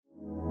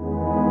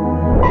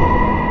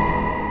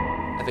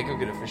think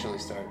we could officially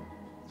start.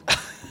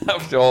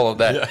 After all of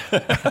that.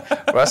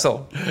 Yeah.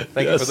 Russell,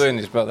 thank you for doing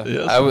this, brother.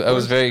 Yes, I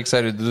was very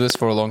excited to do this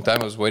for a long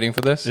time. I was waiting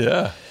for this.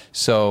 Yeah.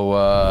 So,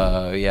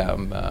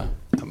 I'm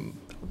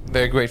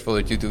very grateful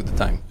that you took the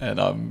time. And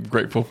I'm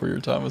grateful for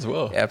your time as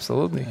well.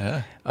 Absolutely.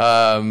 Yeah.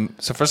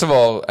 So first of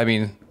all, I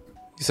mean,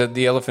 you said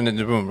the elephant in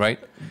the room, right?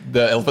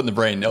 The elephant in the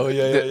brain. Oh,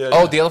 yeah.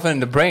 Oh, the elephant in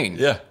the brain.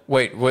 Yeah.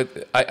 Wait,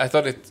 what? I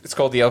thought it's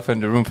called the elephant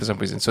in the room for some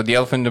reason. So the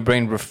elephant in the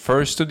brain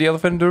refers to the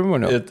elephant in the room, or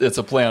no? It's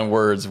a play on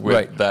words with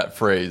Right. that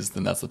phrase,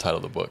 then that's the title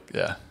of the book.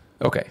 Yeah.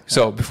 Okay.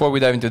 So before we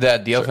dive into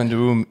that, the elephant in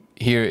the room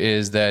here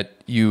is that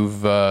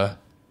you've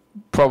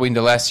probably in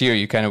the last year,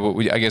 you kind of,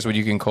 I guess what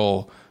you can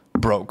call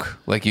broke.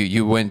 Like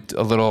you went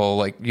a little,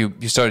 like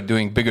you started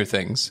doing bigger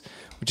things,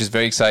 which is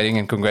very exciting,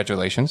 and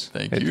congratulations.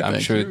 Thank you. I'm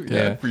Thank sure. you.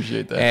 Yeah, I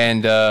appreciate that.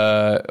 And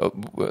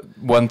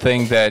one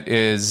thing that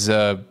is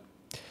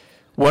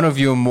one of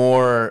your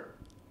more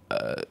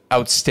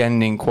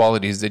outstanding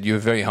qualities, that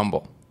you're very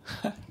humble.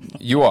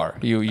 You are.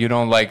 You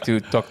don't like to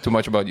talk too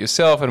much about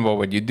yourself and about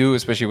what you do,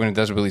 especially when it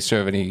doesn't really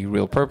serve any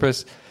real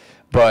purpose.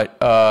 But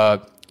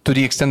to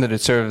the extent that it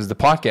serves the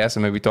podcast,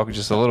 and maybe talk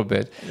just a little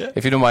bit,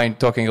 if you don't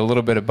mind talking a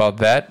little bit about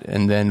that,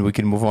 and then we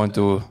can move on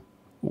to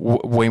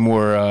way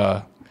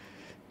more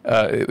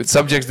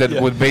subjects that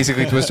would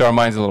basically twist our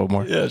minds a little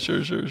more. Yeah,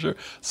 sure.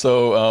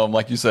 So,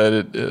 like you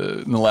said,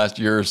 in the last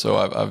year or so,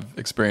 I've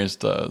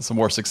experienced some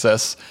more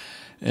success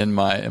in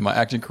my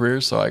acting career.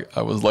 So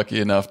I was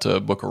lucky enough to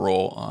book a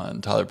role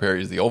on Tyler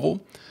Perry's The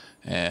Oval,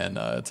 and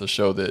it's a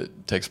show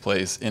that takes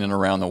place in and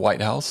around the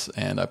White House,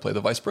 and I play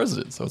the vice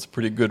president. So it's a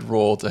pretty good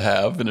role to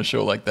have in a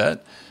show like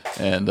that,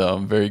 and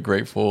I'm very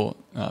grateful.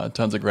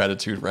 Tons of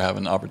gratitude for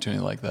having an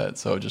opportunity like that.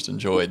 So just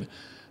enjoyed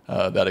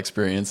that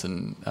experience,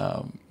 and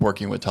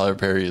working with Tyler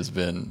Perry has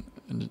been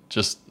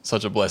just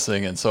such a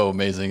blessing and so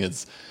amazing.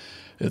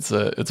 It's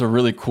a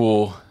really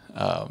cool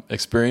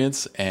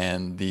experience,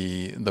 and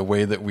the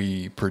way that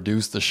we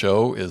produce the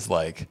show is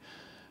like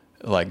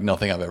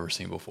nothing I've ever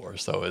seen before.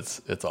 So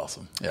it's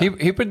awesome. Yeah.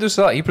 He produces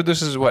a lot. He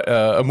produces what,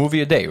 a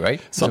movie a day,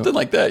 right? Something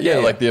like that. Yeah,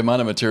 like the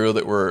amount of material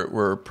that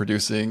we're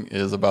producing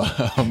is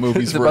about a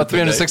movie's it's about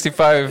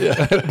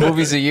 365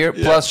 movies a year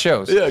plus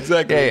shows. Yeah,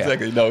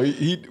 exactly. No,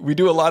 we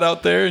do a lot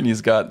out there, and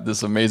he's got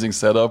this amazing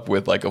setup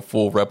with like a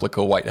full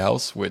replica White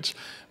House, which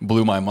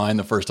blew my mind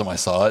the first time I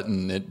saw it,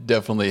 and it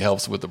definitely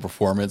helps with the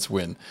performance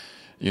when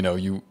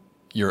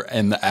you're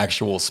in the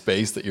actual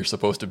space that you're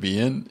supposed to be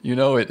in.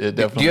 It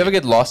definitely. Do you ever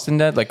get lost in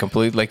that, like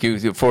completely, like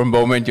you for a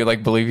moment you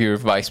like believe you're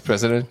vice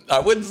president? I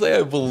wouldn't say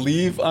I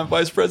believe I'm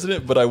vice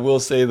president, but I will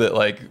say that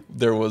like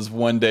there was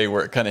one day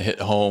where it kind of hit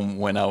home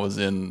when I was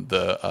in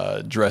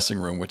the dressing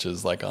room, which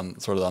is like on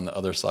the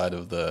other side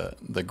of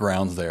the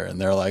grounds there, and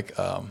they're like,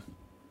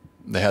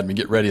 they had me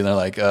get ready, and they're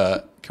like,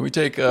 can we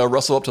take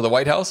Russell up to the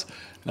White House?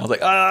 And I was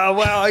like,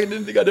 wow, I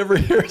didn't think I'd ever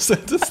hear a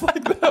sentence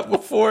like that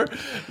before.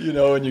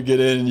 And you get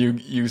in and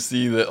you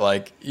see that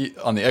like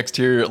on the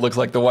exterior, it looks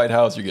like the White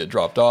House. You get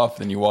dropped off,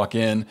 then you walk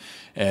in,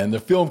 and the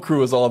film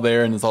crew is all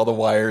there, and it's all the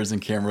wires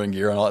and camera and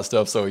gear and all that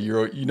stuff. So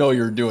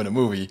you're doing a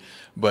movie,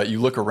 but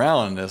you look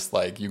around and it's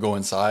like you go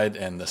inside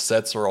and the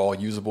sets are all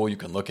usable. You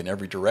can look in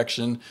every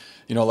direction.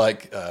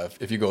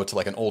 If you go to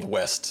like an Old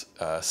West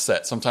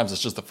set, sometimes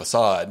it's just the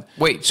facade.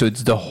 Wait, so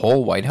it's the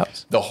whole White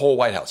House? The whole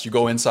White House. You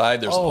go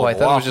inside. There's I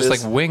thought it was just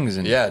like wings.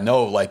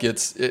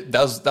 That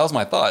was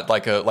my thought.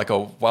 Like a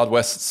Wild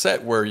West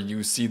set where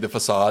you see the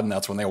facade, and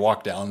that's when they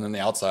walk down, and then the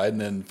outside,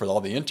 and then for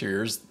all the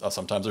interiors,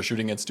 sometimes they're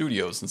shooting at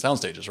studios and sound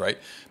stages, right?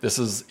 This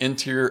is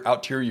interior,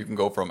 outerior. You can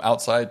go from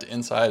outside to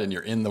inside, and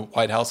you're in the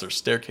White House. There's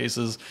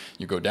staircases.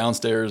 You go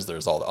downstairs.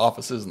 There's all the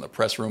offices and the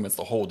press room. It's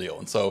the whole deal,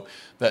 and so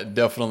that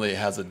definitely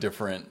has a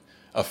different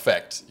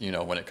effect,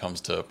 when it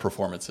comes to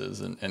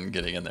performances and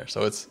getting in there.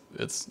 So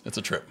it's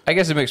a trip. I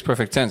guess it makes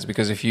perfect sense,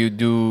 because if you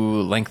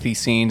do lengthy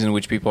scenes in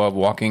which people are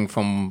walking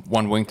from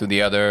one wing to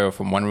the other or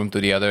from one room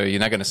to the other, you're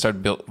not going to start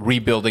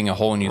rebuilding a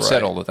whole new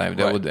set all the time.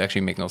 That would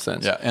actually make no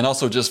sense. Yeah, and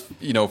also just,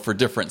 for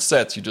different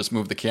sets, you just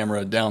move the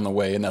camera down the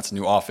way, and that's a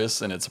new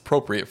office, and it's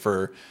appropriate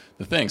for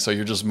the thing. So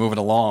you're just moving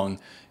along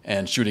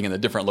and shooting in the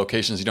different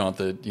locations. You don't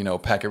have to,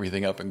 pack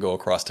everything up and go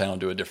across town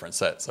to a different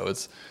set. So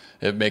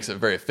it makes it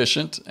very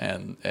efficient,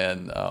 and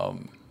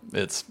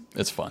it's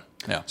fun.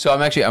 Yeah. So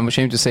I'm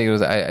ashamed to say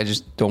I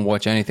just don't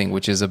watch anything,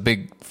 which is a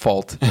big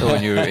fault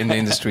when you're in the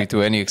industry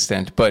to any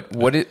extent. But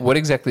what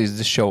exactly is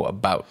the show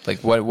about?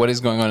 Like what is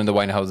going on in the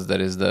White House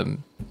that is the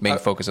main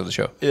focus of the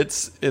show?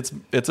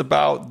 It's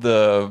about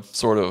the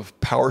sort of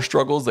power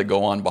struggles that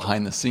go on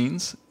behind the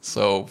scenes.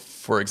 So,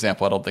 for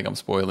example, I don't think I'm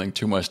spoiling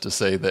too much to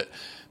say that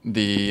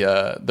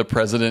the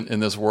president in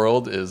this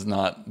world is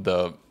not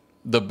the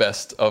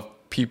best of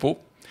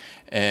people.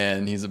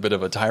 And he's a bit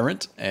of a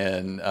tyrant,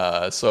 and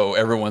so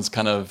everyone's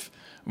kind of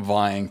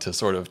vying to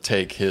sort of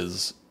take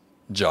his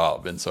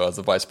job. And so as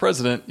the vice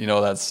president,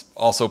 that's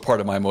also part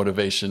of my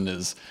motivation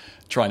is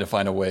trying to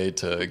find a way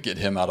to get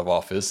him out of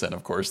office. And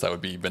of course that would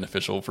be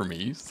beneficial for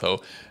me.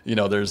 So,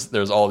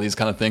 there's all these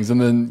kind of things.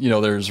 And then,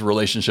 there's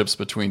relationships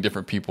between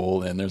different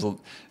people, and there's,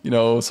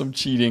 some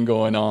cheating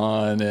going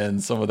on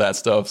and some of that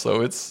stuff.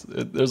 So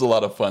there's a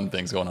lot of fun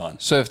things going on.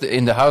 So if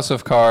in the House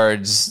of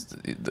Cards,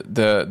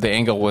 the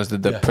angle was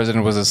that the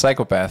president was a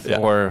psychopath,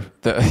 or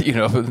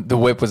the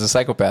whip was a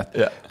psychopath.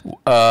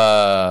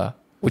 Yeah.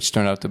 Which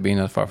turned out to be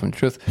not far from the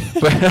truth.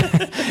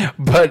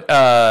 But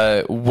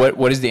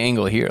what is the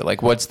angle here?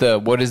 Like, what is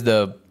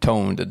the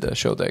tone that the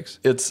show takes?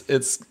 It's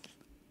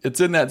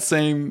in that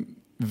same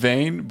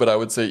vein, but I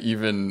would say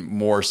even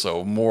more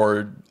so.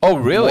 Oh,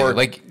 really? More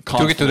like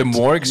conflict. took it to the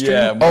more extreme?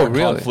 Yeah, more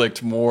really?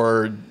 conflict,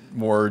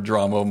 more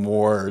drama,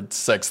 more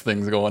sex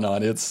things going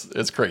on.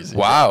 It's crazy.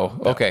 Wow.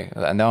 Yeah. Okay.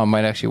 Now I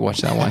might actually watch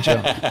that one show.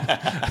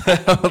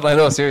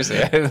 No, seriously.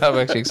 I'm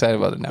actually excited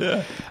about it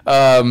now.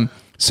 Yeah.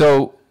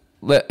 So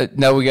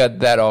now we got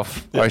that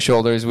off our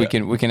shoulders. We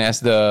can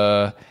ask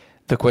the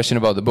question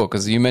about the book,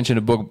 because you mentioned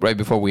a book right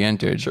before we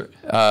entered. Sure.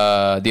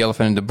 The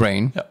Elephant in the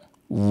Brain. Yeah.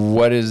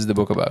 What is the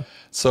book about?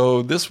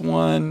 So this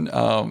one,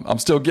 I'm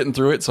still getting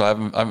through it, so I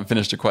haven't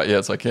finished it quite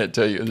yet, so I can't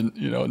tell you.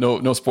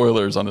 No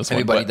spoilers on this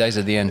Everybody one. dies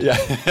at the end. Yeah,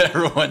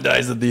 everyone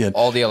dies at the end.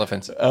 All the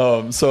elephants.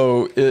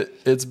 So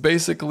it's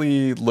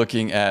basically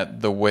looking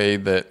at the way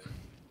that.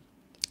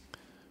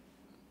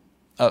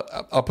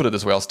 I'll put it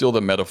this way. I'll steal the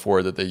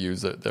metaphor that they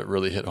use that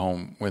really hit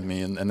home with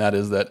me, and that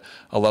is that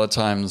a lot of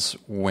times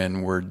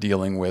when we're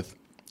dealing with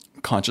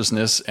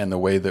consciousness and the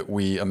way that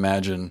we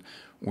imagine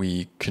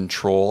we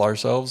control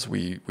ourselves,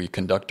 we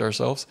conduct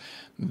ourselves,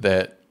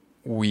 that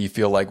we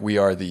feel like we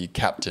are the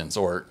captains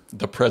or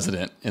the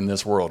president in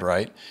this world,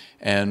 right?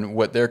 And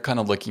what they're kind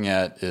of looking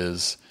at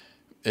is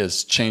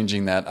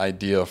changing that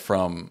idea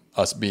from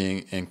us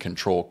being in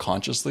control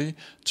consciously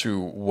to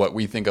what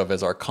we think of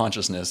as our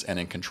consciousness and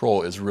in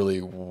control is really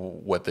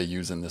what they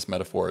use in this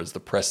metaphor as the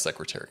press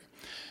secretary.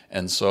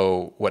 And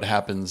so what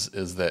happens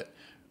is that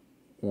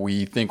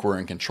we think we're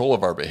in control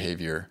of our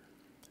behavior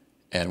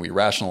and we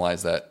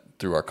rationalize that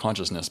through our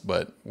consciousness,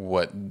 but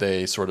what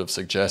they sort of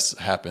suggest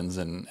happens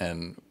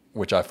and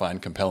which I find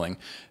compelling,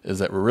 is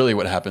that really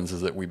what happens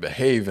is that we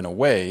behave in a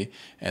way,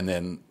 and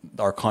then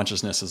our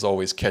consciousness is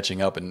always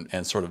catching up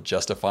and sort of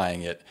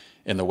justifying it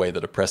in the way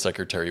that a press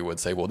secretary would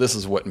say, well, this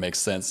is what makes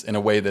sense in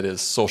a way that is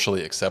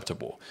socially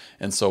acceptable.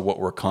 And so what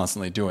we're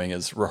constantly doing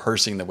is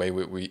rehearsing the way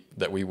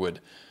that we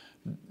would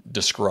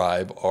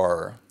describe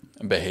our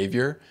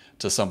behavior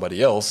to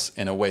somebody else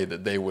in a way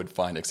that they would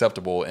find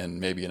acceptable, and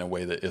maybe in a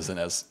way that isn't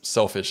as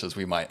selfish as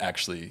we might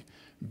actually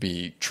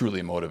be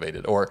truly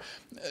motivated. Or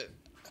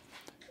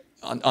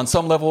on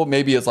some level,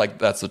 maybe it's like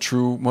that's the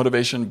true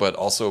motivation, but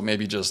also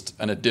maybe just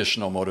an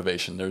additional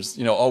motivation. There's,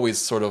 always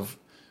sort of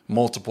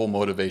multiple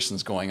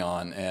motivations going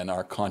on, and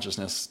our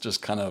consciousness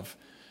just kind of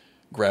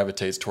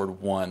gravitates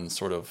toward one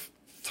sort of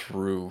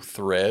through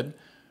thread,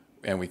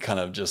 and we kind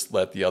of just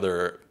let the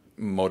other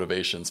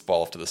motivations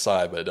fall off to the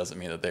side, but it doesn't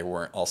mean that they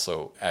weren't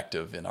also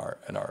active in our.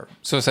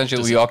 So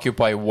essentially, we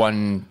occupy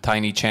one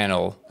tiny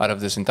channel out of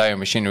this entire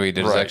machinery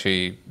that is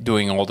actually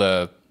doing all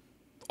the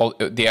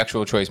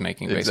actual choice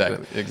making,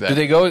 basically. Exactly. Do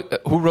they go?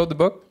 Who wrote the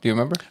book? Do you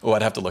remember? Oh,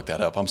 I'd have to look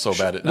that up. I'm so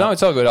bad at. No,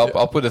 it's all good.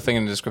 I'll put a thing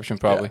in the description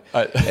probably.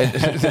 Yeah,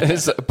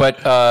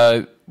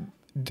 but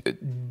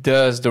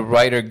does the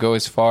writer go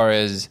as far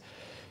as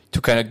to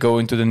kind of go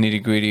into the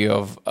nitty gritty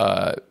of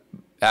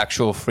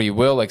actual free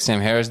will, like Sam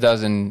Harris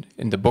does in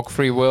the book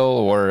Free Will?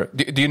 Or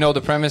do you know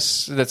the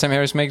premise that Sam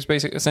Harris makes,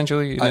 basically,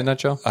 essentially, in a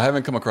nutshell? I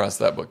haven't come across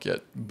that book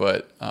yet,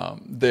 but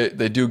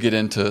they do get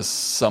into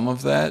some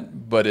of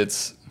that, but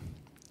it's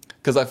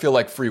because I feel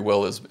like free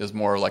will is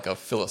more like a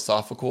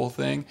philosophical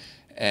thing,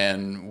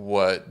 and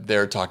what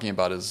they're talking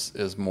about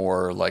is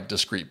more like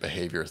discrete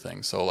behavior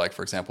things. So, like,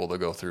 for example, they'll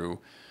go through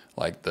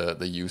like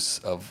the use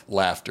of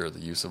laughter, the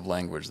use of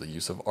language, the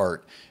use of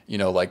art,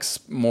 like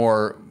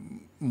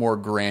more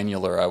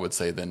granular, I would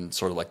say, than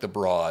sort of like the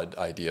broad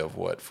idea of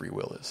what free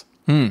will is.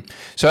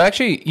 So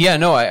actually,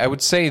 I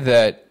would say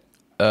that,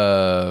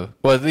 well,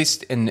 at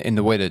least in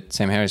the way that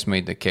Sam Harris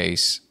made the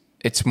case,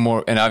 it's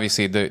more, and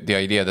obviously the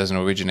idea doesn't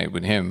originate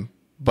with him,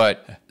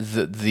 but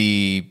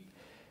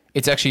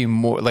it's actually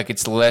more, like,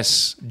 it's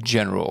less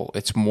general,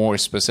 it's more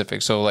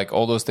specific. So, like,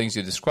 all those things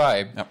you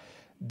described,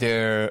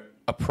 they're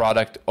a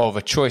product of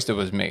a choice that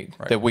was made,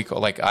 that we call,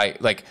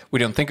 we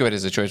don't think of it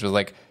as a choice, but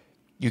like,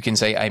 you can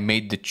say, I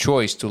made the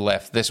choice to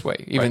laugh this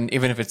way, even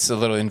if it's a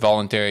little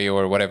involuntary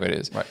or whatever it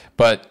is. Right.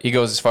 But he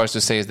goes as far as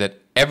to say is that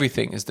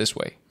everything is this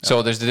way. Yeah.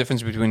 So there's the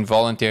difference between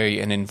voluntary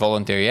and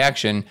involuntary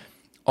action,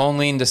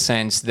 only in the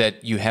sense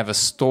that you have a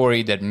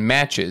story that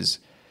matches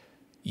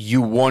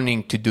you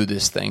wanting to do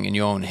this thing in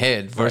your own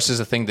head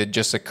versus a thing that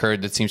just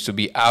occurred that seems to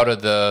be out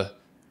of the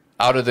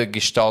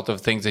gestalt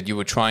of things that you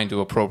were trying to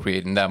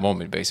appropriate in that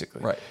moment,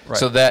 basically. Right.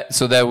 So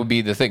that would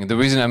be the thing. The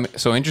reason I'm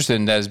so interested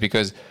in that is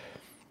because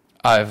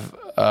I'm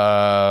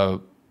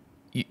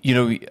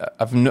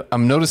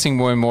noticing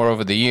more and more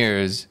over the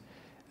years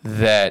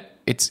that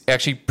it's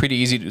actually pretty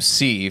easy to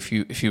see if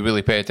you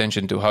really pay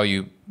attention to how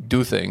you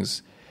do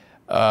things,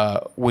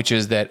 which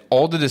is that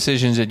all the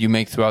decisions that you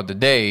make throughout the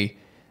day,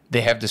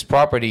 they have this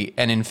property,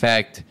 and in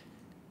fact,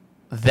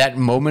 that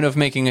moment of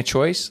making a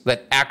choice,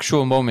 that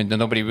actual moment that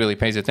nobody really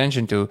pays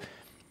attention to,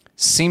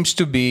 seems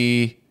to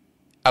be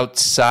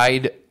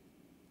outside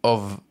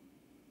of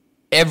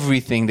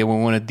everything that we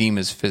want to deem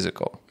as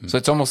physical. So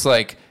it's almost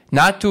like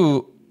not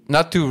to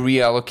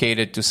reallocate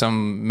it to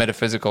some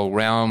metaphysical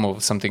realm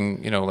or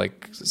something,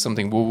 like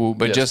something woo-woo,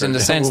 but just in the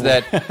sense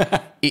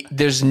that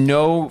there's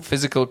no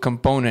physical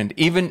component.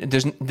 Even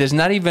there's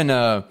not even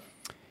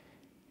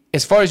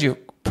as far as your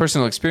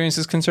personal experience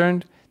is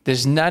concerned,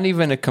 there's not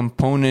even a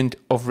component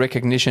of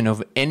recognition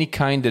of any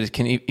kind that it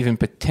can even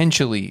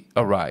potentially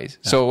arise.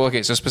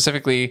 Yeah. So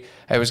specifically,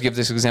 I always give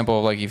this example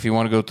of like if you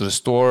want to go to the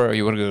store or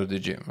you want to go to the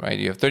gym, right?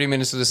 You have 30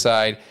 minutes to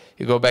decide.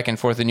 You go back and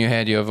forth in your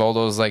head. You have all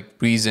those like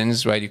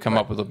reasons, right? You come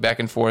up with a back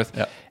and forth.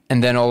 Yeah.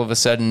 And then all of a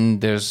sudden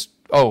there's,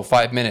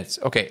 5 minutes.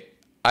 Okay,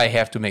 I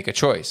have to make a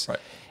choice. Right.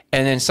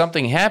 And then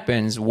something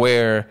happens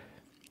where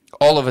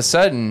all of a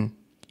sudden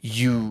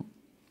you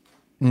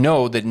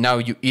know that now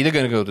you're either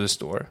going to go to the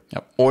store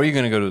or you're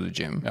going to go to the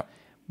gym. Yep.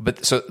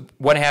 But so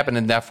what happened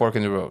in that fork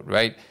in the road,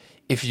 right?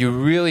 If you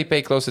really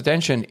pay close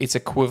attention, it's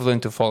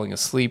equivalent to falling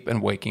asleep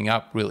and waking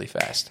up really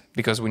fast.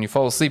 Because when you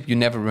fall asleep, you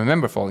never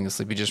remember falling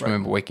asleep. You just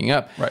remember waking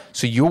up. Right.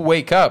 So you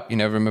wake up, you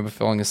never remember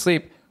falling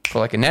asleep for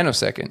like a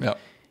nanosecond. Yep.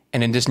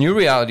 And in this new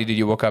reality that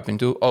you woke up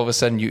into, all of a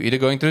sudden you're either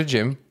going to the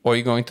gym or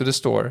you're going to the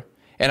store.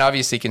 And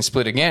obviously it can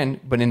split again.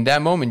 But in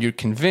that moment, you're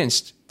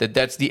convinced that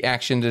that's the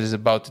action that is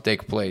about to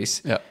take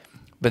place. Yep.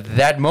 But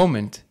that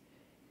moment,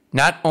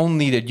 not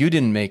only that you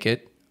didn't make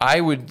it,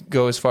 I would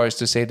go as far as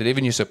to say that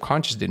even your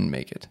subconscious didn't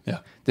make it. Yeah.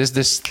 There's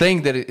this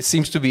thing that it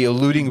seems to be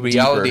eluding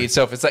reality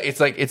itself. It's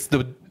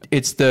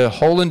the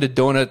hole in the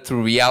donut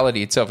through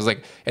reality itself. It's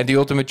like, and the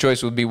ultimate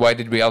choice would be, why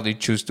did reality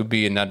choose to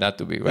be and not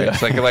to be, right? Yeah.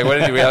 It's like why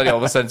did reality all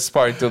of a sudden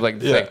spark to like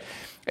the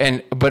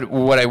thing? But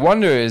what I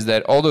wonder is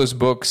that all those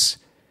books,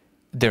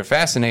 they're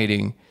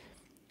fascinating.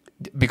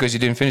 Because you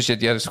didn't finish it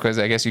yet, because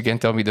I guess you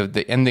can't tell me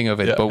the ending of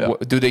it. Yeah,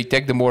 but do they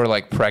take the more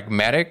like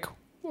pragmatic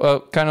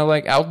kind of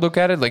like outlook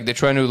at it? Like they're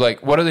trying to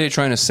what are they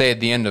trying to say at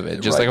the end of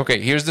it? Just like,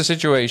 okay, here's the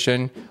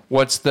situation.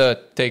 What's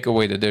the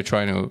takeaway that they're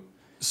trying to?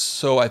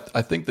 So I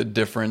think the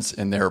difference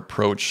in their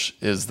approach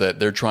is that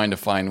they're trying to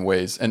find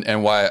ways,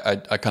 and why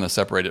I kind of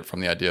separate it from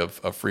the idea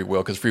of free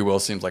will, because free will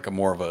seems like a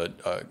more of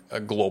a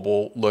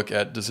global look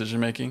at decision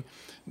making.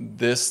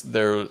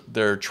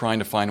 They're trying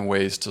to find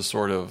ways to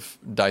sort of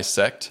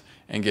dissect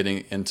and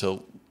getting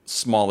into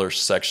smaller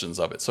sections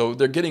of it. So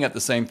they're getting at the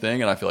same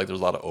thing, and I feel like there's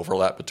a lot of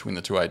overlap between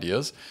the two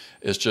ideas.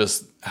 It's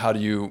just how do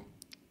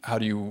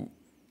you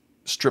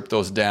strip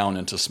those down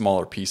into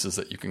smaller pieces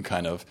that you can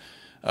kind of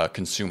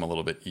consume a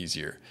little bit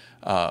easier.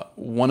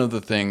 One of the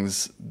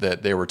things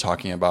that they were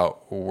talking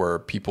about were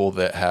people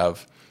that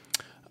have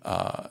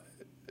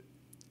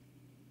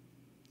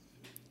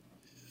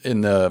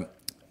in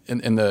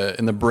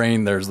the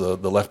brain, there's the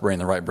left brain,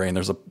 the right brain.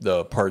 There's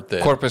the part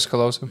that corpus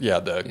callosum. Yeah,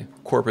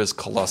 corpus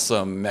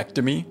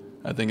callosumectomy,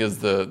 I think is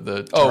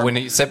the term. When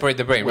you separate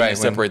the brain, right?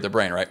 Separate the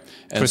brain, right?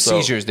 And for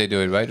seizures, they do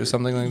it, right, or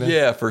something like that.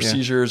 Yeah, for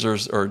seizures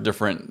or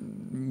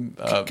different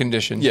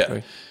conditions. Yeah,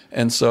 right.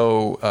 And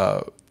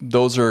so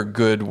those are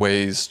good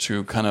ways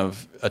to kind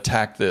of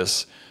attack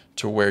this,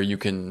 to where you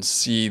can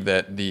see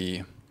that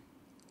the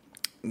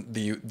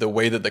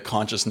way that the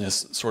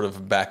consciousness sort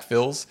of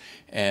backfills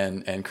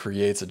and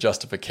creates a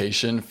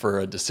justification for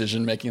a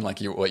decision making, like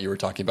what you were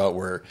talking about,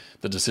 where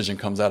the decision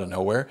comes out of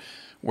nowhere,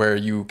 where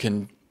you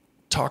can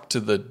talk to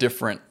the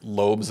different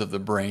lobes of the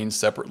brain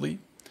separately.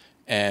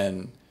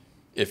 And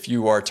if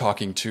you are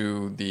talking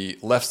to the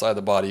left side of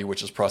the body,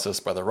 which is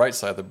processed by the right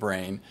side of the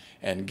brain,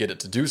 and get it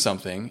to do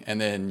something,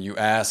 and then you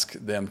ask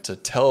them to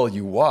tell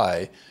you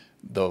why,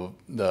 the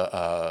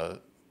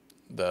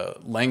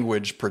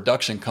language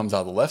production comes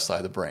out of the left side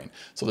of the brain.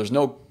 So there's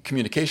no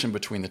communication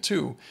between the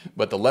two,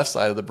 but the left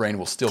side of the brain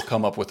will still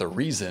come up with a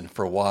reason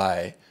for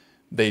why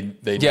they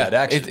did that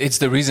action. It's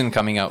the reason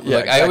coming out. Yeah,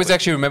 exactly. I always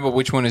actually remember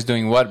which one is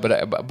doing what, but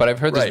I've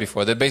heard this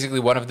before. That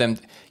basically one of them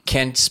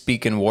can't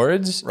speak in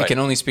words. Right. It can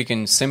only speak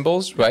in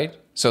symbols, right?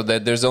 So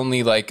that there's only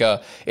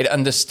it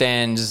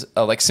understands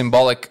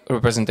symbolic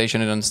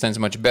representation. It understands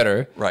much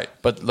better. Right.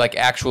 But like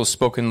actual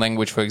spoken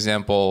language, for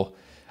example,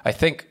 I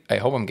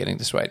hope I'm getting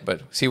this right,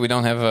 but see, we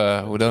don't have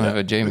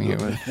a Jamie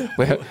here.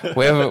 We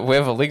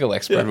have a legal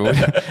expert.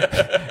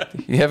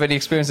 You have any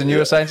experience in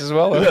neuroscience as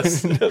well?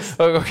 Yes.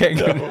 Okay,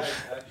 good. No.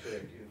 Actually,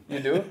 I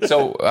do. You do?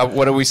 So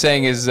what are we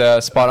saying is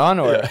spot on,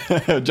 or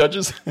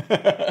judges?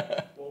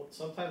 Well,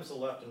 sometimes the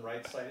left and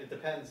right side. It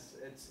depends.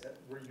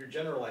 You're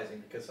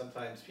generalizing, because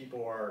sometimes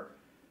people are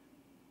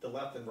the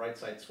left and right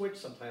side switch.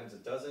 Sometimes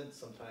it doesn't.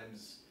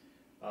 Sometimes.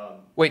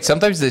 Wait,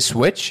 sometimes they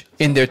switch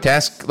in their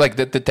task, like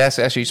the task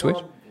actually switch?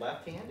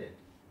 Left-handed.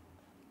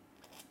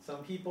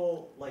 Some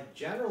people,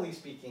 generally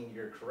speaking,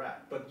 you're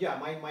correct. But yeah,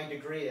 my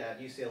degree at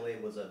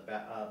UCLA was a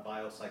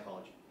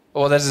biopsychology.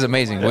 Well, this is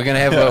amazing. We're gonna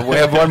have we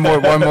have one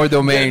more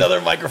domain.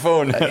 Another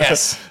microphone.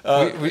 Yes,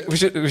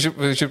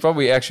 we should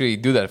probably actually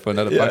do that for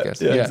another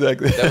podcast. Yeah,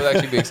 exactly. That would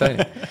actually be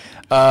exciting.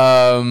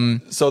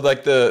 So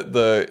like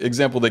the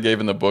example they gave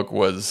in the book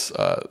was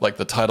like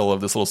the title of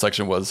this little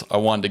section was "I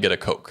wanted to get a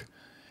Coke,"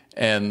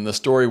 and the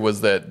story was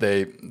that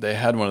they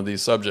had one of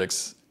these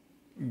subjects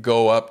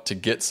go up to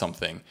get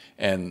something,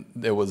 and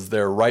it was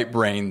their right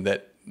brain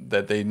that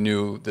they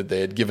knew that they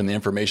had given the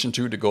information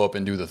to go up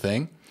and do the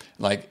thing.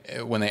 Like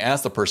when they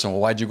asked the person,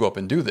 well, why'd you go up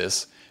and do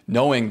this?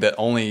 Knowing that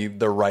only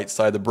the right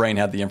side of the brain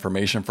had the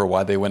information for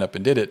why they went up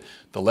and did it,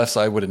 the left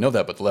side wouldn't know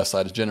that, but the left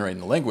side is generating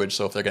the language.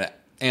 So if they're going to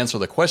answer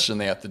the question,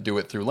 they have to do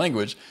it through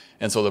language.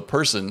 And so the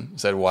person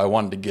said, well, I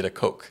wanted to get a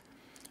Coke.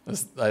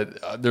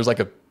 There's like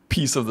a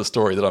piece of the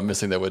story that I'm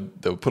missing that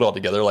would put all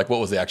together, like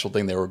what was the actual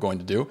thing they were going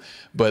to do.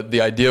 But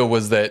the idea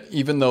was that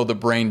even though the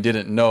brain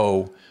didn't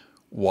know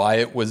why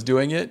it was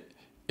doing it,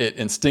 it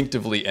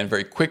instinctively and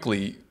very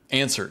quickly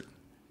answered.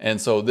 And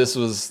so this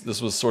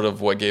was sort of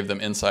what gave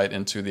them insight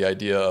into the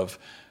idea of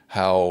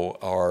how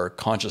our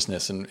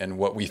consciousness and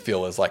what we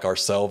feel is like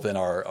ourself and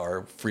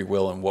our free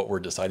will and what we're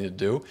deciding to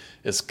do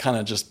is kind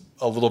of just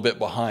a little bit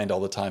behind all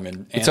the time.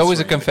 And it's always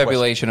a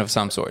confabulation of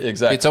some sort.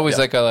 Exactly. It's always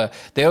like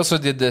they also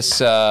did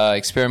this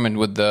experiment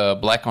with the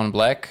black on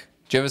black.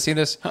 Did you ever see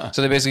this? Huh.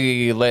 So they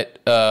basically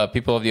let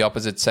people of the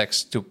opposite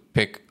sex to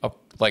pick up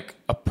like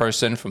a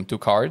person from two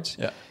cards.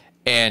 Yeah.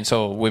 And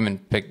so women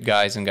picked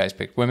guys and guys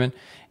picked women.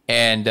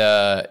 And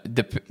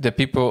the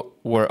people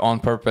were on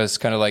purpose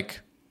kind of like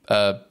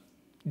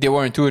they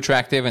weren't too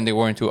attractive and they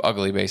weren't too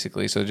ugly,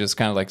 basically. So just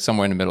kind of like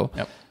somewhere in the middle.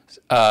 Yep.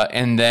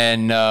 And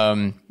then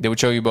they would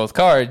show you both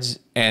cards.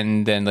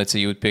 And then let's say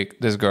you would pick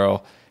this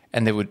girl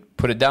and they would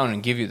put it down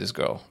and give you this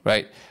girl,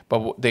 right?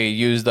 But they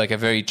used like a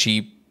very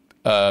cheap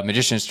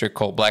magician's trick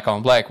called black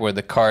on black, where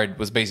the card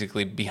was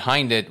basically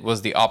behind it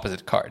was the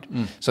opposite card.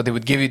 So they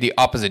would give you the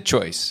opposite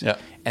choice. Yeah.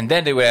 And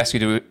then they would ask you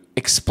to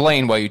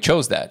explain why you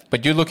chose that.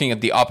 But you're looking at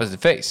the opposite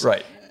face.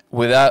 Right.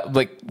 Without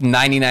like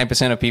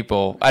 99% of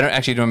people, I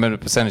don't remember the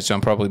percentage, so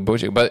I'm probably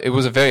bullshit, but it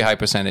was a very high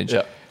percentage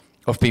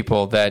of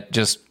people that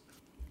just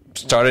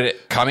started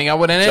coming out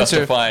with an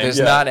answer. There's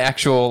not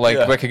actual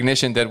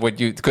recognition that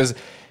because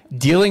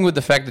dealing with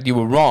the fact that you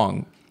were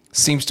wrong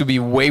seems to be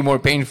way more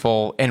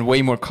painful and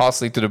way more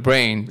costly to the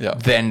brain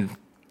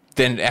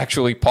than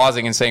actually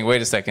pausing and saying,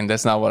 wait a second,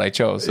 that's not what I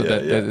chose. So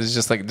that it's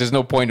just like, there's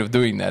no point of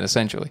doing that,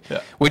 essentially.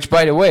 Yeah. Which,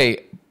 by the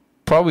way,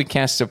 probably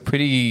casts a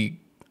pretty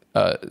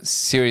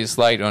serious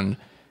light on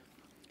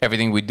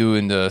everything we do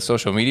in the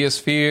social media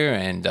sphere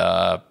and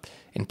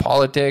in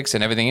politics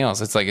and everything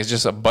else. It's like, it's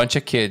just a bunch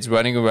of kids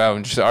running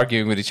around just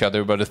arguing with each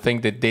other about a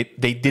thing that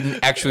they didn't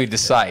actually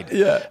decide.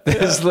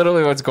 That's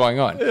literally what's going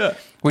on. Yeah.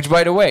 Which,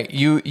 by the way,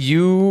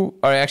 you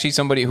are actually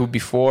somebody who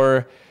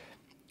before...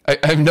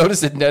 I've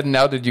noticed that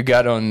now that you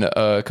got on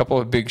a couple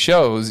of big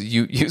shows,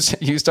 you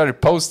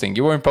started posting.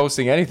 You weren't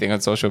posting anything on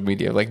social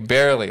media, like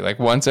barely. Like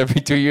once every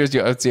 2 years,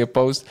 you would see a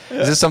post.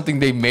 Is this something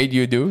they made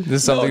you do?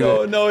 This is something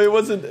no, it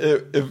wasn't.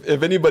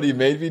 If anybody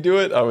made me do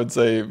it, I would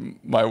say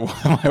my wife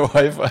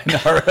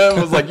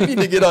Inara was like, "You need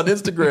to get on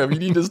Instagram. You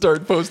need to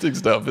start posting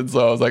stuff." And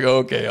so I was like,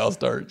 "Okay, I'll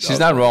start." She's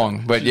not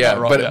wrong, but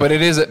but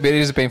it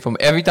is painful.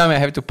 Every time I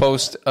have to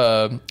post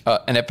an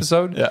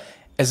episode. Yeah.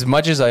 As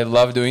much as I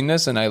love doing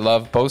this and I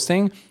love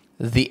posting,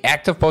 the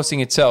act of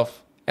posting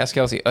itself, ask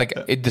Kelsey, like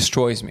it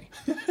destroys me.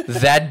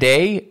 That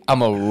day,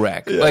 I'm a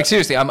wreck. Yeah. Like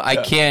seriously, I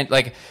can't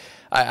like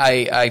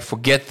I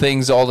forget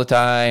things all the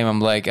time. I'm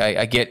like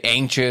I get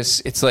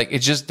anxious. It's like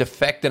it's just the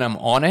fact that I'm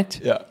on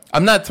it. Yeah.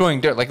 I'm not throwing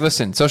dirt. Like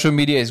listen, social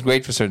media is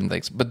great for certain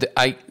things, but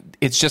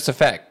it's just a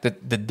fact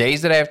that the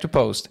days that I have to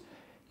post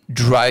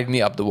drive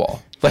me up the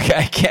wall. Like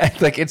I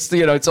can't, like it's,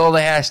 it's all the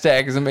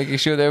hashtags and making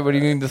sure that everybody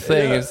doing the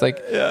thing. It's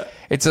like,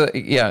 it's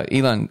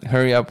Elon,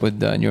 hurry up with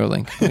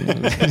Neuralink.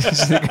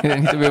 I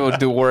need to be able to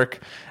do work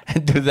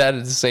and do that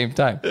at the same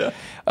time.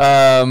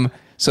 Yeah.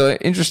 So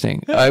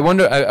interesting. I want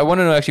to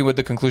know actually what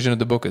the conclusion of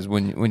the book is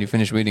when you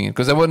finish reading it.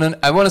 Because I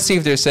want to see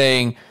if they're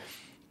saying,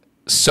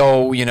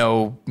 so,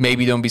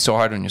 maybe don't be so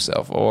hard on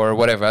yourself or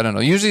whatever. I don't know.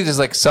 Usually there's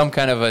like some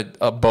kind of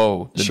a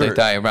bow that they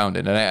tie around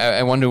it. And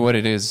I wonder what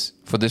it is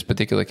for this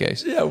particular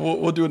case. Yeah,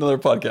 we'll do another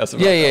podcast about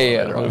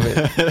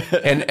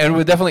that. And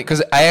we're definitely,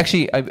 because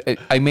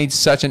I made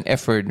such an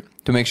effort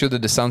to make sure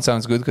that the sound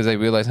sounds good because I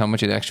realized how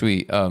much it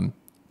actually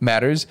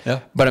matters.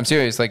 Yeah. But I'm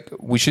serious. Like,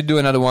 we should do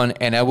another one,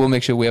 and I will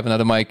make sure we have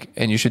another mic,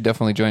 and you should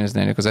definitely join us,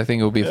 Daniel, because I think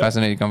it will be a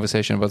fascinating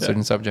conversation about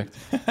certain subject.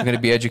 I'm going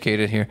to be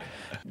educated here.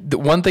 The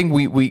one thing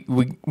we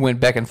went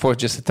back and forth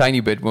just a tiny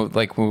bit,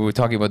 like when we were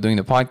talking about doing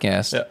the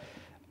podcast,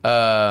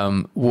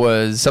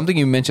 was something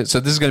you mentioned. So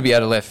this is going to be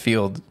out of left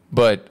field,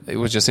 but it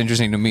was just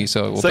interesting to me,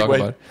 so we'll talk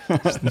about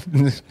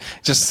it.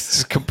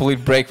 Just a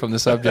complete break from the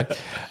subject.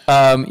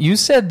 You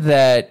said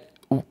that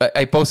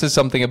I posted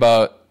something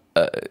about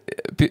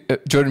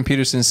Jordan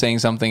Peterson saying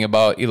something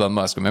about Elon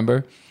Musk,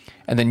 remember?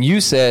 And then you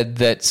said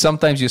that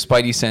sometimes your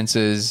spidey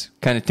senses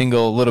kind of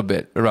tingle a little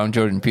bit around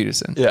Jordan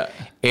Peterson. Yeah.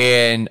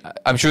 And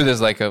I'm sure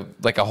there's like a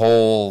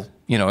whole,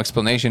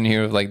 explanation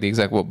here of like the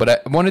exact quote, but I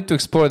wanted to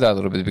explore that a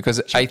little bit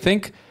because I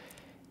think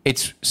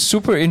it's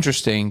super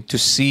interesting to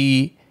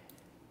see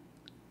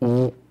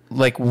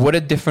like what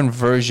a different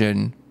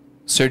version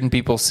certain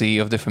people see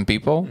of different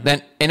people.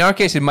 Then in our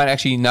case, it might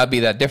actually not be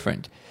that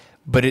different,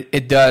 but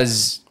it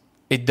does,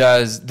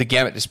 the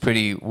gamut is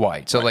pretty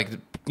wide. So like,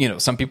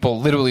 some people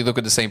literally look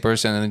at the same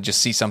person and then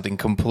just see something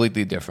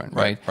completely different.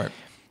 Right.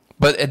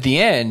 But at the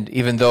end,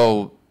 even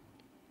though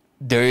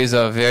there is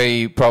a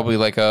very probably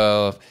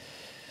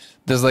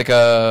there's like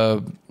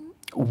a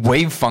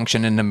wave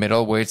function in the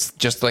middle where it's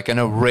just like an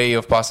array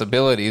of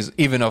possibilities,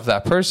 even of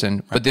that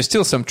person, but there's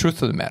still some truth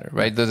to the matter,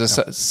 right? There's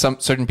some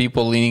certain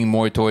people leaning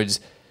more towards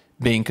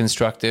being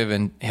constructive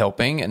and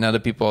helping, and other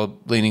people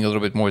leaning a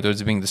little bit more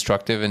towards being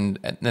destructive, and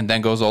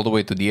then goes all the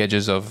way to the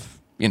edges of,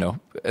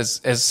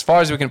 as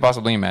far as we can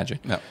possibly imagine.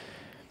 Yeah.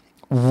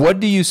 What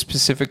do you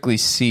specifically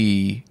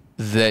see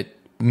that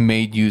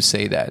made you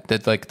say that?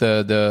 That like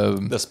the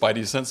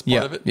spidey sense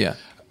part of it? Yeah.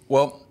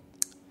 Well,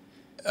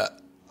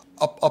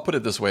 I'll put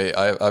it this way.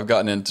 I've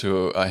gotten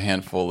into a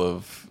handful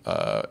of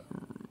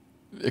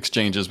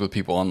exchanges with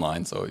people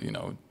online, so,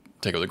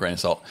 take it with a grain of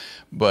salt.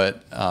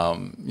 But,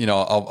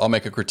 I'll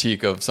make a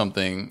critique of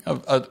something,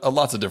 of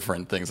lots of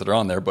different things that are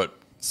on there, but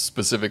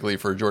specifically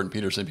for Jordan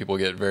Peterson, people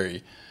get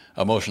very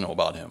emotional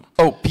about him.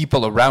 Oh,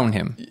 people around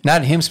him.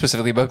 Not him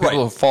specifically, but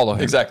people who follow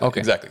him. Exactly. Okay.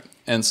 Exactly.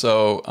 And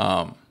so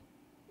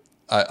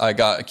I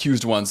got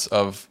accused once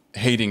of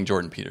hating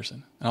Jordan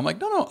Peterson. And I'm like,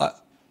 no,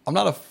 I'm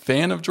not a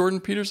fan of Jordan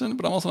Peterson,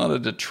 but I'm also not a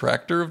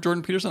detractor of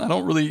Jordan Peterson. I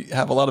don't really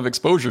have a lot of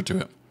exposure to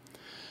him.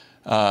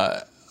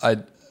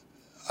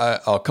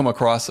 I'll come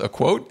across a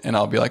quote and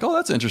I'll be like, oh,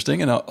 that's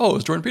interesting. And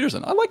it's Jordan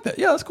Peterson. I like that.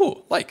 Yeah, that's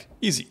cool.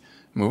 Easy.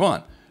 Move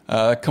on.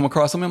 Come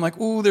across something, I'm like,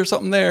 ooh, there's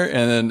something there.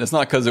 And then it's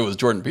not because it was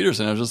Jordan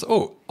Peterson. It was just,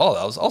 that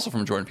was also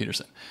from Jordan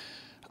Peterson.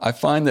 I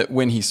find that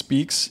when he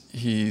speaks,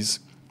 he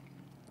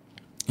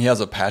has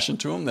a passion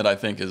to him that I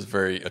think is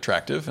very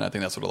attractive. And I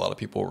think that's what a lot of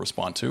people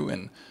respond to.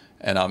 And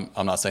I'm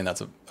not saying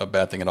that's a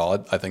bad thing at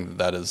all. I think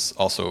that is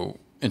also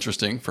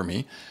interesting for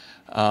me.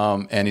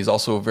 And he's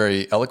also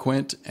very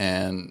eloquent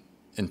and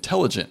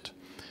intelligent.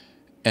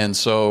 And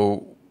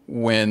so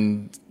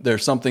when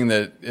there's something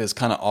that is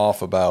kind of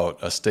off about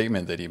a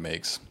statement that he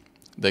makes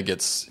that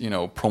gets,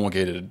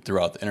 promulgated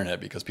throughout the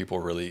internet because people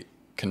really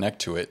connect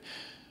to it,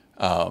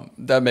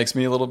 that makes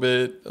me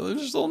just a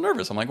little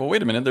nervous. I'm like, well,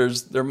 wait a minute,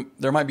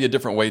 there might be a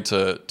different way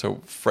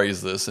to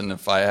phrase this. And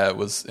if I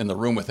was in the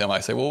room with him, I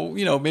say, well,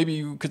 maybe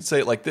you could say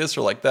it like this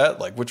or like that.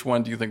 Like, which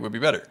one do you think would be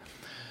better?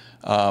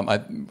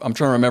 I'm trying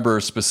to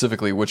remember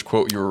specifically which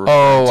quote you were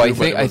referring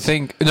to. I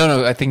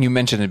think you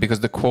mentioned it because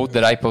the quote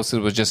that I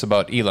posted was just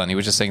about Elon. He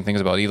was just saying things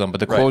about Elon. But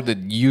the quote that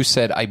you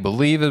said, I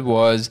believe it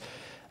was,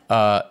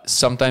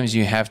 sometimes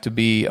you have to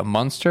be a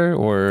monster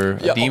or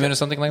a demon or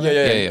something like that.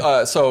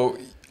 Yeah. So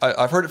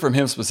I've heard it from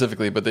him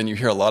specifically, but then you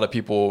hear a lot of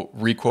people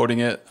re-quoting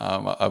it.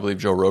 I believe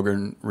Joe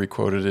Rogan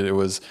re-quoted it. It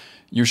was,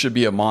 you should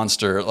be a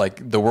monster.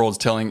 Like the world's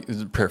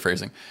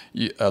paraphrasing,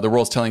 the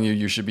world's telling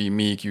you should be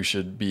meek, you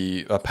should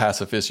be a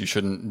pacifist, you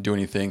shouldn't do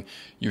anything.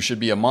 You should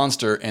be a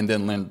monster and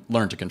then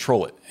learn to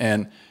control it.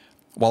 And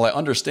while I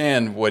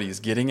understand what he's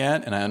getting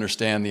at, and I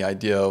understand the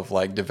idea of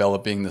like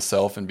developing the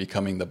self and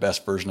becoming the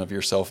best version of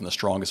yourself and the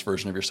strongest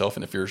version of yourself.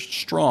 And if you're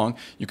strong,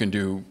 you can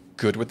do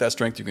good with that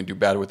strength, you can do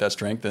bad with that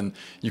strength, and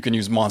you can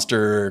use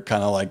monster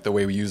kind of like the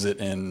way we use it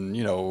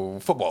in,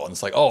 football. And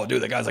it's like, oh,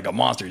 dude, that guy's like a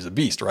monster, he's a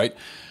beast, right?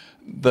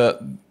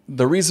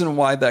 The reason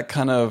why that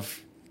kind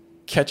of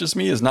catches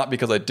me is not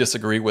because I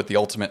disagree with the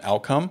ultimate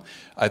outcome.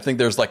 I think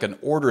there's like an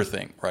order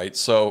thing, right?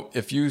 So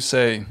if you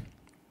say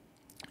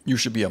you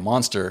should be a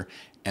monster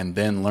and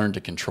then learn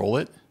to control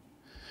it,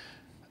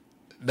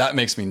 that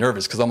makes me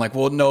nervous because I'm like,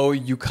 well, no,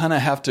 you kind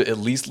of have to at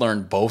least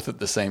learn both at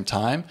the same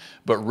time.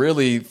 But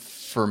really,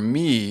 for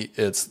me,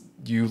 it's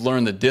you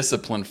learn the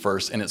discipline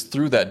first, and it's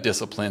through that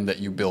discipline that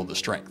you build the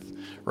strength,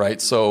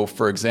 right? So,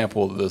 for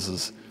example, this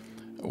is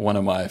one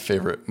of my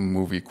favorite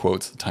movie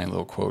quotes, a tiny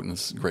little quote in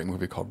this great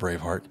movie called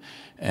Braveheart.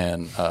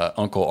 And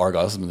Uncle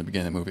Argo, this is in the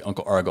beginning of the movie,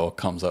 Uncle Argo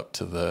comes up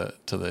to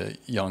the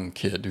young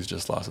kid who's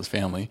just lost his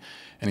family,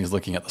 and he's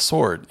looking at the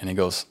sword, and he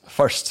goes,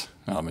 first,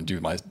 I'm going to do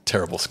my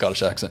terrible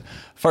Scottish accent,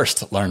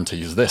 first learn to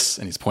use this,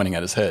 and he's pointing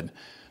at his head.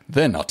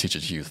 Then I'll teach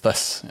you to use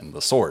this and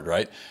the sword,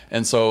 right?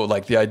 And so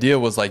like the idea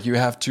was like you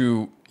have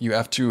to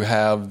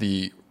have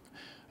the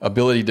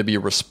ability to be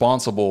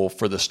responsible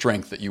for the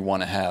strength that you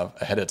want to have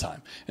ahead of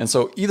time. And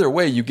so either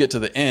way, you get to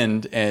the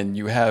end and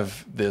you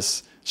have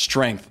this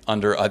strength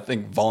under, I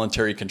think,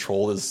 voluntary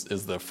control is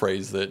the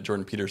phrase that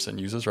Jordan Peterson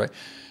uses, right?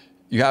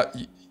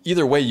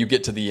 Either way you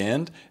get to the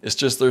end, it's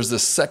just there's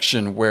this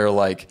section where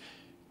like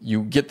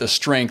you get the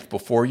strength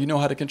before you know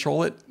how to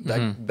control it.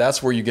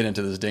 That's where you get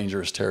into this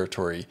dangerous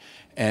territory.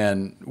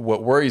 And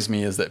what worries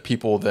me is that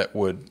people that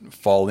would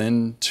fall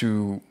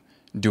into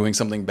doing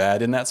something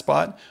bad in that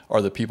spot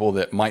are the people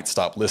that might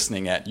stop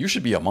listening at, you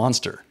should be a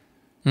monster.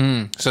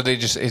 So they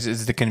just,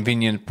 it's the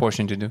convenient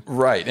portion to do.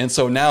 Right. And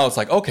so now it's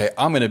like, okay,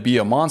 I'm going to be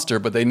a monster,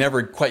 but they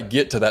never quite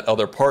get to that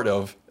other part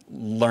of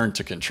learn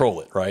to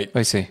control it, right?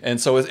 I see. And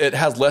so it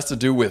has less to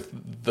do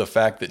with the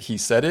fact that he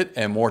said it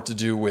and more to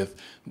do with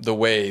the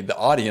way the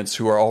audience,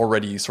 who are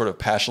already sort of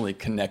passionately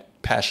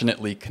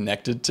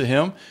connected to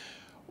him,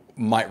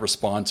 might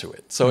respond to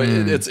it. So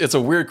it's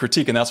a weird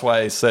critique, and that's why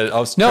I said I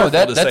was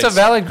that's a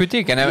valid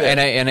critique, and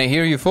I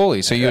hear you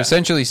fully. So you're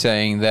essentially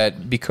saying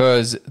that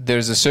because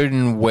there's a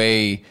certain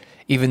way,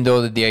 even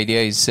though that the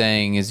idea is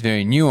saying is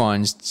very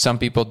nuanced, some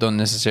people don't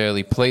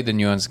necessarily play the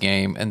nuanced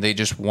game, and they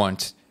just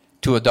want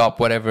to adopt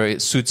whatever it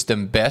suits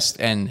them best.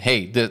 And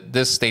hey,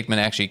 this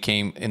statement actually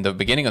came in the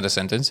beginning of the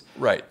sentence.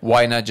 Right.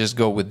 Why not just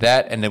go with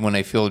that? And then when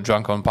I feel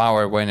drunk on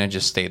power, why not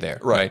just stay there?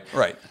 Right.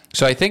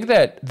 So I think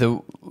that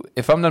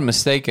if I'm not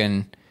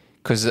mistaken,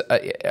 because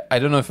I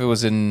don't know if it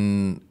was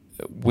in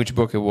which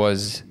book it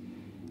was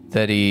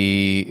that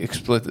he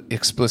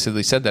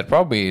explicitly said that,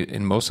 probably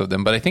in most of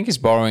them, but I think he's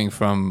borrowing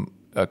from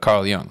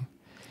Carl Jung,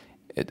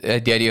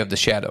 the idea of the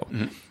shadow.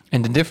 Mm-hmm.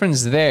 And the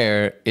difference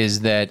there is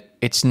that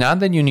it's not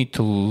that you need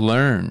to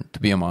learn to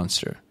be a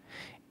monster,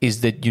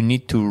 is that you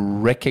need to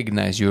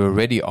recognize you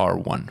already are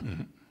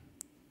one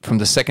from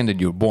the second that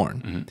you're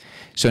born. Mm-hmm.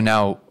 So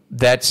now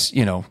that's,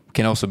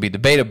 can also be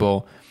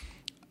debatable.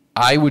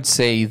 I would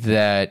say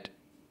that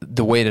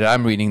the way that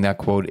I'm reading that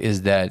quote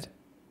is that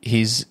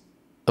he's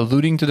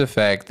alluding to the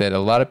fact that a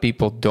lot of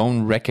people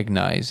don't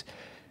recognize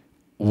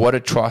what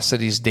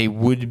atrocities they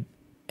would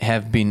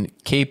have been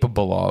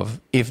capable of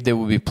if they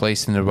would be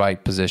placed in the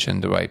right position,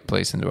 the right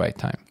place, and the right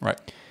time. Right.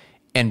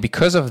 And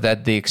because of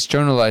that, they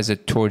externalize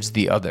it towards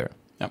the other.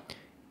 Yep.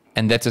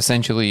 And that's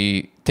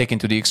essentially taken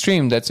to the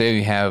extreme. That's how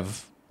you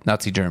have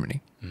Nazi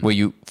Germany, where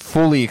you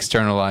fully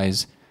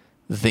externalize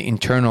the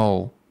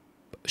internal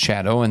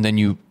shadow and then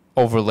you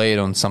overlay it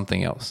on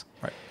something else.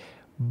 Right.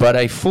 But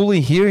I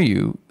fully hear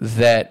you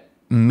that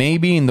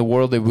maybe in the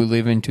world that we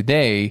live in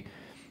today,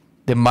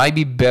 there might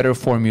be better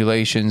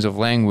formulations of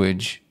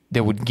language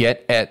that would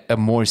get at a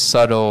more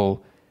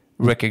subtle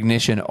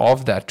recognition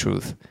of that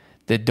truth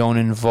that don't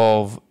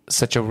involve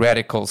such a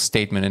radical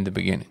statement in the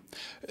beginning.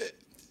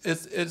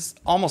 It's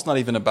almost not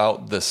even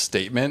about the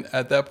statement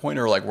at that point,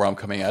 or like where I'm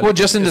coming at. Well,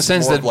 just in the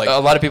sense that like, a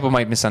lot of people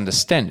might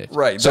misunderstand it.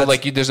 Right. So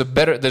like there's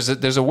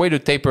a way to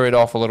taper it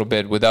off a little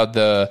bit without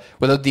the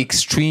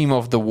extreme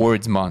of the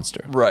words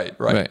monster. Right.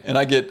 And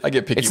I get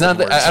picky. It's not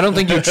that, I don't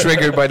think you're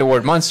triggered by the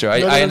word monster.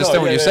 I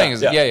understand what you're saying.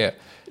 Yeah.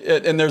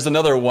 And there's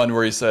another one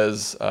where he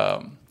says,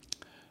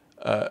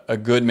 a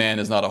good man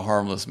is not a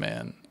harmless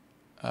man.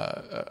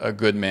 A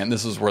good man,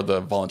 this is where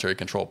the voluntary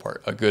control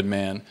part, a good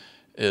man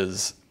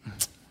is,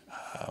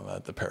 I'm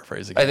at the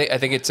paraphrase again. I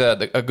think it's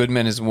a good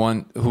man is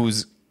one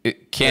who's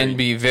can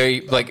be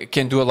very,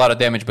 can do a lot of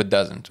damage but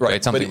doesn't,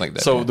 right? Something like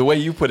that. So the way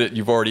you put it,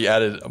 you've already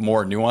added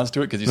more nuance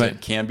to it because you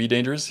said can be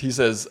dangerous. He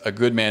says a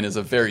good man is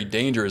a very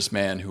dangerous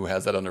man who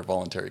has that under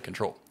voluntary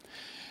control.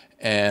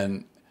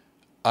 And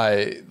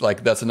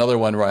that's another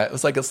one where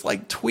it's like a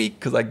slight tweak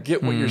because I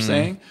get what you're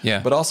saying. Yeah.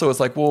 But also it's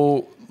like,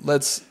 well,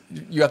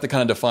 you have to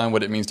kind of define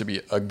what it means to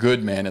be a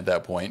good man at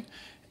that point.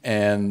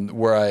 And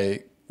where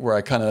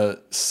I kind of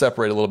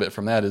separate a little bit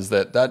from that is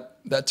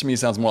that to me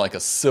sounds more like a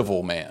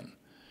civil man,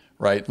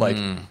 right? Like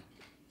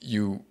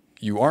you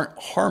aren't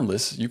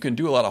harmless. You can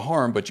do a lot of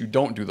harm, but you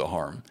don't do the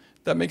harm.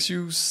 That makes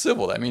you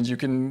civil. That means you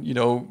can,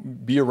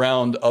 be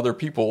around other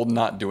people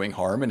not doing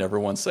harm and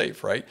everyone's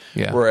safe, right?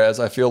 Yeah. Whereas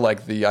I feel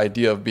like the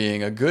idea of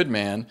being a good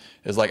man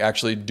is like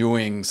actually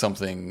doing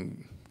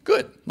something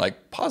good,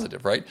 like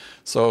positive, right?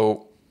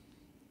 So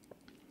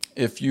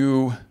if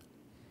you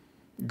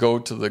go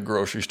to the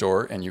grocery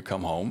store and you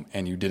come home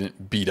and you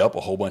didn't beat up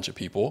a whole bunch of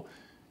people,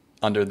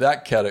 under this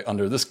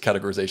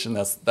categorization,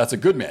 that's a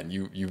good man.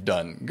 You've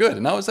done good.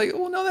 And I was like,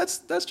 well, no,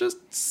 that's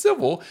just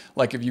civil.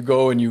 Like if you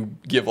go and you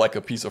give like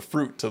a piece of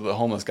fruit to the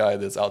homeless guy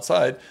that's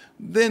outside,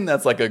 then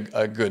that's like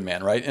a good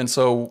man, right? And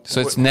so it's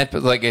it's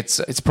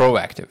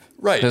proactive,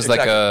 right? There's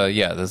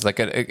there's like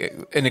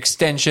an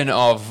extension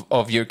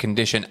of your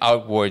condition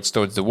outwards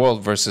towards the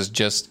world versus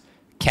just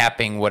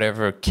capping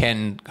whatever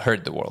can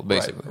hurt the world,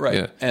 basically. Right.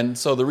 Yeah. And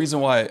so the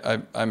reason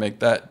why I make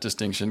that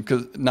distinction,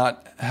 because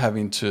not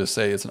having to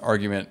say it's an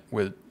argument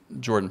with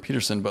Jordan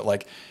Peterson, but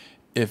like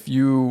if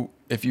you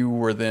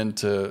were then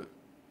to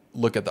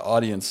look at the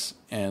audience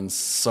and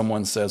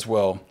someone says,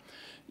 well,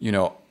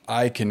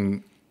 I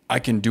can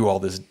do all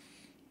this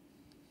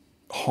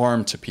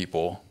harm to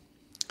people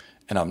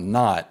and I'm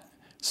not,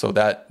 so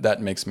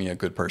that makes me a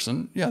good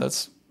person. Yeah,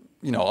 that's,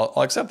 I'll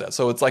accept that.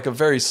 So it's like a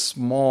very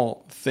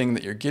small thing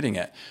that you're getting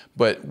at.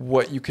 But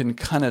what you can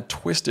kind of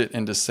twist it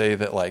into say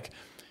that like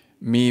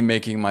me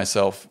making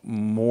myself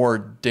more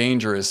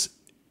dangerous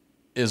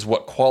is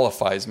what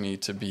qualifies me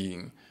to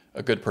being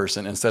a good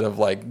person instead of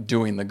like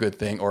doing the good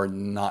thing or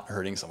not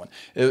hurting someone.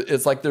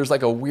 It's like there's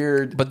like a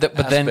weird But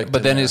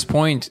then his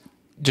point,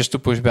 just to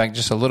push back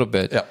just a little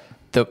bit,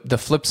 the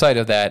flip side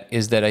of that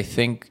is that I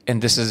think, and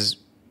this is,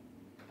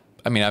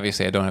 I mean,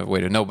 obviously I don't have a way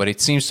to know, but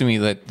it seems to me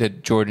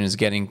that Jordan is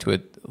getting to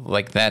it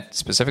like that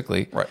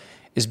specifically, right?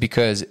 Is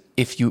because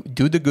if you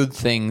do the good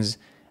things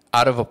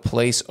out of a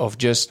place of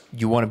just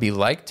you want to be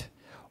liked,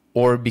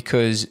 or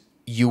because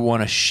you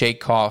want to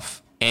shake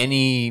off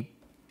any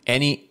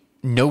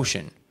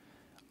notion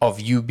of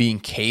you being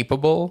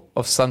capable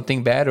of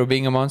something bad or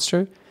being a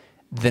monster,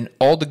 then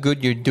all the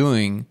good you're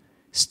doing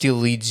still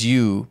leads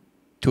you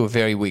to a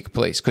very weak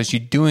place because you're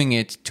doing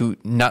it to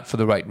not for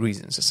the right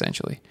reasons,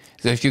 essentially.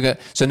 So if you got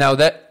now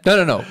that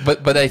no,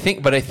 but I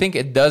think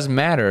it does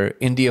matter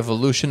in the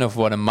evolution of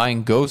what a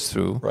mind goes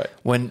through Right.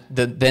 when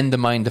then the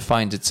mind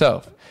defines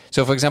itself.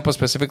 So, for example,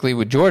 specifically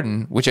with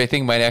Jordan, which I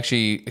think might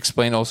actually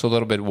explain also a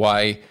little bit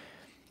why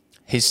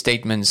his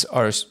statements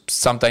are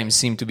sometimes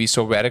seem to be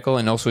so radical,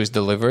 and also his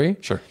delivery.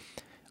 Sure.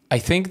 I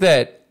think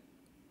that.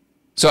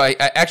 So I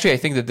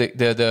think that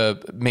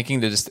the making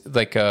this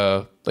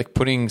like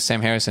putting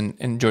Sam Harris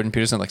and Jordan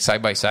Peterson like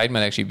side by side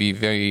might actually be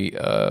very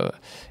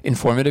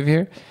informative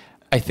here.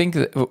 I think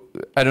that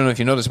I don't know if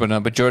you know this or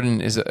not, but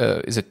Jordan is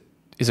a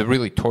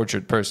really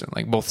tortured person,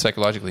 like both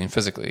psychologically and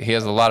physically. He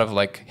has a lot of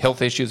like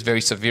health issues,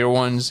 very severe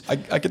ones. I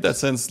get that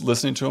sense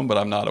listening to him, but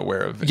I'm not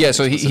aware of it. Yeah,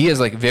 so he has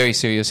like very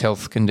serious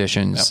health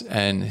conditions,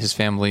 and his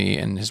family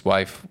and his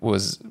wife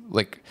was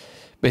like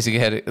basically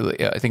had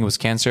I think it was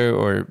cancer,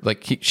 or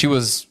like she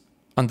was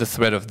on the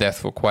threat of death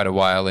for quite a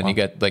while, and he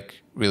got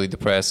like really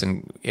depressed,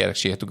 and he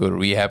actually had to go to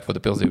rehab for the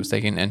pills he was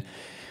taking.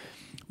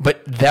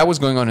 But that was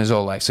going on his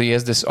whole life. So he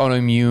has this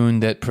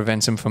autoimmune that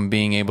prevents him from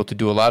being able to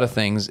do a lot of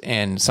things,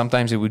 and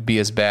sometimes it would be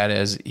as bad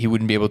as he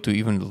wouldn't be able to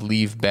even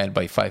leave bed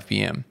by 5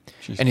 p.m.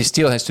 Jeez. And he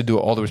still has to do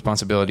all the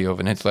responsibility of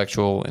an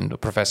intellectual and a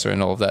professor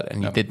and all of that,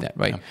 and he did that,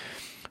 right?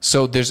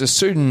 So there's a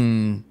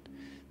certain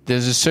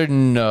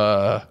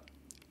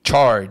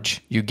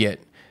charge you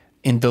get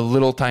in the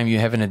little time you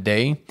have in a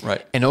day,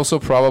 right? And also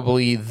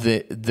probably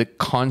the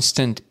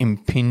constant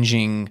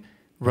impinging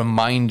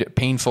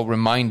painful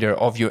reminder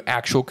of your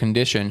actual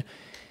condition.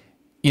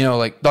 You know,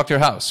 like Dr.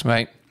 House,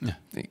 right? Yeah.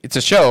 It's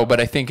a show, but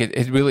I think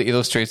it really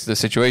illustrates the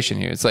situation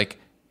here. It's like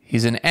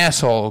he's an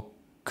asshole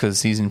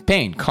because he's in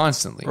pain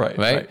constantly,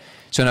 right?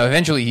 So now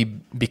eventually he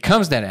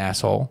becomes that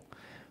asshole,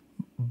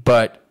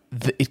 but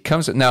it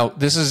comes now.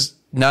 This is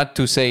not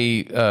to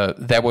say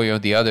that way or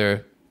the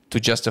other, to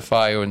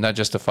justify or not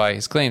justify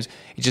his claims.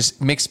 It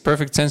just makes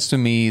perfect sense to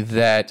me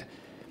that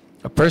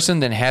a person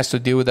that has to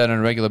deal with that on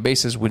a regular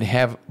basis would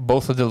have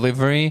both a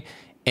delivery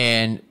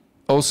and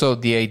also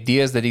the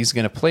ideas that he's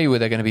going to play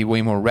with are going to be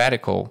way more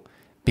radical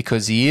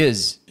because he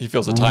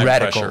feels the time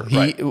radical. pressure.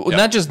 Right.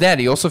 Not just that,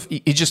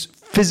 he just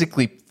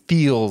physically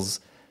feels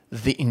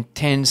the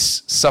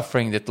intense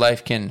suffering that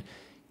life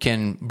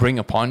can bring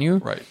upon you.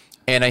 Right.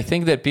 And I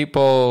think that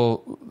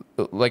people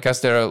like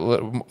us,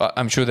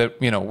 I'm sure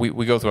that,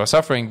 we go through our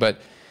suffering, but,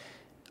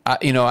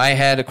 I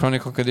had a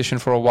chronic condition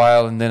for a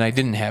while and then I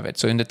didn't have it.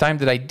 So in the time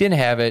that I did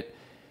have it,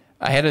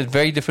 I had a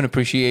very different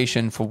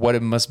appreciation for what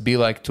it must be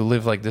like to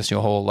live like this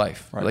your whole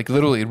life. Right. Like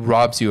literally it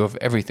robs you of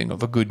everything,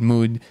 of a good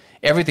mood.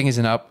 Everything is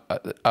an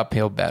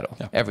uphill battle,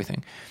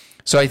 everything.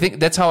 So I think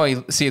that's how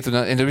I see it.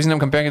 And the reason I'm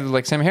comparing it to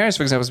like Sam Harris,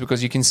 for example, is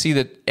because you can see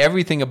that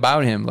everything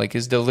about him, like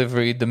his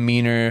delivery,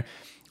 demeanor,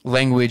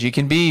 language, he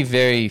can be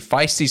very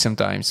feisty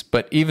sometimes,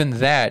 but even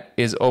that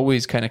is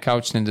always kind of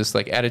couched in this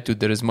like attitude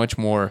that is much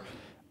more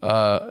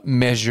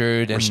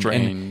measured and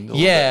restrained.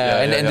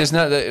 And there's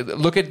not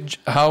look at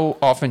how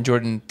often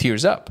Jordan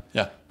tears up.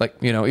 Yeah, like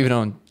even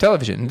on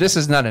television. This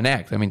is not an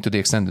act. I mean, to the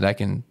extent that I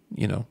can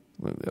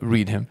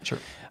read him. Sure.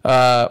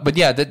 But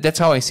yeah, that's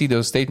how I see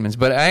those statements.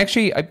 But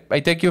I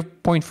take your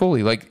point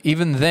fully. Like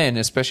even then,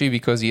 especially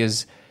because he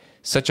has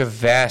such a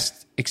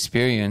vast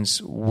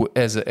experience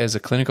as a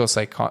clinical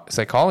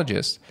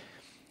psychologist,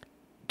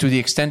 to the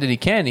extent that he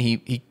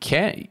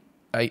can.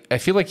 I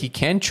feel like he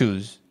can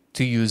choose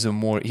to use a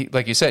more,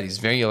 like you said, he's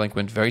very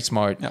eloquent, very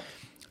smart,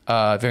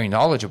 very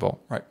knowledgeable.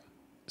 Right.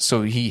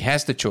 So he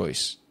has the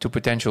choice to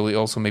potentially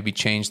also maybe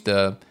change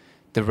the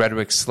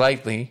rhetoric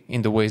slightly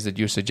in the ways that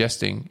you're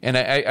suggesting. And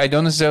I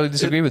don't necessarily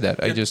disagree with that.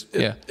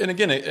 And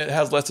again, it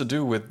has less to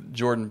do with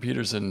Jordan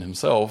Peterson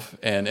himself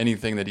and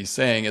anything that he's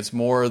saying. It's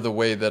more the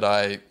way that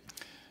I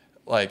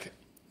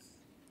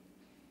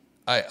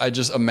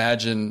just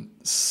imagine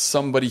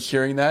somebody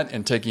hearing that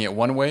and taking it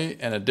one way,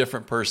 and a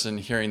different person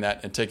hearing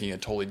that and taking a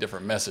totally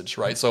different message,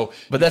 right? So,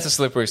 but that's a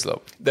slippery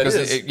slope. That is,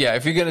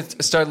 if you're gonna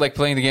start like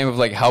playing the game of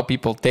like how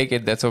people take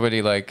it, that's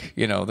already like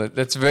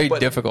that's very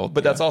difficult.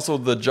 But that's also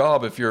the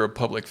job if you're a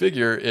public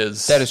figure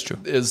that is true,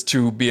 is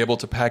to be able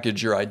to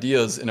package your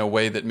ideas in a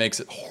way that makes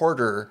it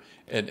harder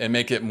and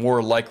make it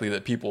more likely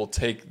that people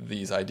take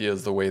these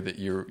ideas the way that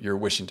you're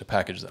wishing to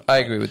package them. I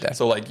agree with that.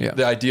 So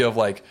the idea of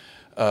like.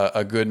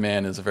 A good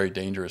man is a very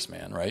dangerous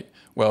man, right?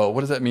 Well, what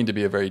does that mean to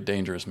be a very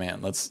dangerous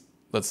man? Let's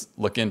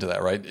look into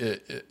that, right?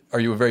 Are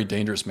you a very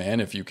dangerous man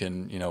if you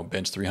can,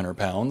 bench 300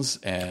 pounds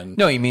and?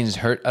 No, he means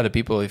hurt other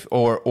people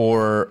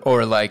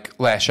or like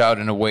lash out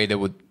in a way that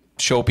would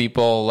show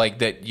people like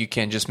that you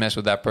can't just mess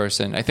with that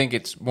person. I think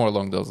it's more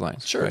along those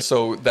lines. Sure. Right?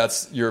 So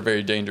you're a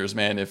very dangerous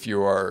man if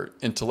you are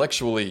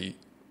intellectually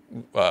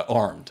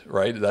armed,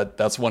 right?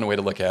 That's one way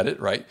to look at it,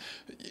 right?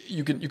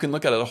 You can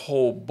look at it a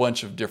whole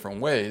bunch of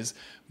different ways,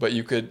 but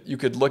you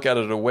could look at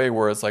it a way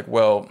where it's like,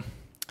 well,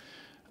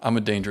 I'm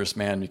a dangerous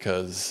man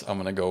because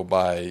I'm going to go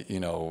buy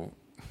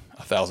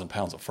 1,000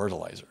 pounds of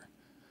fertilizer.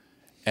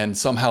 And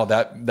somehow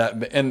that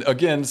and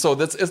again, so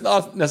it's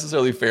not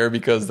necessarily fair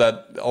because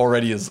that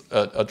already is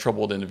a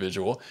troubled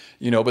individual,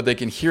 but they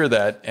can hear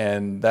that,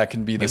 and that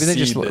can be the Maybe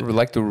they seed just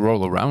like to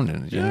roll around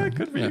in it. yeah, it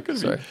could be. It could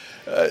sorry. be.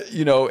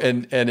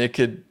 And it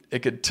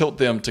could tilt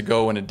them to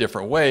go in a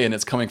different way, and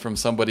it's coming from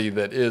somebody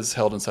that is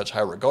held in such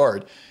high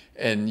regard,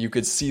 and you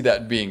could see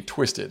that being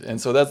twisted. And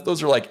so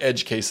those are like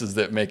edge cases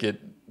that make it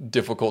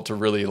difficult to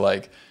really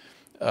like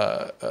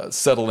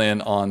settle in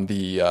on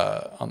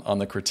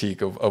the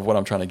critique of what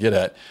I'm trying to get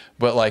at.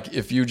 But like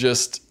if you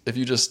just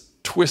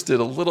twist it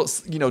a little,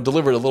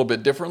 deliver it a little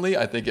bit differently,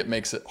 I think it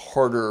makes it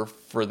harder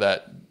for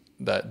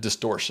that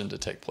distortion to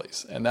take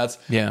place. And that's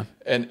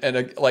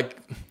and like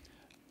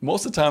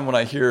most of the time when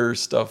I hear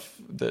stuff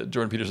that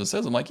Jordan Peterson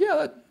says, I'm like,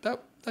 yeah,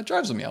 that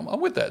drives me.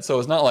 I'm with that. So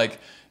it's not like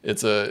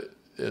it's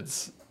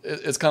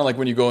kind of like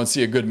when you go and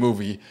see a good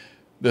movie,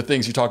 the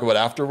things you talk about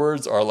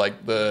afterwards are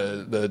like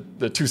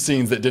the two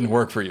scenes that didn't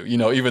work for you.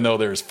 Even though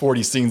there's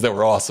 40 scenes that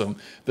were awesome,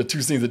 the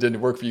two scenes that didn't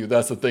work for you,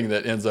 that's the thing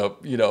that ends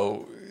up,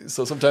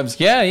 so sometimes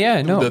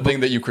the thing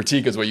that you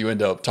critique is what you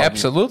end up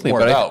talking more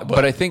about.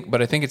 But I think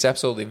it's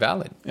absolutely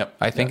valid. Yep.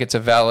 I think it's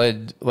a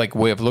valid like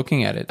way of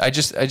looking at it. I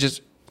just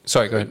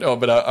sorry, go ahead. No,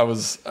 but I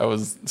was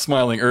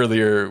smiling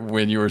earlier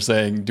when you were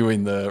saying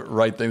doing the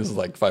right thing. This was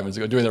like 5 minutes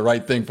ago. Doing the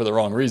right thing for the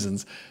wrong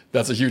reasons.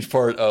 That's a huge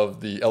part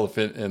of the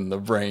Elephant in the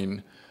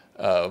Brain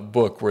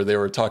book, where they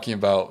were talking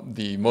about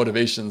the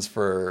motivations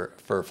for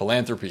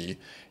philanthropy,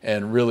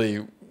 and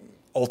really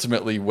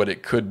ultimately what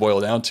it could boil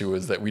down to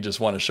is that we just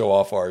want to show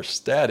off our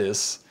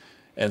status.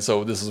 And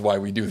so this is why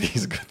we do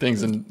these good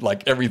things, and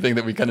like everything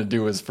that we kind of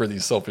do is for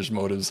these selfish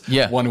motives,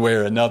 one way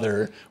or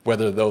another,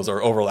 whether those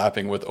are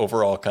overlapping with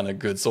overall kind of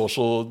good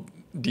social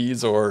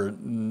deeds or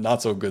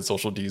not so good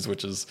social deeds,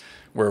 which is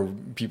where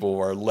people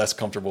are less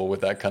comfortable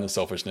with that kind of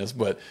selfishness.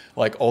 But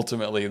like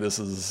ultimately this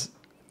is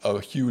a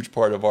huge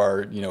part of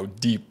our,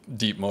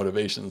 deep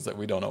motivations that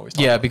we don't always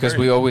talk about. Because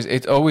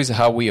it's always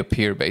how we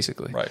appear,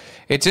 basically. Right.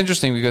 It's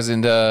interesting because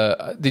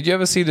did you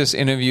ever see this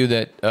interview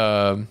that,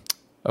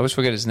 I always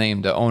forget his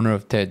name, the owner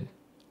of TED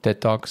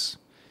Talks?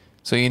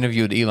 So he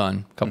interviewed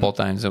Elon a couple of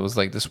times. It was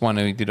like this one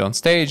that he did on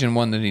stage and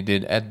one that he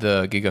did at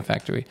the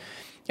Gigafactory.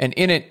 And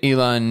in it,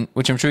 Elon,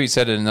 which I'm sure he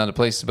said it in other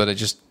places, but it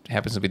just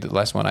happens to be the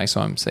last one I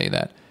saw him say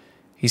that.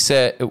 He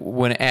said,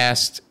 when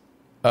asked,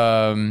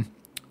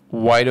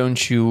 why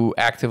don't you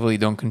actively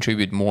don't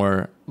contribute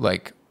more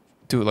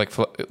to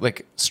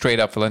straight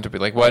up philanthropy?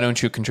 Like, why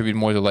don't you contribute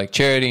more to like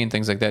charity and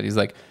things like that? He's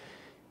like,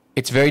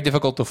 it's very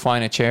difficult to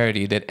find a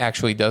charity that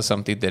actually does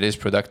something that is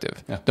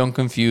productive. Yeah. Don't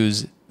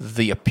confuse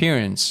the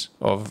appearance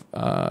of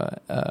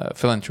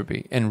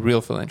philanthropy and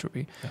real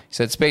philanthropy. Yeah. He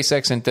said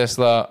SpaceX and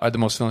Tesla are the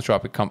most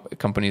philanthropic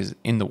companies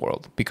in the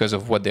world because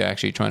of what they're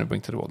actually trying to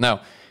bring to the world.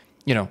 Now,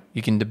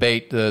 you can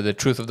debate the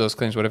truth of those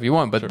claims, whatever you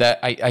want, but that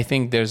I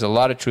think there's a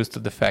lot of truth to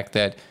the fact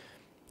that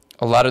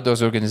a lot of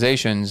those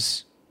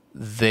organizations,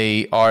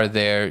 they are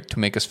there to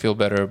make us feel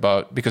better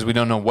because we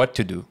don't know what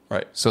to do.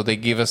 Right. So they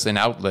give us an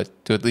outlet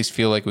to at least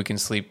feel like we can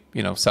sleep,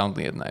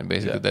 soundly at night.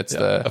 Basically, that's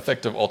the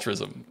effective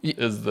altruism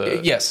is the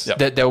yes. Yeah.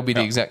 That would be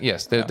the exact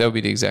that would be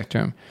the exact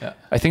term. Yeah.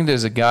 I think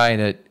there's a guy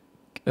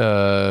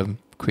that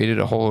created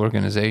a whole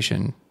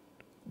organization.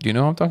 Do you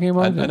know what I'm talking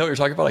about? I know what you're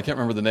talking about. I can't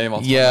remember the name.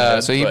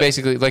 So he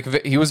basically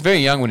he was very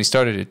young when he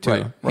started it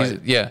too.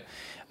 Right.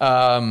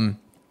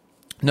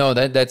 No,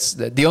 that's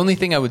the only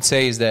thing I would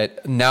say is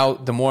that now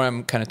the more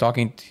I'm kind of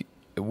talking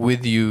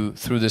with you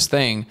through this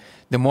thing,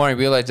 the more I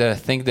realize that I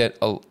think that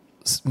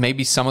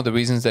maybe some of the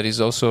reasons that he's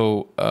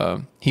also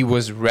he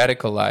was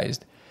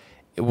radicalized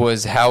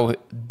was how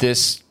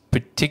this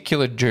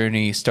particular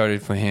journey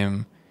started for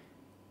him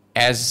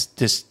as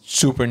this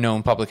super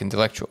known public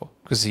intellectual,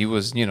 because he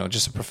was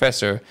just a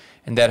professor,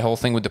 and that whole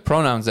thing with the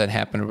pronouns that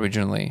happened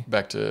originally.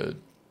 Back to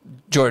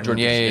Jordan.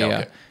 Yeah.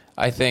 Okay.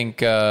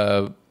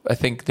 I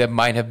think that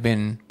might have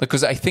been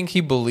because I think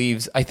he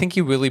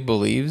really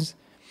believes,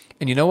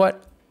 and you know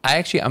what?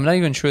 I'm not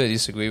even sure that I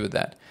disagree with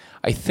that.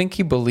 I think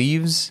he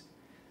believes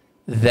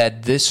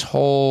that this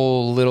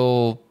whole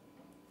little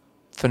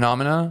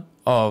phenomena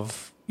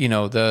of,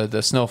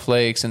 the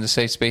snowflakes and the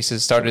safe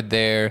spaces started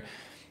there,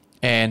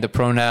 and the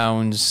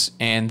pronouns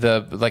and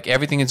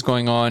everything that's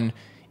going on,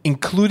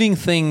 including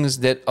things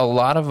that a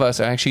lot of us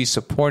are actually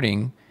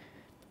supporting,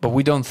 but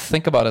we don't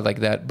think about it like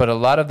that. But a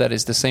lot of that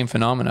is the same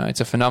phenomena.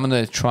 It's a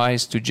phenomena that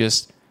tries to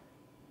just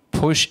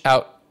push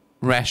out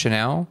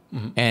rationale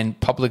and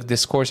public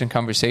discourse and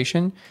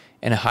conversation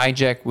and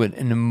hijack with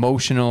an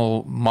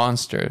emotional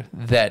monster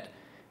that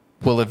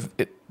will have...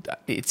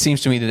 It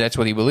seems to me that that's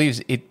what he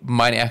believes. It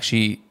might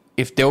actually...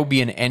 If there will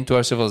be an end to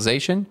our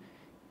civilization,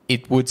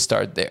 it would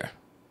start there.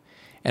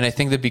 And I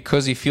think that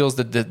because he feels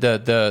that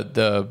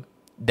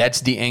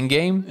that's the end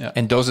game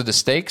and those are the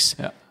stakes...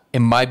 Yeah. It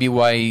might be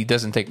why he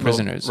doesn't take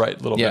prisoners. A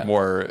little bit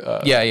more...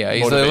 He's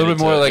a little bit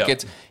more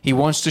he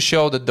wants to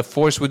show that the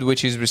force with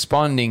which he's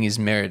responding is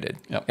merited.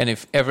 Yep. And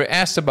if ever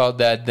asked about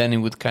that, then he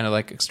would kind of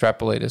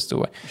extrapolate as to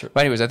why. Sure. But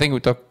anyways, I think we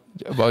talked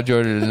about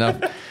Jordan enough.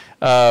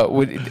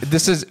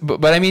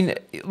 But I mean,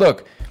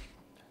 look,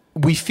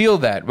 we feel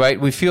that, right?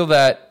 We feel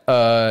that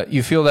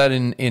you feel that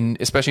in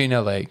especially in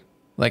LA.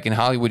 Like in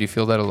Hollywood, you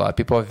feel that a lot.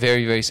 People are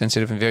very, very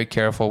sensitive and very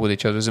careful with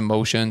each other's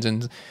emotions.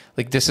 And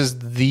like this is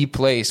the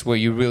place where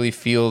you really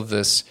feel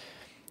this,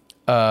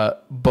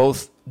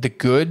 both the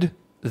good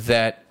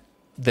that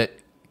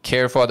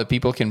care for other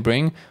people can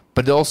bring,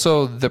 but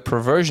also the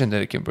perversion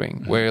that it can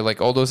bring, where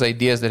like all those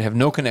ideas that have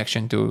no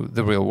connection to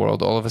the real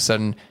world all of a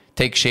sudden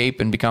take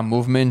shape and become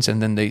movements,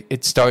 and then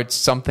it starts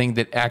something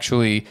that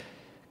actually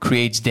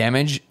creates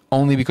damage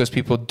only because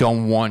people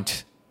don't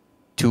want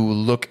to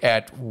look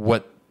at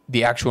what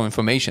the actual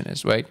information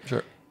is, right?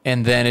 Sure.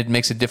 And then it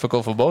makes it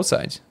difficult for both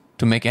sides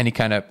to make any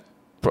kind of...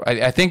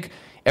 I think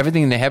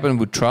everything that happened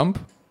with Trump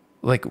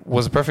like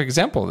was a perfect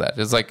example of that.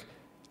 It's like,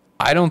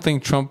 I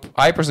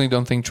personally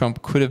don't think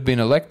Trump could have been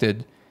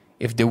elected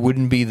if there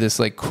wouldn't be this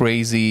like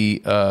crazy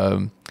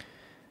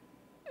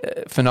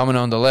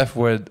phenomenon on the left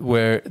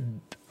where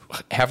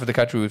half of the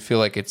country would feel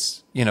like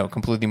it's,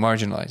 completely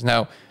marginalized.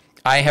 Now,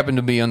 I happen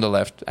to be on the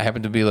left. I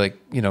happen to be like,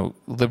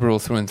 liberal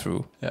through and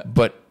through. Yeah.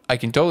 But I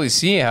can totally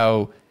see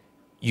how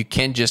you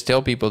can't just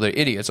tell people they're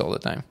idiots all the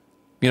time.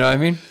 You know what I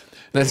mean?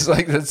 That's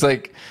like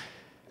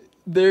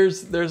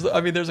there's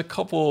a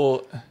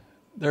couple,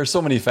 there are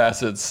so many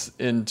facets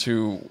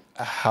into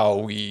how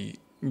we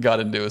got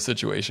into a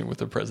situation with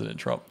the President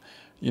Trump.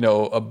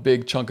 A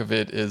big chunk of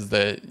it is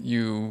that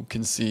you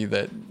can see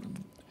that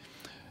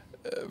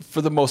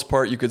for the most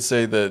part, you could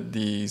say that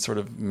the sort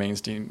of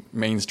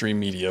mainstream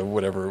media,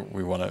 whatever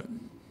we want to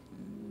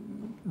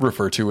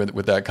refer to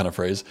with that kind of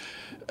phrase,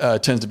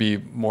 tends to be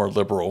more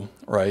liberal,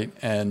 right?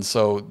 And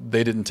so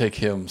they didn't take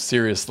him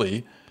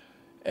seriously.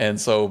 And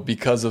so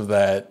because of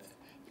that,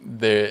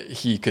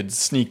 he could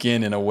sneak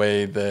in a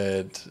way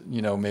that,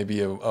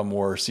 maybe a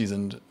more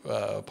seasoned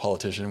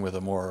politician with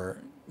a more,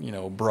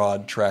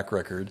 broad track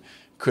record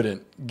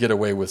couldn't get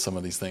away with some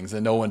of these things.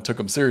 And no one took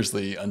him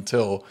seriously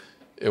until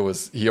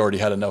he already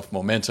had enough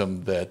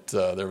momentum that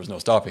there was no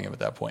stopping him at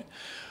that point.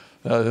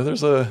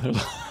 There's a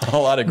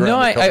lot of ground. No,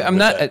 I'm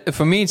not. That.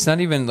 For me, it's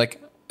not even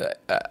like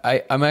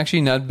I'm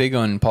actually not big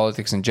on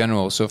politics in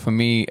general. So for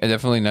me, I'm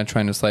definitely not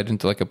trying to slide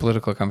into like a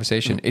political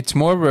conversation. It's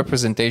more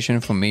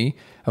representation for me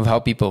of how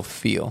people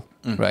feel,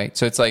 right?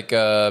 So it's like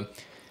the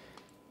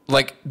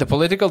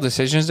political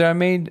decisions that are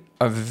made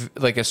are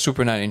are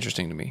super not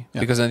interesting to me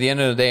because at the end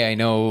of the day, I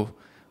know.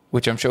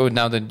 Which I'm sure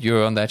now that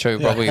you're on that show, you're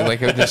probably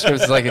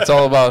it's like it's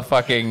all about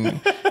fucking.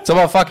 It's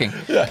about fucking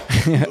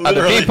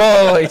other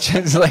people. It's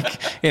just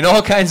like in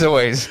all kinds of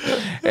ways.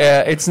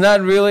 It's not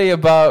really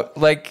about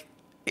like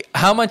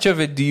how much of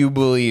it do you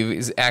believe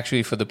is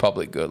actually for the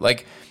public good.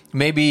 Like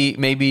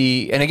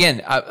maybe, and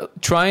again,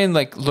 try and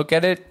like look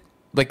at it.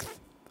 Like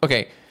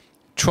okay,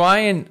 try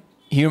and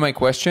hear my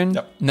question,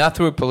 not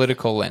through a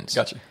political lens.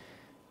 Gotcha.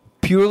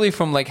 Purely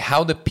from like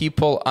how the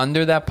people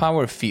under that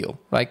power feel,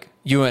 like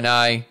you and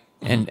I.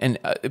 And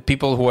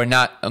people who are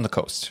not on the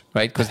coast,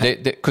 right?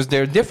 Because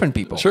they're different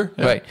people, sure,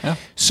 right? Yeah.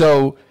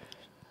 So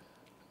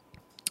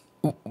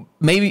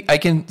maybe I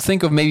can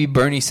think of maybe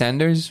Bernie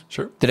Sanders,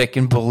 sure, that I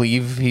can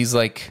believe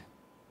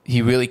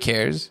he really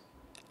cares.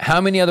 How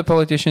many other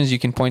politicians you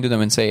can point to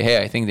them and say,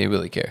 "Hey, I think they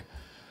really care"?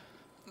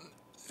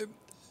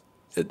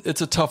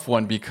 It's a tough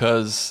one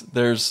because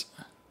there's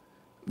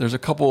a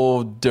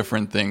couple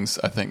different things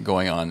I think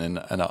going on, and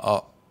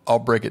I'll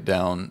break it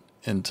down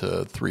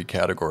into three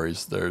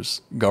categories.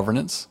 There's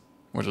governance,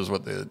 which is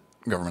what the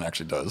government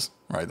actually does,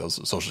 right? Those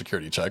Social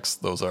Security checks,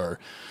 those are,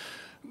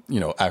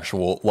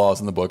 actual laws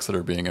in the books that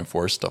are being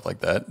enforced, stuff like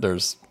that.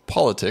 There's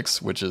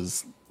politics, which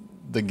is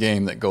the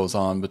game that goes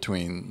on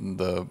between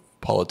the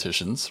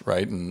politicians,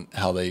 right? And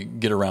how they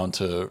get around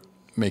to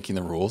making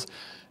the rules.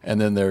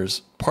 And then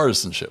there's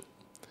partisanship.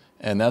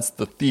 And that's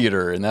the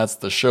theater and that's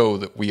the show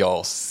that we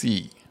all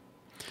see.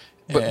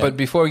 But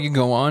before you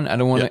go on, I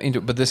don't want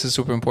to but this is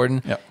super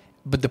important. Yeah.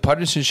 But the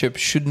partisanship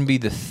shouldn't be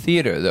the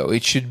theater, though.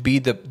 It should be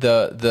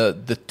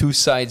the two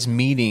sides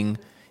meeting,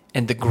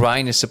 and the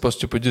grind is supposed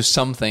to produce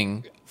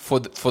something for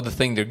the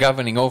thing they're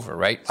governing over,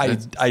 right?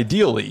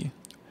 Ideally,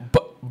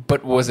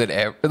 but was it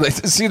ever? Like,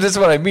 see, that's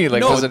what I mean. Like,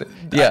 no, was it?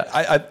 Yeah,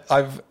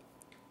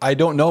 I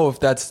don't know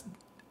if that's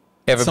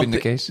ever been the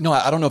case. No,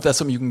 I don't know if that's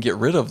something you can get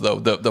rid of, though.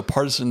 The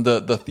partisan,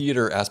 the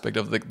theater aspect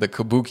of the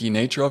kabuki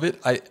nature of it.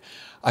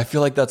 I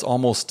feel like that's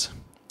almost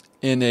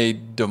in a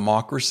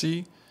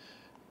democracy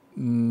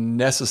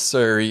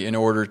necessary in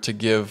order to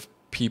give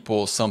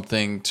people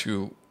something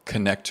to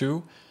connect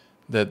to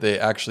that they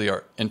actually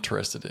are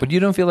interested in. But you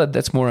don't feel that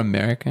that's more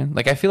American?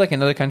 Like, I feel like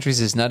in other countries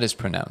it's not as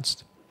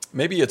pronounced.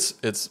 Maybe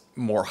it's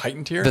more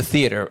heightened here. The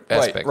theater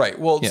aspect. Right.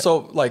 Well,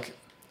 so like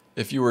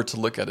if you were to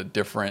look at a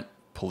different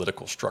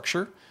political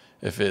structure,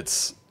 if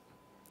it's,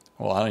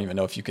 well, I don't even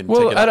know if you can take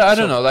it out. I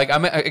don't know. Like,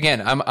 I'm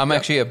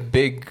actually a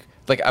big...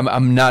 Like,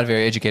 I'm not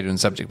very educated on the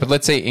subject, but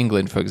let's say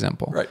England, for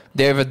example. Right.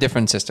 They have a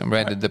different system,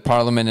 right? The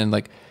parliament and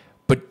like,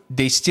 but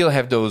they still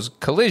have those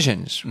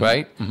collisions,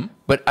 right? Mm-hmm.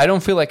 But I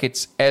don't feel like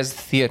it's as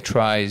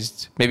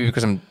theatrized, maybe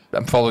because I'm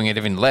following it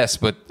even less,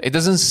 but it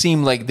doesn't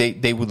seem like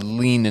they would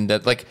lean in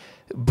that. Like,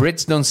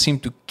 Brits don't seem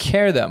to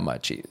care that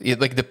much,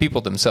 like the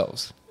people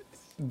themselves.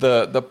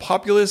 the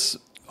populace,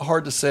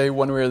 hard to say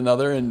one way or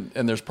another, and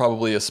there's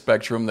probably a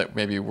spectrum that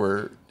maybe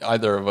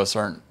either of us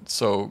aren't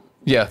so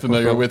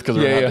familiar with because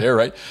we're not there,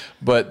 right?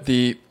 But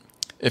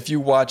if you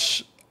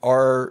watch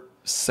our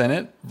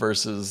Senate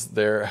versus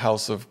their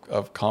House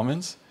of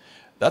Commons,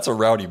 that's a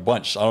rowdy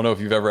bunch. I don't know if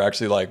you've ever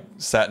actually like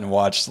sat and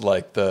watched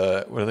like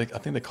I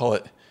think they call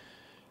it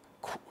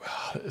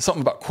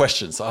something about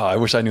questions. I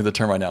wish I knew the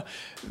term right now.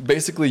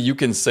 Basically, you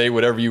can say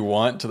whatever you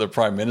want to the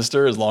prime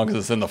minister as long as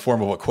it's in the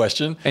form of a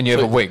question. And you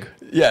have a wig.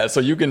 Yeah, so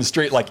you can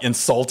straight like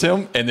insult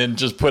him and then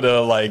just put a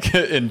like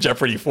in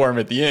Jeopardy form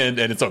at the end,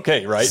 and it's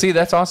okay, right? See,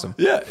 that's awesome.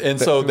 Yeah, and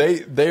so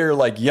they're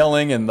like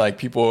yelling, and like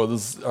people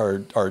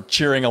are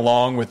cheering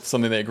along with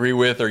something they agree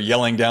with, or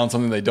yelling down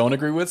something they don't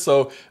agree with.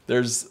 So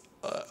there's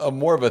a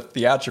more of a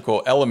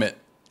theatrical element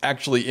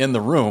actually in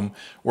the room,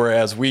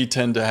 whereas we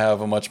tend to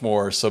have a much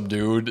more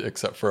subdued,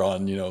 except for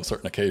on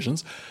certain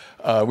occasions,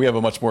 we have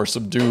a much more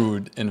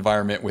subdued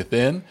environment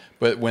within.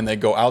 But when they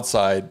go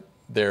outside,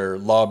 they're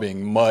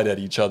lobbing mud at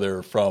each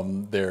other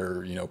from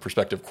their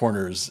perspective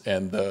corners,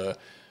 and the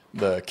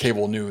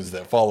cable news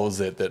that follows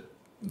it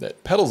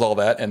that peddles all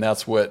that, and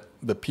that's what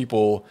the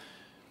people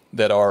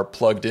that are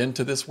plugged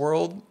into this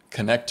world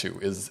connect to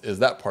is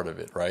that part of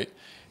it, right?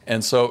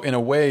 And so in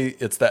a way,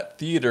 it's that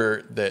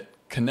theater that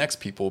connects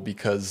people,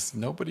 because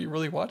nobody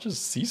really watches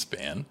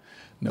C-SPAN.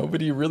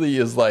 Nobody really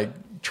is like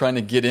trying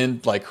to get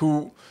in, like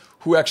who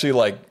actually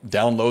like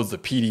downloads the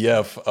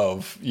PDF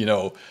of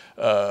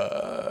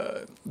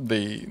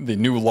the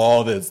new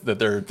law that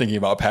they're thinking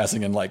about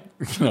passing and like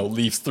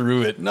leafs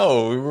through it.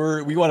 No,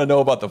 we want to know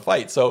about the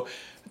fight. So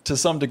to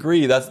some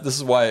degree, this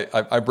is why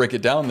I break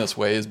it down this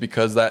way, is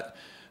because that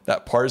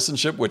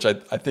partisanship, which I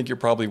think you're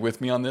probably with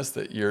me on this,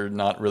 that you're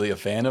not really a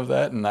fan of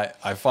that, and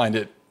I find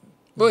it.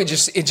 Well, it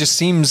just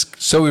seems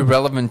so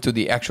irrelevant to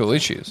the actual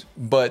issues.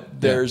 But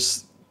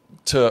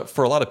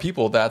for a lot of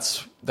people,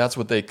 that's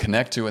what they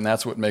connect to, and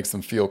that's what makes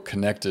them feel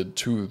connected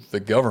to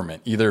the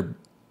government, either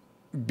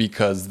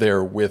because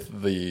they're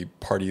with the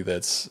party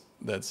that's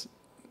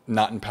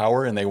not in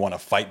power and they want to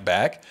fight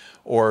back,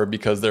 or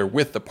because they're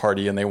with the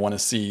party and they want to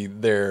see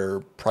their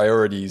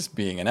priorities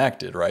being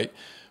enacted, right?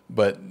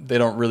 But they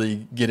don't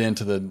really get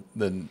into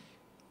the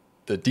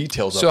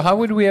details. So how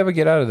would we ever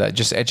get out of that?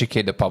 Just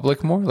educate the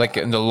public more, like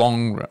in the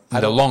long run.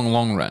 I don't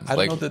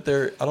know that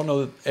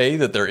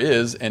there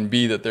is, and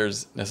B, that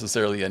there's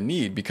necessarily a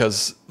need,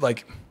 because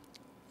like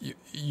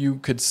you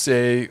could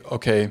say,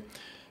 okay,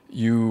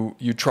 you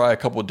try a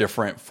couple of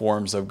different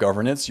forms of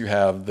governance. You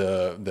have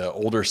the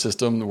older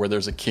system where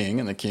there's a king,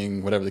 and the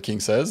king, whatever the king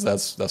says,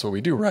 that's what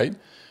we do, right?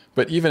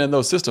 But even in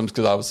those systems,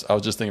 because I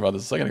was just thinking about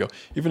this a second ago,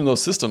 even in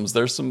those systems,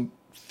 there's some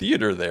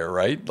theater there,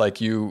 right? Like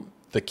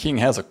the king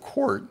has a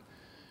court,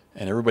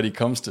 and everybody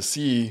comes to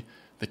see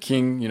the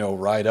king,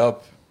 ride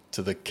up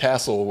to the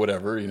castle or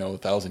whatever,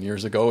 1,000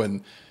 years ago,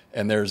 and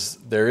there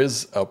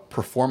is a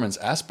performance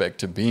aspect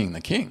to being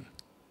the king,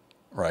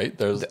 right?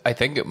 I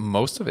think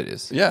most of it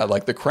is. Yeah,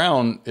 like the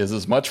crown is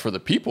as much for the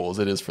people as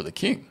it is for the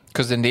king.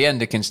 Because in the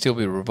end, it can still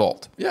be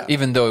revolt. Yeah.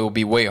 Even though it will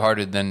be way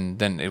harder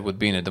than it would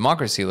be in a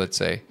democracy, let's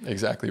say.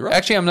 Exactly right.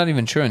 Actually, I'm not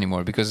even sure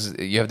anymore, because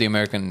you have the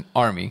American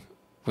army,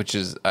 which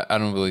is, I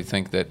don't really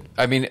think that,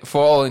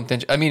 for all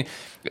intention,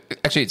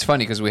 actually, it's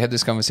funny because we had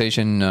this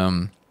conversation,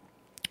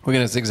 we're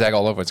going to zigzag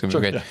all over, it's going to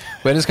be great. Yeah.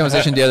 We had this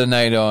conversation the other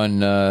night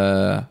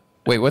on,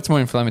 what's more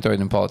inflammatory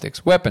than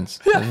politics? Weapons.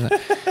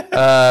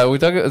 Yeah. We're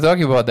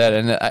talking about that,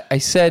 and I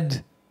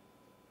said,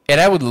 and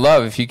I would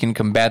love if you can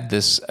combat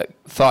this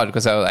thought,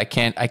 because I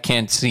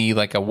can't see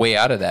like a way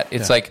out of that.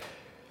 It's like,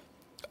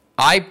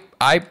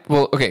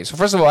 so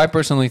first of all, I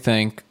personally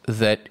think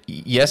that,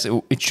 yes,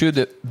 it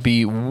should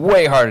be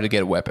way harder to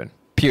get a weapon,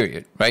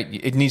 period, right?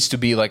 It needs to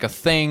be like a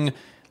thing,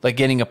 like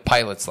getting a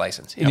pilot's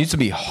license. It needs to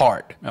be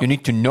hard. You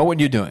need to know what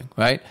you're doing,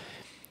 right?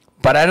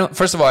 But I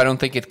don't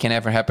think it can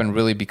ever happen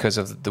really because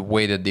of the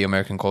way that the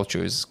American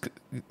culture is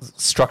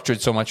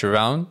structured so much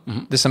around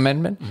this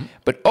amendment. Mm-hmm.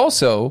 But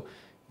also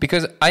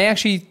because I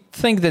actually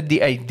think that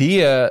the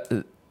idea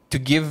to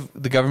give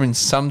the government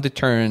some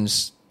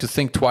deterrence to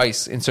think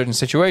twice in certain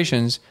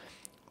situations,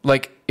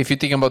 like if you're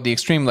thinking about the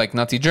extreme, like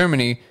Nazi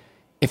Germany,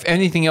 if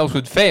anything else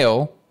would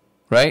fail,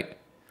 right,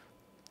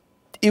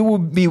 it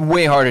would be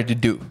way harder to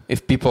do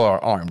if people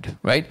are armed,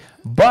 right?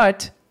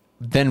 But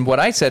then what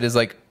I said is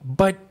like,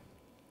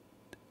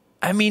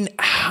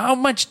 how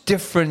much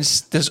difference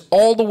does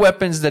all the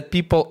weapons that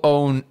people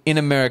own in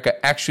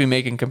America actually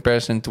make in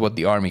comparison to what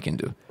the army can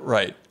do?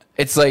 Right.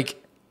 It's like,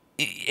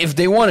 if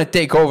they want to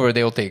take over,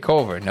 they'll take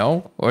over,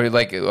 no? Or I'm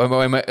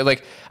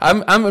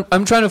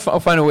trying to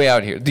find a way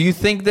out here. Do you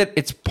think that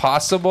it's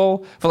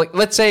possible for,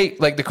 let's say,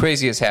 the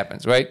craziest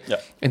happens, right?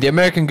 Yeah. And the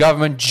American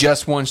government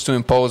just wants to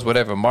impose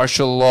whatever,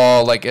 martial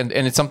law, and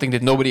it's something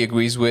that nobody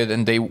agrees with,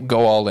 and they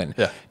go all in.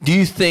 Yeah. Do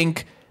you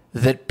think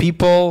that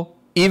people,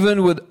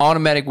 even with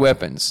automatic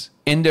weapons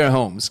in their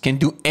homes, can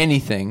do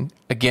anything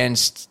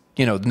against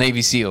the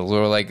Navy SEALs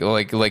or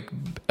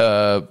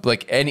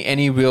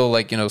any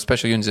real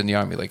special units in the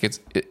army?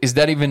 Is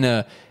that even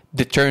a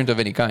deterrent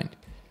of any kind?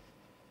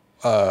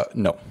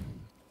 No.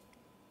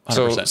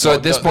 100%. So No,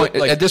 at this point,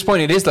 like- at this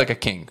point, it is like a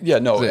king. Yeah,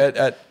 no. Is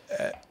it?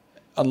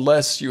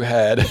 Unless you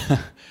had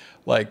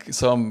like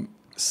some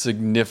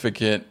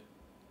significant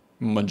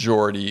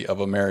majority of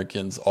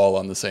Americans all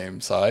on the same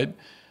side,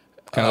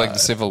 Kind of like the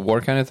Civil War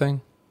kind of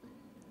thing.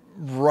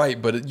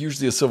 right? But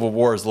usually a civil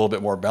war is a little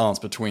bit more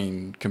balanced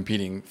between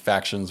competing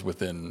factions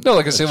within. No,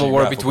 like a civil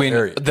war geographical between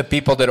area. the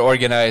people that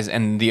organize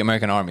and the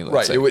American army. Let's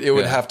Right. say. It would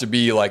Yeah. have to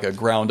be like a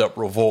ground up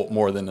revolt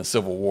more than a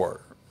civil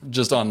war,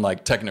 just on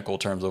like technical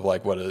terms of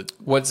like what a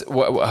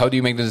How do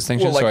you make the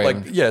distinction? well,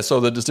 Sorry, yeah. So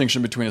the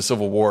distinction between a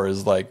civil war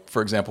is like,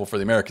 for example, for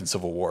the American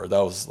Civil War, that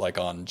was like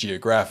on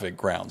geographic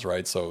grounds,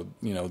 right? So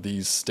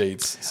these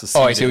states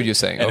seceded. Oh, I see what you're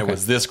saying. And it Okay.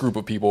 was this group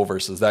of people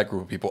versus that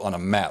group of people on a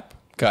map,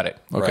 got it.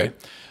 Okay.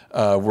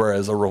 right?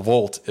 Whereas a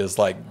revolt is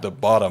like the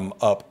bottom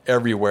up,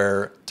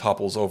 everywhere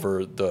topples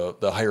over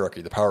the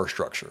hierarchy, the power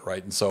structure,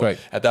 right? And so Right.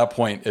 at that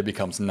point, it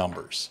becomes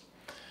numbers.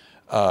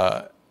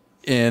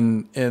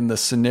 In the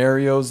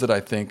scenarios that I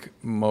think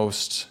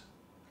most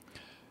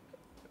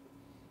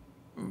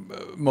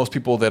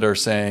people that are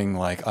saying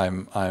like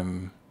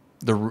I'm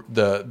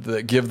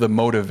the give the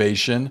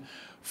motivation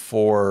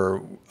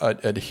for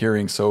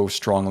adhering so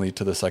strongly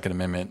to the Second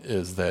Amendment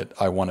is that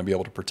I want to be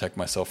able to protect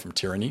myself from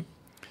tyranny.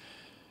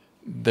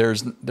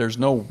 There's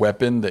no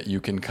weapon that you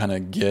can kind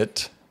of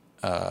get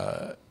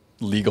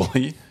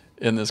legally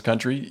in this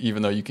country,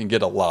 even though you can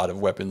get a lot of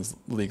weapons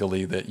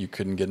legally that you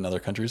couldn't get in other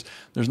countries.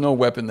 There's no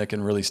weapon that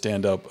can really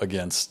stand up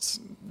against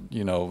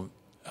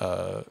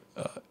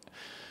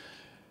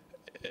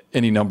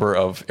any number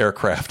of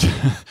aircraft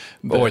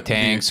Or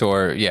tanks,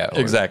 or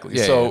exactly.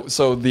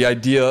 So the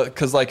idea,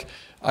 because like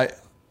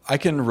I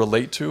can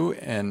relate to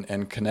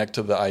and connect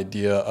to the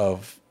idea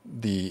of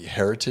the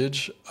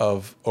heritage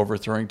of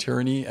overthrowing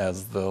tyranny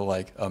as the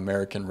like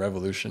American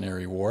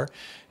Revolutionary War,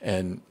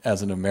 and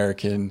as an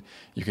American,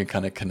 you can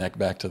kind of connect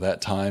back to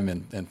that time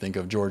and think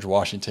of George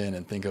Washington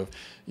and think of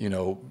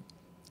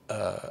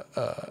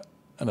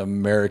an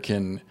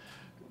American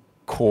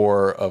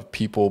core of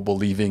people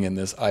believing in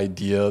this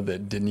idea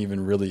that didn't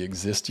even really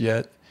exist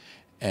yet,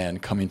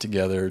 and coming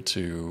together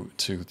to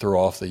throw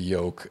off the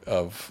yoke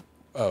of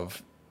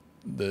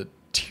the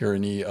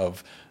tyranny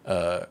of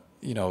a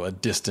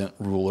distant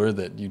ruler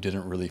that you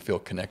didn't really feel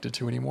connected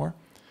to anymore.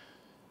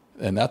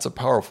 And that's a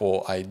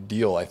powerful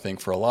ideal, I think,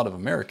 for a lot of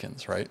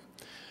Americans, right?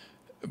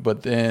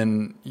 But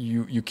then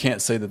you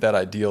can't say that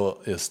ideal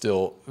is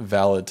still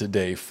valid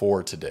today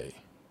for today.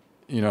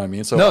 You know what I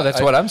mean? So No,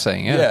 that's what I'm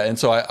saying. Yeah. and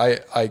so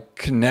I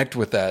connect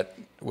with that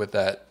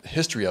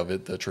history of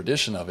it, the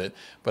tradition of it,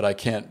 but I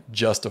can't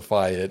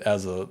justify it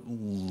as a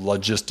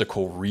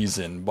logistical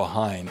reason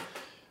behind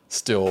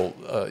still,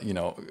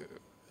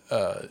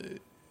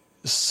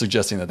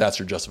 suggesting that that's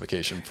your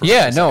justification. For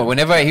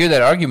Whenever I hear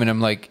that argument,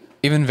 I'm like,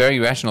 even very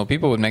rational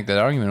people would make that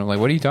argument. I'm like,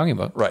 what are you talking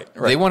about? Right.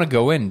 They want to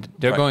go in.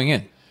 They're Right. going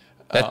in.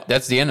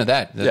 That's the end of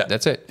that.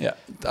 That's it.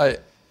 Yeah.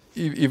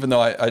 Even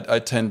though I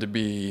tend to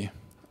be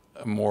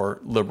a more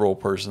liberal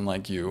person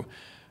like you,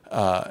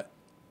 I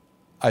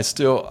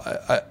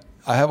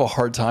have a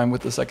hard time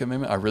with the Second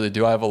Amendment. I really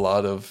do. I have a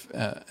lot of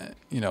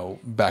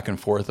back and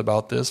forth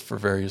about this for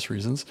various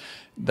reasons.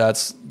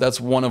 That's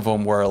one of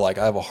them where like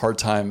I have a hard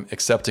time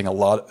accepting a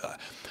lot.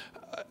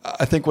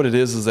 I think what it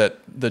is that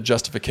the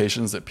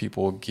justifications that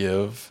people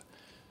give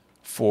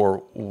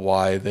for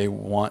why they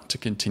want to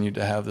continue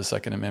to have the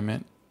Second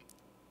Amendment,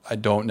 I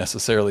don't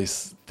necessarily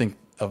think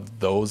of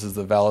those as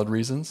the valid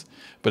reasons,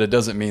 but it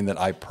doesn't mean that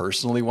I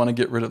personally want to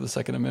get rid of the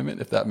Second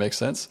Amendment, if that makes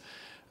sense.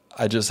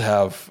 I just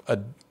have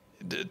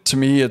to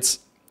me, it's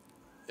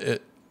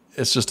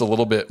just a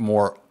little bit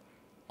more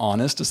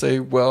honest to say,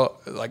 well,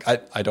 like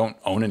I don't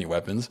own any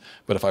weapons,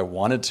 but if I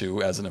wanted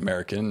to, as an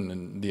American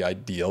and the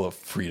ideal of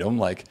freedom,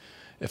 like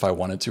if I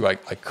wanted to, I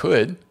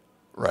could,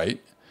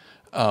 right?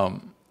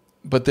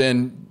 But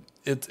then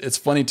it's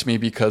funny to me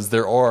because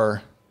there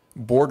are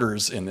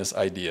borders in this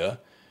idea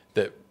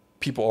that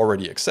people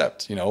already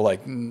accept.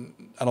 Like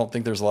I don't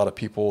think there's a lot of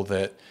people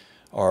that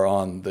are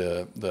on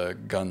the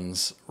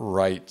guns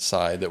right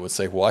side that would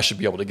say, well, I should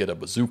be able to get a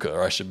bazooka,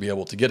 or I should be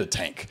able to get a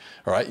tank,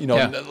 all right?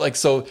 Like,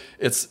 so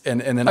it's,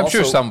 and then I'm also,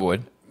 sure some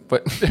would,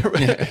 but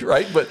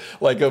right. But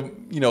like,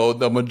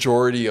 the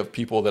majority of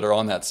people that are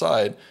on that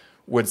side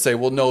would say,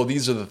 well, no,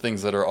 these are the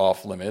things that are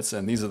off limits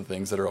and these are the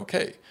things that are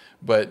okay.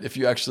 But if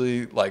you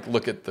actually like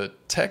look at the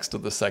text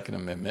of the Second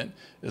Amendment,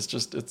 it's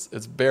just, it's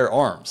bare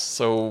arms.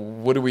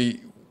 So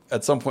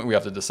at some point we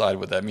have to decide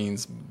what that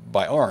means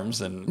by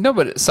arms. And no,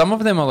 but some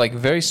of them are like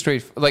very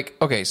straight. Like,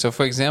 okay, so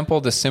for example,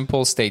 the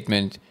simple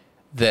statement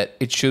that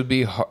it should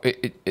be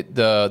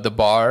the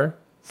bar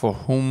for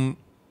whom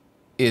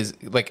is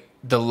like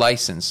the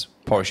license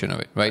portion of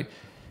it, right?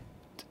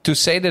 To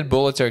say that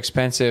bullets are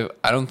expensive,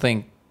 I don't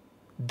think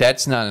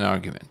that's not an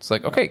argument. It's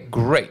like, okay,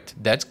 great,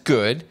 that's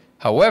good.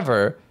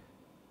 However,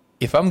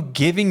 if I'm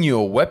giving you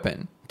a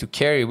weapon to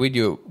carry with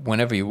you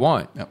whenever you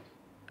want, yep.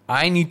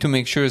 I need to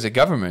make sure as a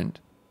government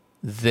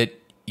that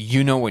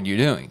you know what you're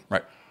doing.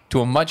 Right.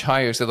 To a much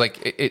higher, so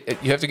like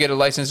you have to get a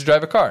license to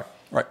drive a car.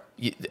 Right.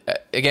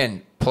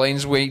 again,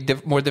 planes way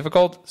more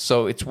difficult,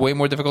 so it's way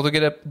more difficult to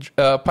get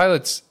a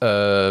pilot's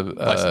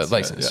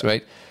license, yeah.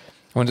 right?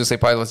 I wanted to say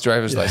pilot's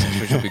driver's license,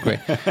 which would be great.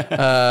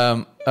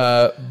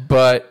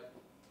 But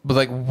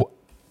like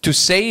to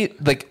say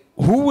like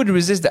who would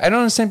resist that? I don't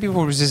understand people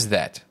who resist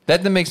that.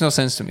 That makes no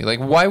sense to me. Like,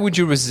 why would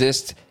you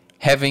resist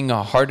having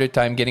a harder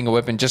time getting a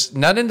weapon? Just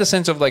not in the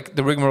sense of like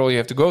the rigmarole you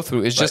have to go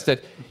through. It's just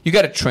that you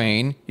got to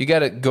train. You got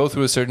to go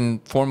through a certain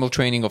formal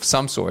training of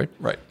some sort.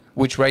 Right.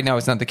 Which right now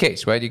is not the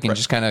case, right? You can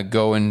just kind of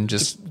go and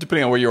just...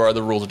 Depending on where you are,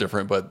 the rules are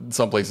different, but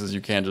some places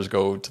you can just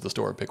go to the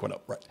store and pick one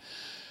up. Right.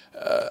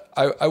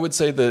 I would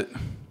say that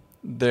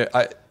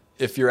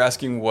if you're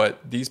asking what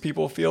these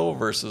people feel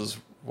versus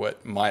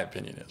what my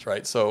opinion is,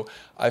 right? So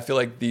I feel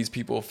like these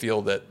people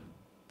feel that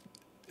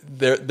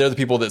they're the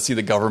people that see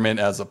the government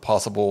as a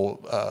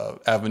possible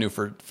avenue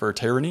for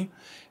tyranny.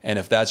 And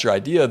if that's your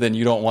idea, then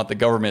you don't want the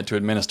government to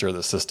administer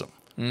the system.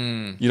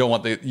 You don't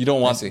want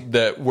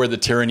where the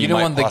tyranny. You don't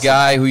might want the possibly,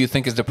 guy who you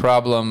think is the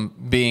problem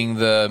being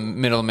the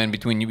middleman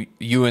between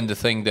you and the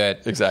thing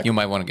that you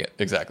might want to get.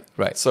 Exactly.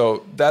 Right.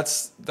 So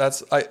that's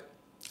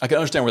I can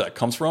understand where that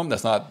comes from.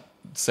 That's not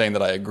saying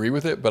that I agree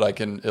with it, but I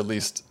can at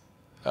least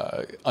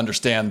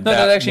understand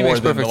that actually more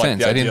makes than perfect like,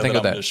 sense. the I didn't idea think that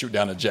of I'm that. gonna shoot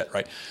down a jet,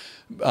 right?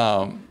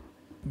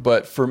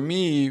 But for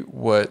me,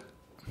 what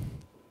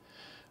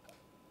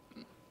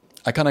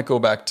I kind of go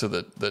back to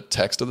the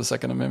text of the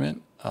Second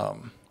Amendment.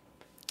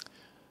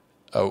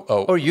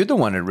 Or you're the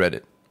one that read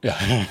it.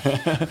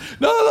 Yeah.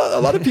 No, a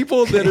lot of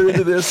people that are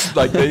into this,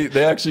 like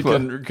they actually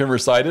can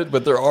recite it,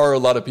 but there are a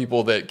lot of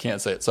people that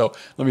can't say it. So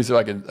let me see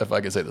if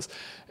I can say this.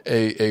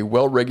 A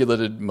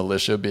well-regulated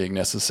militia being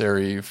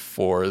necessary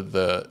for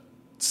the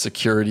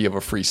security of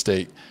a free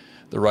state,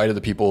 the right of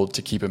the people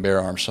to keep and bear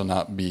arms shall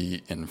not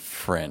be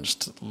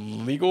infringed.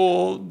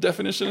 Legal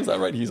definition, is that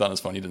right? He's on his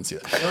phone. He didn't see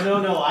that.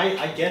 No.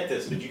 I get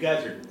this, but you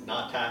guys are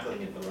not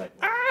tackling it the right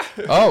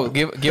way. Oh,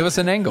 give us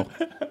an angle.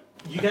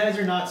 You guys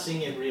are not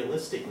seeing it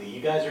realistically.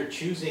 You guys are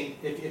choosing,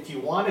 if you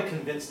want to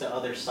convince the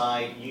other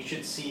side, you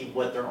should see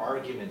what their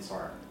arguments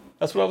are.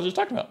 That's what I was just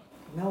talking about.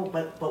 No,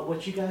 but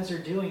what you guys are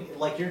doing,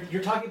 like you're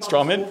talking about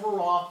Strawman? this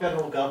overall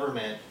federal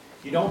government.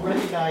 You don't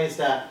recognize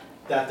that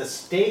the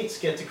states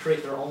get to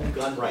create their own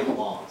gun right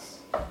laws.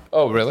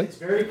 Oh, really? It's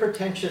very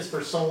pretentious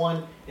for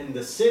someone in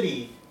the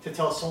city to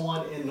tell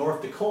someone in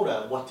North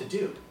Dakota what to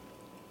do.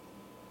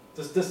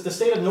 The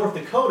state of North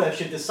Dakota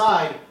should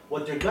decide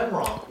what their gun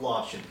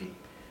law should be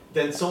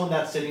than someone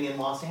that's sitting in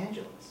Los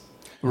Angeles.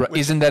 Right.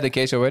 Isn't that the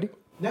case already?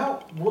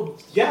 No, well,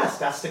 yes,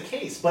 that's the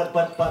case. But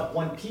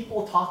when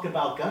people talk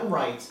about gun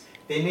rights,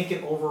 they make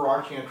it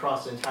overarching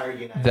across the entire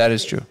United States. That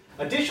is true.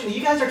 Additionally,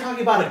 you guys are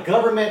talking about a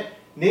government,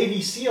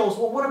 Navy SEALs.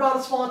 Well, what about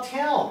a small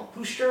town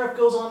whose sheriff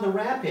goes on the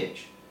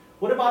rampage?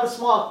 What about a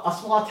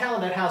small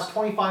town that has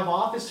 25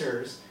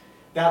 officers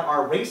that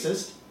are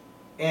racist,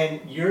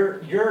 and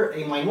you're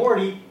a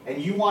minority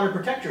and you want to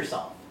protect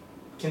yourself?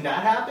 Can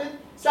that happen?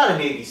 It's not a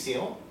Navy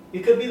SEAL.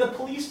 It could be the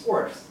police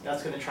force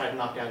that's going to try to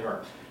knock down your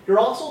arm. You're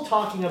also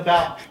talking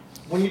about,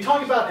 when you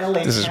talk about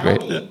LA This is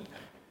County, great.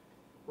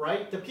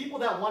 right? The people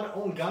that want to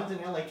own guns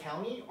in LA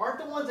County aren't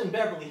the ones in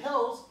Beverly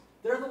Hills.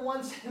 They're the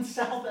ones in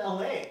South LA.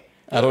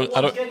 They're the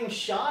ones getting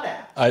shot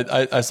at.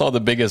 I saw the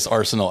biggest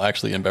arsenal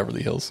actually in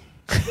Beverly Hills.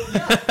 Yeah,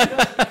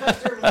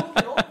 because they're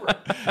moving over.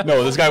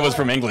 No, this guy was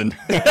from England.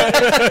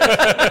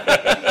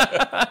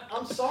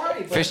 I'm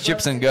sorry, but Fish,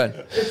 chips, and gun.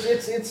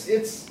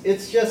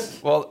 It's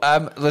just. Well,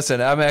 I'm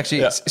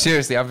actually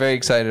seriously, I'm very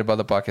excited about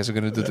the podcast we're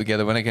going to do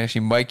together when I can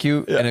actually mic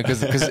you, and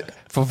because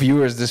for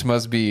viewers this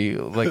must be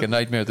like a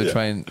nightmare to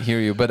try and hear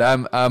you. But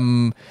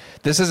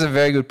this is a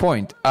very good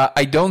point.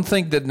 I don't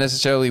think that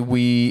necessarily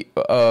we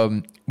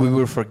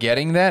were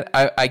forgetting that.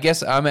 I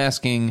guess I'm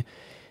asking.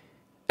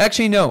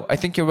 Actually, no. I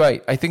think you're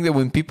right. I think that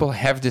when people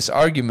have this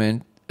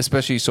argument,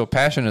 especially so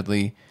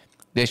passionately,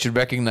 they should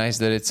recognize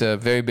that it's a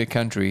very big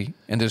country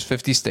and there's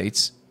 50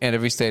 states and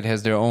every state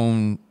has their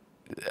own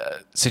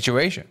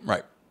situation.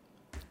 Right.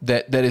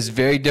 That is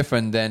very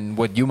different than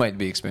what you might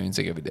be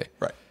experiencing every day.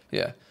 Right.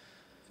 Yeah.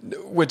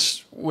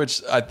 Which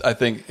I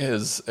think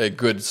is a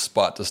good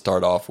spot to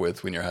start off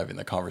with when you're having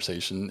the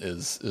conversation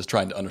is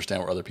trying to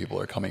understand where other people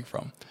are coming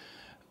from.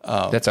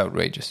 That's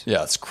outrageous.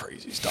 Yeah, it's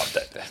crazy. Stop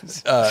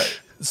that.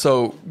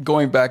 So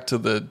going back to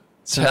the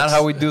It's not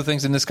how we do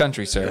things in this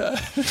country, sir.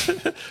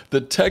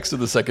 the text of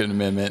the Second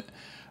Amendment,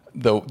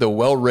 the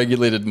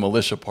well-regulated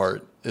militia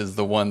part is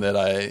the one that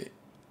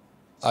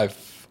I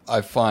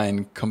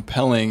find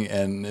compelling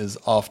and is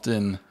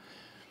often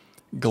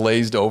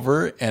glazed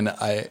over, and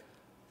I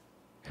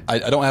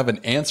don't have an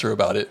answer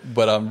about it,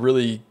 but I'm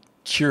really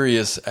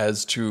curious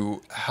as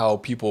to how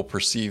people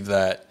perceive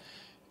that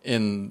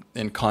in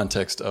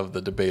context of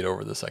the debate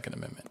over the Second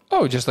Amendment.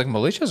 Oh, just like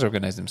militias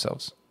organize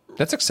themselves.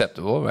 That's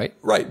acceptable, right?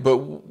 Right, but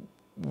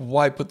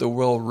why put the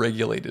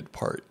well-regulated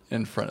part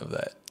in front of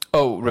that?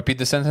 Oh, repeat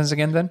the sentence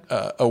again then?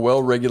 A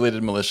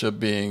well-regulated militia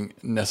being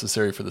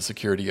necessary for the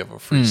security of a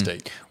free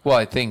state. Well,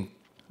 I think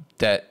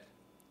that,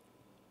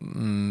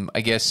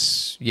 I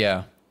guess,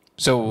 yeah.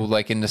 So,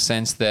 like in the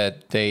sense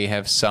that they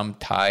have some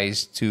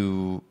ties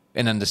to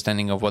an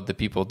understanding of what the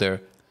people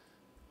they're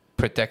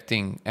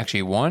protecting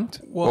actually want,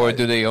 Well, or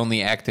do they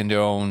only act in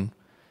their own,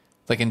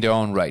 like in their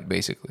own right,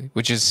 basically?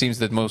 Which it seems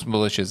that most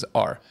militias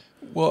are.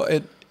 Well,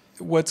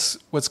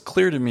 what's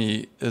clear to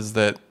me is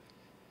that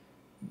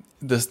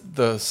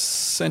the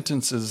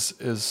sentence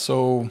is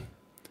so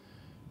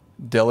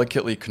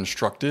delicately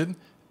constructed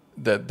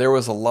that there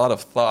was a lot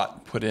of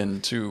thought put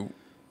into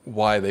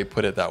why they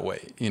put it that way,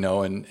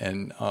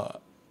 and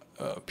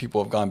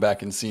people have gone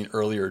back and seen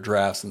earlier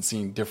drafts and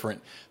seen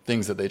different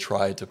things that they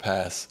tried to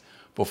pass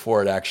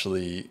before it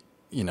actually,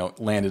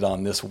 landed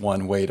on this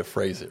one way to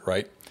phrase it,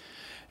 right?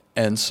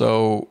 And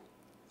so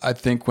I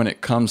think when it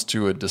comes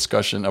to a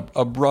discussion,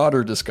 a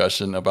broader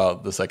discussion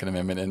about the Second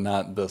Amendment and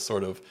not the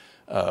sort of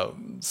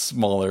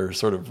smaller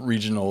sort of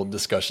regional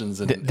discussions.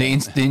 And The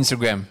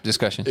Instagram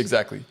discussions.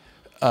 Exactly.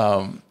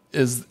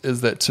 Is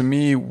that to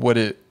me what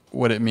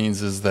it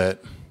means is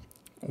that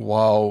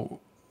while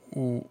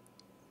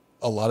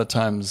a lot of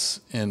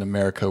times in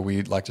America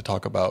we like to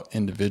talk about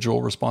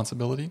individual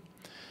responsibility,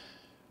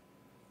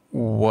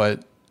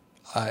 what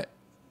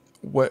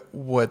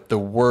the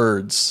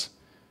words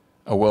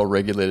a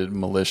well-regulated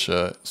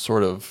militia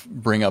sort of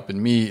bring up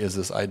in me is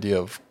this idea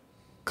of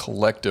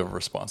collective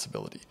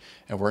responsibility.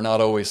 And we're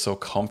not always so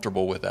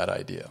comfortable with that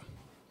idea.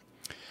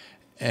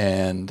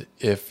 And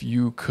if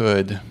you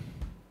could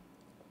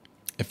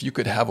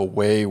have a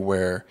way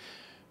where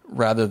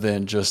rather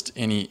than just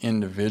any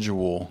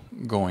individual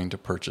going to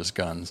purchase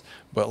guns,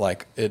 but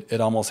like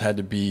it almost had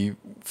to be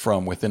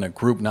from within a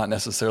group, not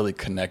necessarily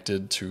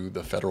connected to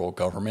the federal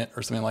government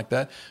or something like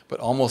that, but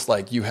almost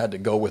like you had to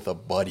go with a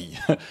buddy,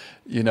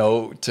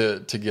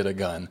 to get a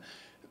gun.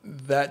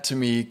 That to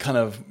me kind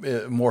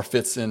of more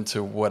fits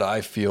into what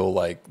I feel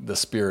like the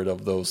spirit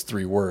of those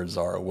three words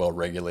are: a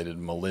well-regulated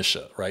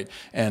militia, right?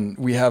 And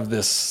we have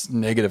this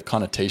negative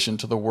connotation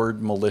to the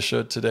word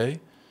militia today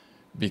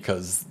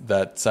because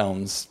that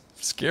sounds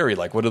scary.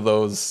 Like, what are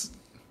those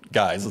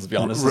guys? Let's be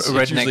honest. It's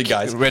usually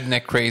guys.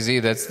 Redneck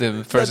crazy. That's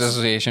the first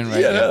association,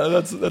 right? Yeah,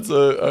 that's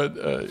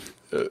a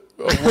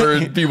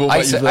word people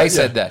might use. I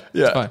said that.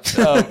 Yeah. It's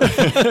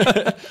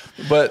fine.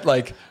 But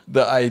like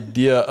the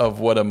idea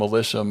of what a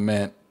militia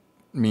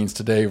means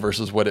today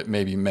versus what it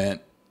maybe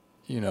meant,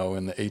 in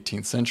the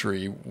 18th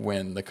century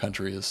when the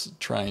country is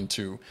trying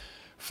to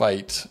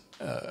fight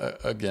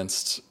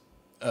against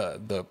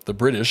the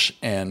British,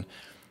 and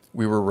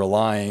we were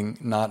relying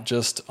not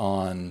just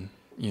on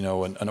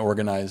an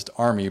organized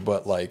army,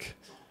 but like.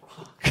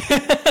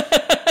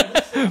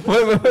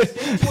 When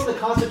the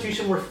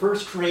Constitution were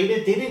first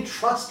created, they didn't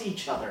trust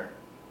each other.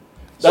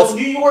 So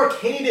New York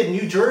hated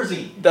New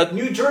Jersey.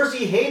 New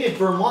Jersey hated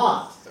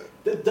Vermont.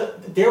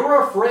 They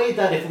were afraid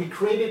that if we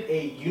created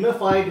a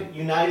unified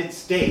United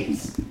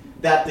States,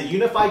 that the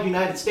unified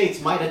United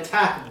States might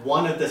attack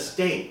one of the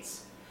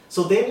states.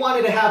 So they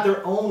wanted to have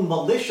their own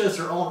militias,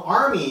 their own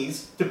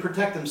armies to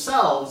protect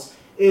themselves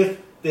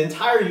if the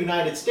entire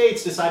United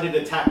States decided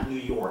to attack New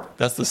York.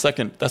 That's the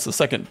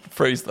second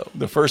phrase, though.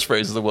 The first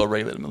phrase is the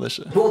well-regulated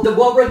militia. Well, the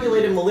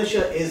well-regulated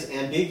militia is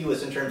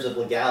ambiguous in terms of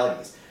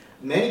legalities.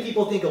 Many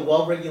people think a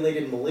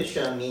well-regulated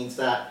militia means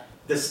that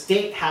the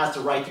state has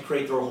the right to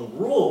create their own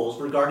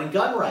rules regarding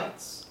gun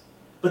rights.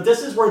 But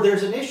this is where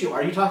there's an issue.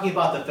 Are you talking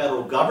about the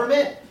federal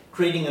government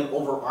creating an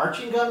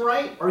overarching gun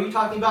right? Or are you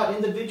talking about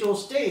individual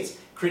states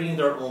creating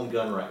their own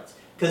gun rights?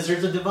 Because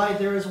there's a divide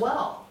there as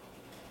well.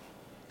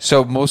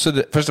 So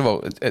first of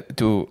all,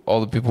 to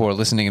all the people who are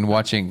listening and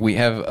watching, we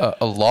have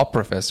a law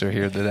professor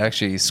here that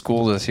actually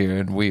schooled us here,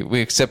 and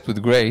we accept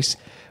with grace.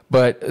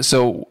 But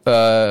so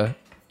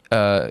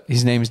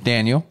his name is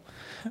Daniel.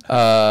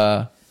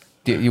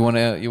 You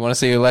wanna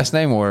say your last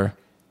name, or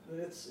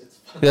It's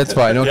fine. that's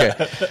fine? Okay.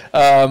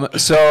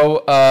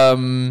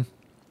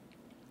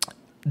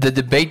 The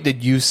debate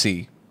that you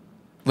see,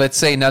 let's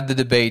say not the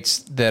debates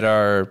that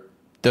are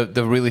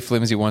the really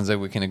flimsy ones that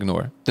we can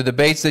ignore. The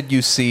debates that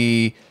you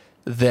see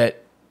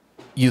that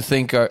you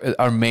think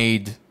are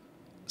made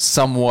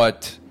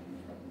somewhat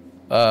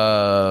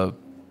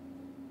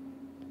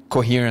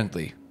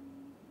coherently,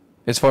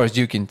 as far as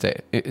you can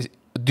say.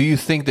 Do you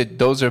think that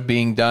those are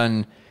being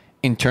done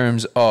in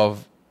terms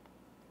of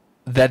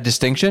that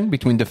distinction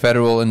between the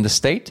federal and the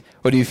state,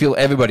 or do you feel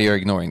everybody are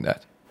ignoring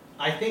that?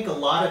 I think a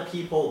lot of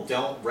people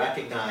don't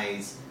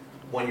recognize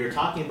when you're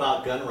talking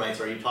about gun rights,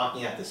 are you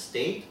talking at the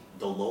state,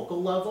 the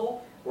local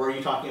level, or are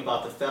you talking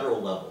about the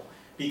federal level?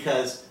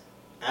 Because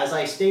as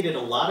I stated,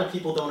 a lot of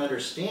people don't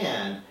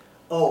understand,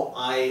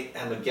 I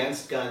am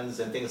against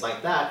guns and things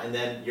like that, and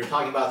then you're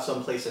talking about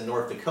some place in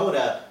North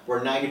Dakota where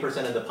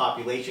 90% of the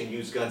population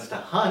use guns to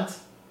hunt.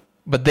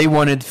 But they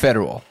wanted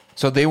federal,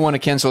 so they want to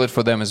cancel it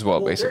for them as well,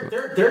 basically.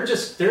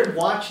 They're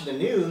watching the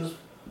news,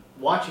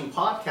 watching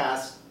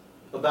podcasts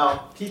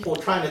about people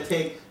trying to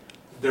take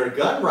their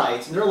gun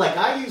rights, and they're like,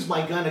 I use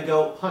my gun to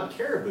go hunt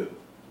caribou.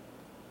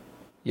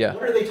 Yeah.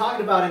 What are they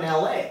talking about in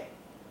LA?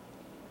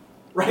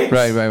 Right?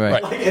 Right.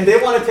 Like, and they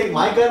want to take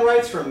my gun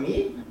rights from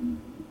me?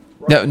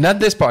 Right? No, not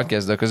this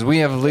podcast though, because we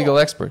have legal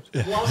experts.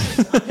 Well,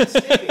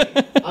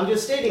 I'm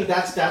just stating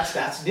that's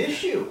an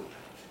issue.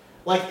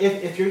 Like,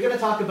 if you're going to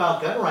talk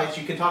about gun rights,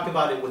 you can talk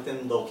about it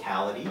within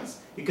localities.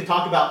 You can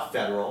talk about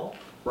federal,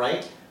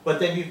 right? But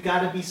then you've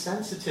got to be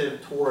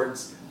sensitive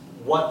towards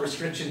what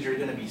restrictions you're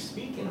going to be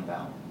speaking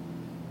about.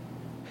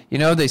 You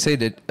know, they say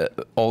that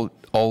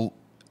all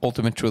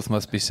ultimate truth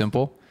must be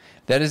simple.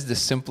 That is the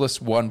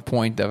simplest one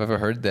point I've ever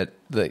heard.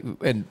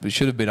 And it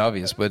should have been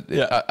obvious, but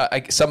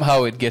I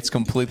somehow it gets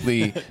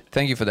completely.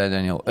 Thank you for that,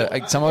 Daniel.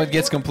 Somehow it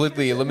gets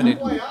completely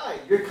eliminated.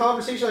 FYI, your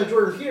conversation on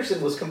Jordan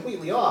Peterson was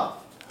completely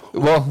off.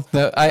 Well,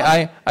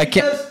 I can't.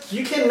 Because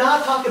you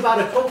cannot talk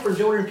about a quote from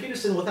Jordan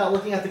Peterson without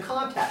looking at the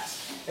context.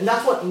 And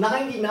that's what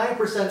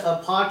 99%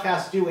 of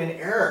podcasts do in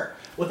error.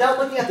 Without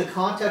looking at the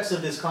context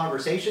of this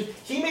conversation,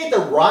 he made the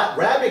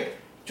rabbit.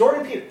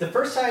 Jordan Peterson, the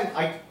first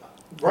time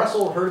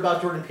Russell heard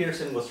about Jordan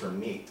Peterson was from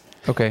me.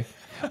 Okay.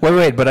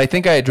 Wait, but I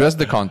think I addressed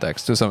the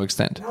context to some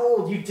extent.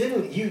 No, you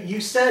didn't. You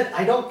said,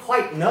 I don't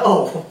quite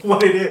know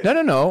what it is.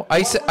 No.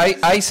 I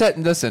said,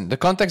 listen, the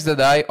context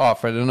that I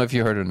offer, I don't know if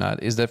you heard or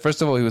not, is that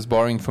first of all, he was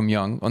borrowing from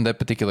Jung on that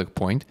particular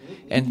point.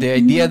 And the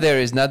idea there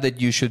is not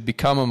that you should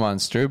become a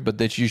monster, but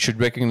that you should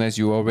recognize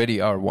you already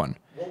are one.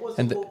 What was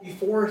the quote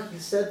before he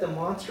said the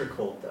monster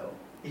quote, though?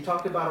 He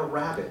talked about a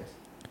rabbit.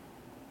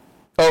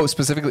 Oh,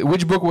 specifically,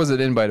 which book was it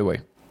in, by the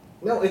way?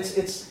 No, it's.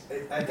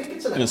 I think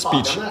it's in a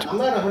speech. talk. I'm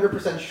not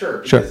 100%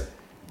 sure. Sure.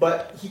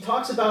 But he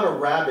talks about a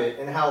rabbit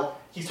and how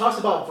he talks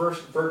about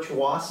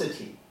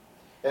virtuosity,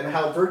 and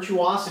how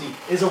virtuosity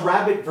is a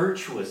rabbit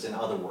virtuous. In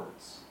other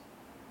words,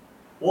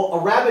 well, a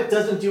rabbit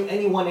doesn't do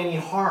anyone any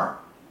harm,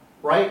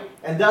 right?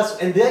 And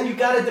then you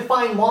got to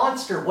define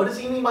monster. What does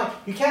he mean by?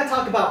 You can't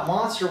talk about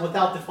monster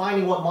without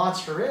defining what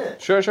monster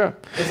is. Sure.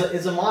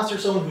 Is a monster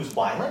someone who's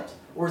violent,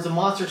 or is a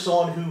monster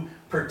someone who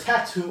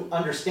protects, who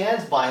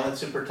understands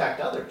violence to protect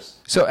others?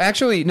 So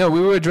actually, no,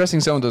 we were addressing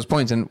some of those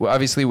points, and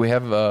obviously we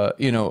have,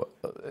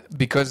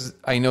 because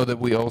I know that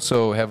we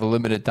also have a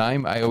limited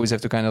time, I always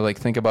have to kind of like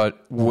think about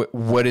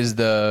what is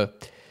the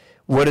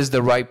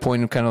right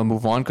point to kind of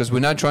move on, because we're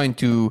not trying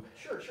to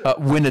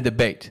win a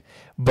debate.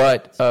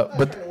 But I'm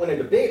not trying to win a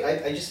debate.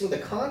 I just think the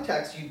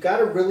context, you've got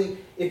to really,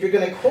 if you're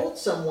going to quote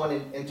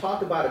someone and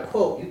talk about a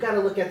quote, you've got to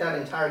look at that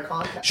entire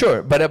context.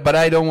 Sure, but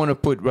I don't want to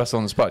put Russell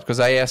on the spot,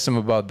 because I asked him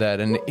about that,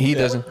 and he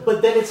doesn't.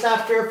 But then it's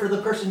not fair for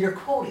the person you're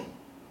quoting.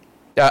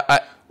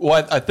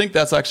 I think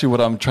that's actually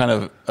what I'm trying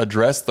to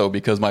address, though,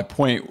 because my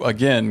point,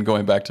 again,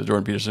 going back to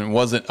Jordan Peterson,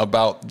 wasn't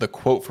about the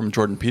quote from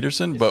Jordan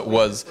Peterson, but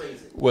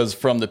was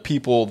from the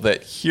people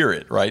that hear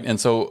it, right? And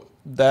so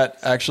that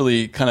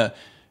actually kind of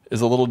is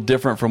a little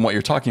different from what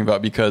you're talking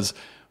about, because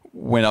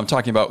when I'm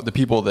talking about the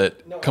people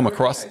that come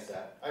across...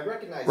 I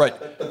recognize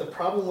that, but the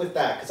problem with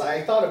that, because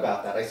I thought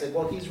about that, I said,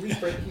 well,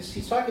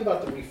 he's talking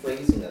about the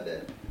rephrasing of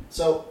it.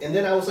 So, and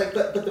then I was like,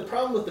 but the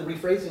problem with the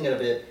rephrasing of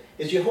it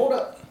is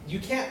you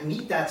can't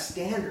meet that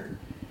standard.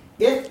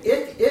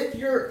 If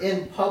you're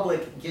in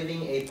public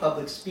giving a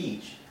public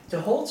speech,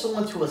 to hold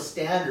someone to a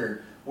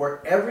standard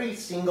where every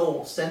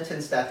single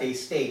sentence that they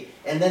state,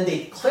 and then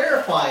they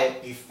clarify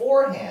it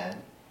beforehand,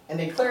 and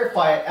they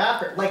clarify it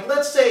after. Like,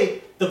 let's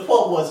say the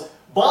quote was,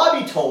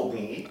 Bobby told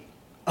me.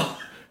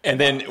 And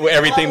then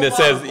everything that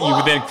says, you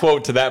would then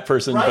quote to that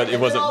person, right? but it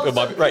wasn't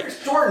Bobby. Right.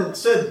 Jordan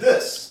said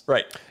this.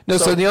 Right. No,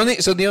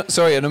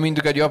 sorry, I don't mean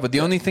to cut you off, but the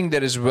only thing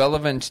that is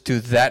relevant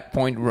to that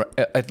point,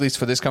 at least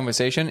for this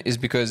conversation, is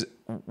because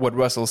what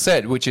Russell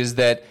said, which is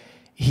that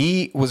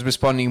he was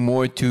responding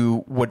more to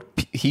what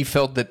he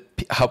felt that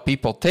how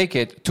people take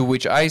it, to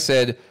which I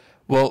said,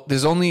 well,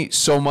 there's only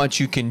so much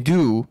you can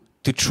do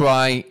to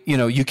try,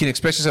 you can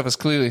express yourself as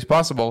clearly as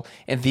possible.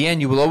 At the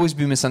end, you will always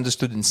be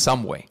misunderstood in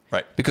some way.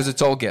 Right. Because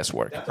it's all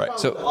guesswork. That's right.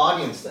 So the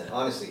audience then,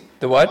 honestly.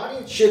 The what? The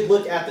audience should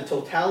look at the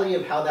totality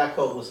of how that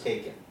quote was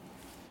taken.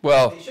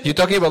 Well, you're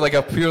talking about like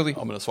a purely...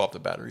 I'm going to swap the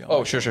battery on.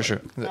 Oh, sure.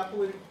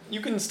 You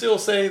can still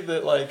say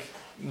that, like,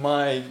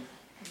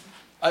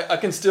 I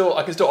can still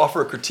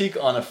offer a critique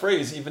on a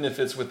phrase, even if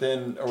it's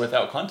within or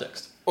without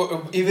context.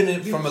 Or even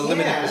if from a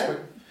limited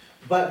perspective.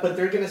 But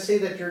they're going to say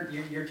that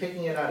you're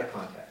taking it out of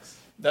context.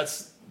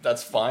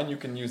 That's fine. You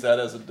can use that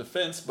as a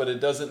defense, but it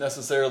doesn't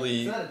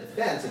necessarily. It's not a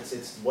defense.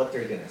 It's what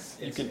they're gonna.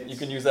 You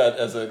can use that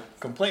as a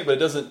complaint, but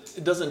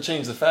it doesn't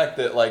change the fact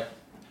that, like,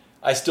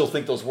 I still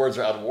think those words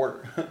are out of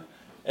order,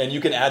 and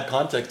you can add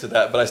context to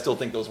that, but I still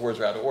think those words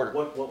are out of order.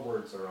 What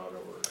words are out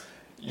of order?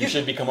 You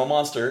should become a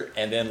monster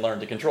and then learn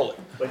to control it.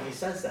 But he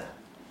says that.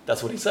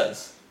 That's what he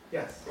says.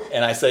 Yes.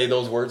 And I say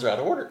those words are out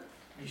of order.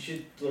 You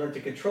should learn to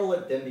control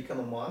it, then become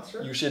a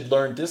monster? You should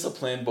learn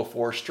discipline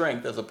before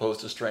strength, as opposed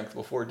to strength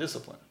before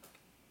discipline.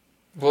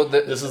 Well,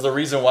 this is the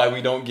reason why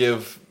we don't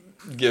give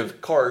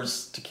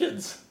cars to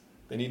kids.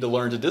 They need to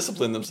learn to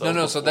discipline themselves.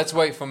 No. So that's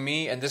why for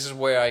me, and this is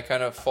where I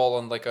kind of fall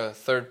on like a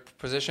third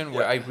position,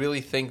 where I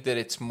really think that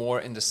it's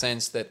more in the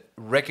sense that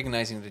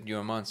recognizing that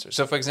you're a monster.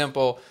 So, for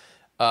example,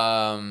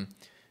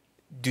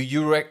 do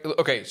you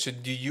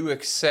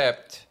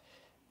accept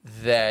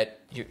that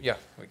you? Yeah,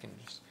 we can.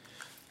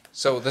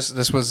 So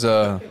this was.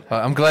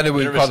 I'm glad that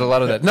we caught a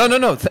lot of that. No. I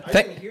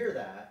didn't hear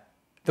that.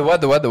 The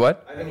what?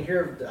 I didn't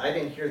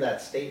hear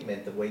that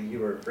statement the way you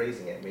were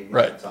phrasing it. Maybe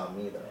right. It's on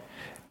me though.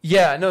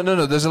 Yeah,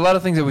 no. There's a lot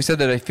of things that we said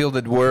that I feel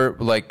that we're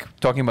like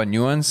talking about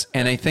nuance,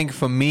 and I think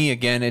for me,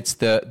 again, it's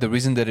the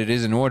reason that it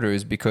is in order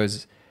is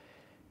because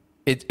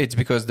it's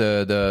because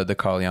the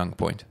Carl Jung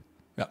point,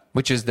 Yeah.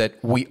 which is that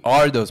we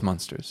are those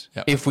monsters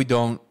Yeah. if we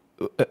don't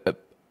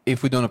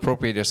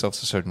appropriate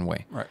ourselves a certain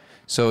way. Right.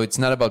 So it's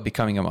not about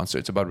becoming a monster;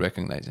 it's about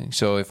recognizing.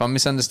 So if I'm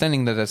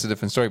misunderstanding that, that's a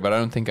different story. But I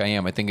don't think I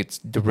am. I think it's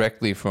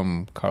directly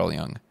from Carl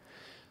Jung.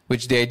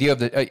 Which the idea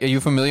of are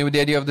you familiar with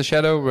the idea of the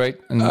shadow, right?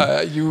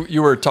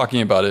 You were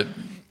talking about it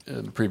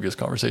in previous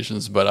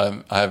conversations, but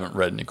I haven't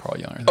read any Carl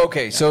Jung.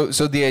 Okay, so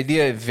the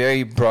idea,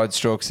 very broad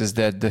strokes, is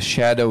that the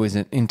shadow is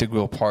an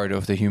integral part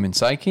of the human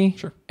psyche,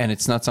 Sure. and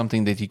it's not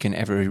something that you can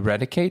ever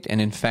eradicate. And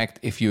in fact,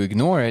 if you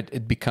ignore it,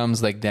 it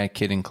becomes like that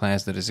kid in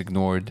class that is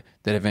ignored,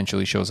 that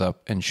eventually shows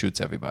up and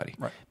shoots everybody,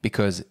 Right.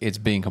 because it's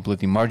being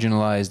completely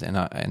marginalized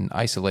and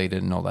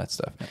isolated and all that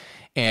stuff. Yeah.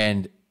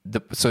 And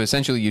so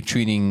essentially, you're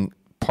treating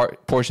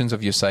portions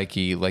of your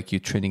psyche like you're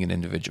treating an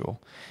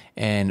individual.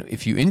 And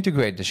if you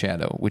integrate the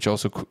shadow, which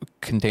also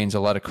contains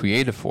a lot of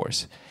creative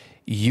force,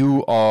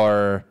 you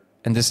are,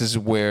 and this is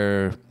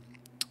where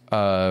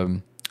I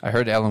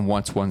heard Alan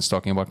once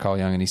talking about Carl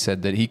Jung, and he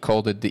said that he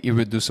called it the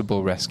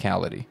irreducible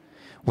rascality,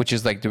 which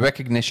is like the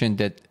recognition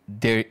that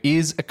there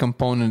is a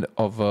component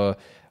of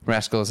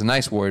rascal is a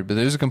nice word, but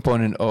there's a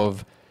component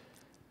of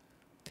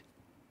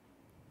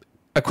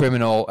a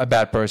criminal, a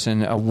bad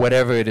person,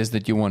 whatever it is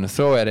that you want to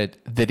throw at it,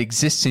 that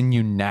exists in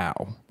you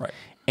now. Right.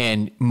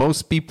 And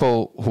most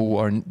people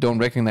who don't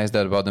recognize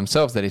that about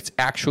themselves, that it's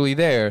actually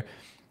there,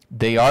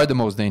 they are the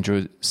most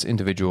dangerous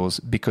individuals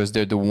because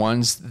they're the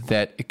ones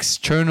that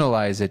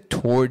externalize it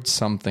towards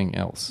something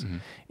else. Mm-hmm.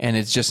 And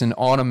it's just an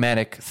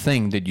automatic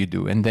thing that you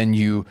do. And then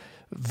you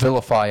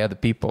vilify other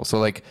people. So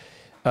like,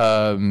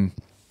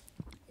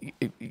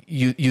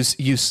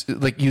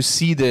 you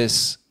see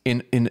this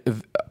in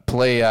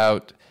play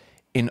out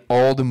in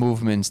all the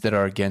movements that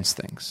are against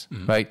things,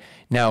 mm-hmm. right?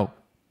 Now,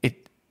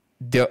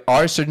 there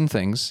are certain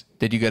things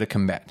that you got to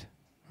combat,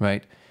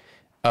 right?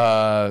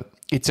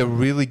 It's a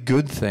really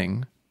good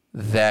thing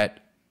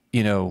that,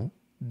 so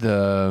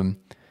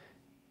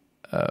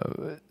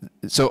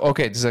this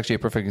is actually a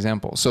perfect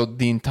example. So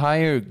the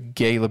entire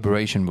gay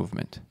liberation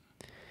movement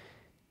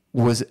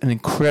was an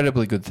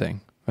incredibly good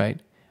thing, right?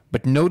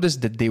 But notice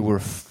that they were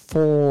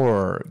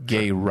for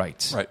gay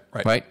rights,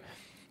 right?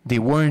 They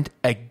weren't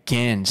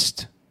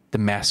against the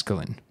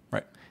masculine.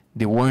 Right.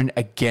 They weren't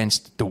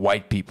against the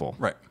white people.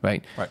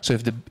 Right. So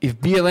if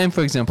BLM,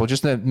 for example,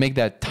 just to make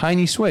that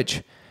tiny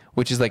switch,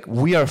 which is like,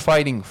 we are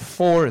fighting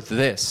for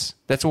this.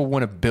 That's what we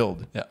want to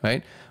build,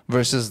 right?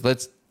 Versus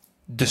let's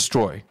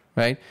destroy,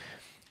 right?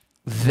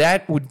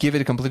 That would give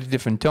it a completely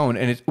different tone.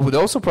 And it would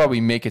also probably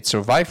make it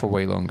survive for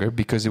way longer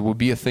because it would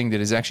be a thing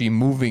that is actually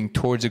moving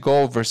towards a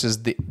goal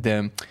versus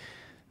the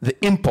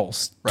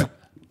impulse to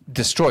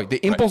destroy.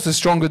 The impulse is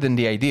stronger than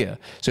the idea.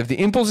 So if the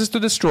impulse is to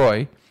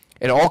destroy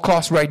at all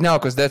costs right now,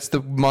 because that's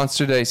the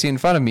monster that I see in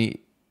front of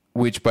me,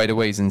 which, by the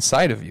way, is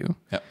inside of you,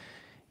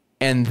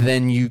 and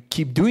then you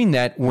keep doing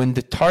that, when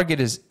the target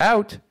is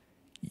out,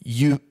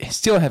 you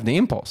still have the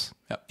impulse.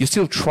 You're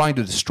still trying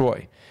to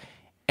destroy.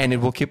 And it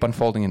will keep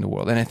unfolding in the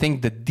world. And I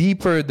think the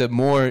deeper, the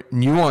more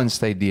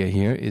nuanced idea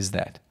here is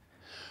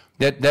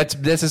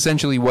that's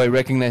essentially why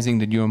recognizing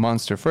that you're a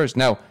monster first.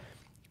 Now,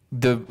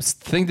 the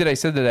thing that I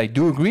said that I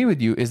do agree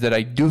with you is that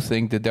I do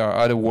think that there are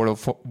other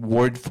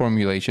word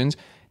formulations,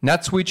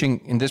 not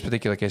switching in this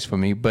particular case for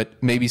me,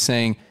 but maybe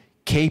saying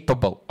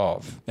capable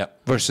of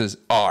versus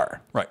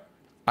are. Right.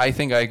 I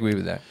think I agree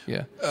with that.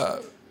 Yeah.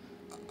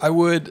 I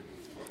would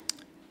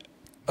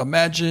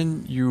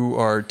imagine you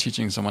are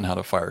teaching someone how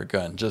to fire a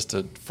gun, just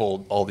to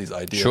fold all these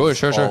ideas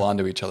all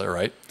onto each other,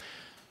 right?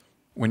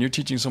 When you're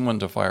teaching someone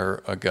to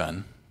fire a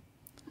gun,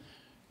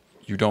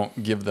 you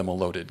don't give them a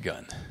loaded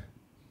gun,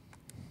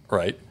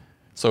 right?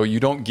 So you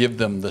don't give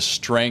them the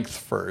strength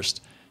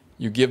first.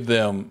 You give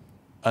them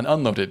an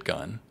unloaded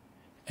gun,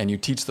 and you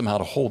teach them how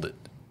to hold it,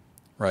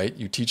 right?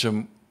 You teach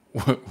them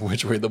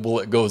which way the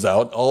bullet goes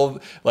out.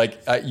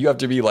 You have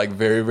to be like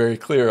very, very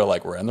clear.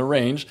 Like, we're in the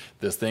range.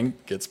 This thing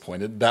gets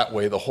pointed that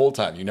way the whole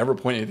time. You never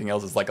point anything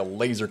else. It's like a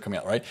laser coming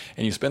out, right?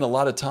 And you spend a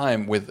lot of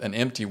time with an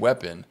empty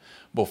weapon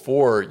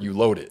before you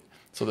load it,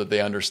 so that they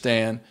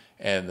understand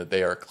and that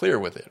they are clear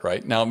with it,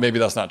 right? Now, maybe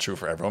that's not true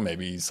for everyone.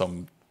 Maybe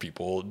some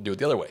people do it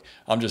the other way.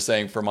 I'm just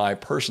saying, for my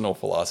personal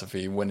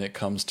philosophy, when it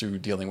comes to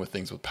dealing with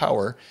things with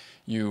power,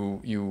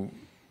 you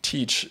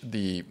teach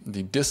the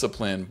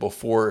discipline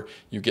before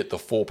you get the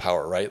full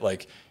power, right?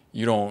 Like,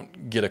 you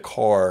don't get a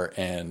car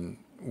and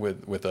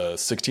with a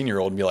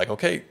 16-year-old and be like,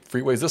 okay,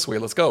 freeway's this way,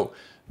 let's go.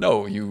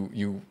 No,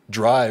 you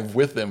drive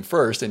with them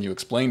first, and you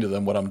explain to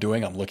them what I'm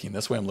doing. I'm looking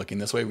this way, I'm looking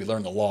this way. We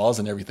learn the laws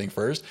and everything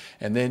first,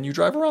 and then you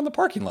drive around the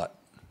parking lot.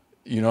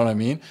 You know what I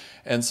mean?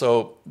 And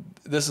so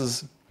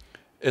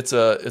it's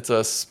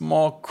a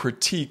small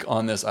critique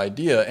on this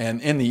idea.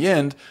 And in the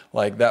end,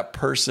 like, that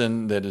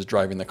person that is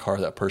driving the car,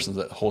 that person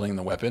that's holding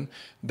the weapon,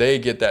 they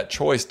get that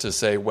choice to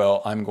say,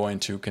 well, I'm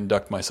going to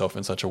conduct myself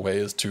in such a way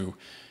as to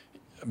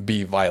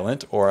be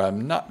violent, or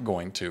I'm not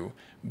going to.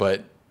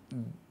 But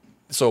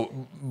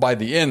so by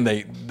the end,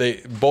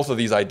 they both of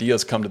these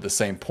ideas come to the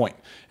same point.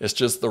 It's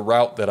just the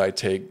route that I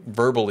take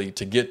verbally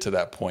to get to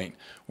that point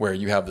where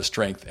you have the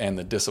strength and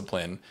the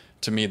discipline.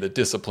 To me, the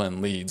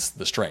discipline leads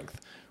the strength.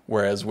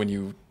 Whereas when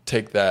you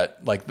take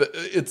that, like,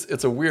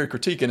 it's a weird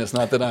critique, and it's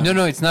not that I'm...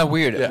 No, it's not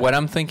weird. Yeah. What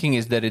I'm thinking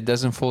is that it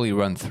doesn't fully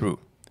run through.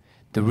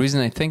 The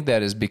reason I think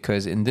that is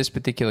because in this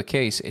particular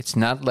case, it's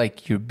not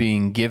like you're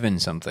being given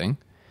something.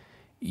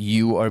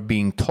 You are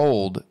being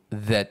told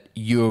that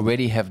you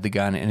already have the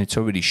gun and it's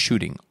already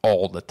shooting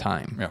all the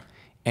time. Yeah.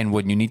 And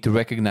what you need to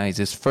recognize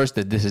is first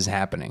that this is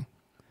happening.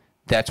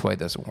 That's why it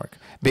doesn't work.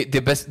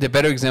 The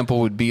better example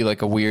would be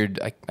like a weird,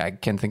 I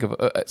can't think of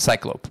a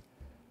Cyclope.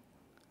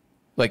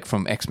 Like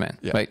from X-Men,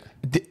 Yeah. right?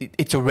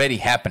 It's already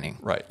happening.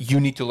 Right. You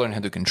need to learn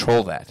how to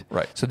control that.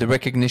 Right. So the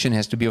recognition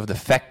has to be of the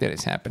fact that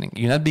it's happening.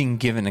 You're not being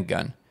given a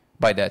gun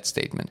by that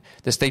statement.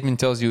 The statement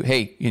tells you,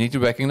 hey, you need to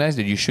recognize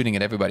that you're shooting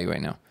at everybody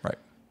right now. Right.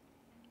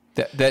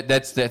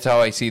 That's how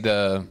I see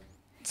the...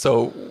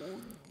 So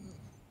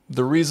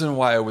the reason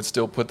why I would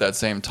still put that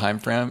same time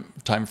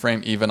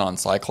frame even on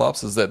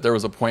Cyclops is that there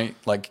was a point,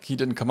 like, he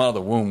didn't come out of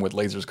the womb with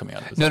lasers coming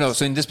out of his No.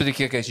 So in this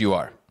particular case, you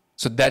are.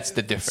 So that's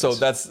the difference.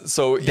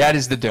 That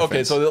is the difference.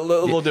 Okay, so a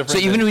little different. So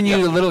even when you're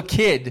a little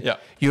kid, Yeah.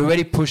 you're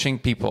already pushing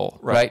people,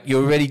 right?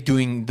 You're already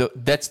doing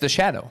that's the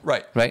shadow,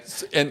 Right.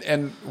 Right.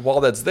 And while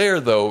that's there,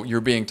 though,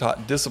 you're being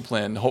taught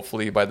discipline,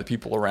 hopefully by the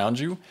people around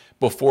you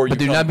before you.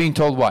 But you're not being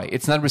told why.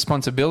 It's not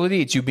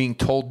responsibility. It's you being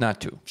told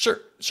not to. Sure.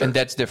 And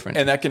that's different.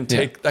 And that can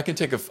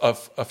take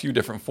a few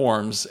different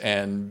forms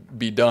and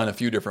be done a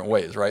few different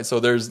ways, right? So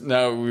there's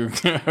now we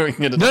can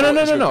get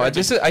No.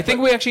 I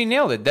think we actually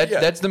nailed it.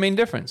 That's the main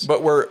difference.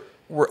 But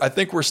I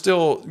think we're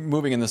still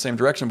moving in the same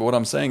direction. But what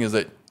I'm saying is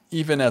that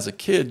even as a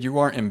kid, you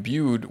aren't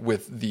imbued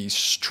with the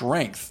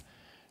strength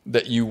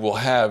that you will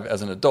have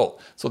as an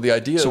adult. So the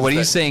idea. So what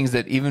he's saying is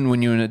that even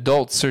when you're an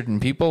adult,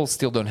 certain people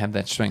still don't have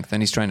that strength,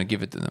 and he's trying to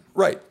give it to them.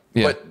 Right.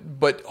 Yeah.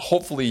 But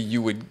hopefully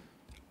you would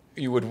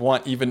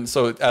want, even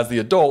so as the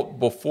adult,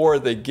 before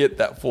they get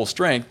that full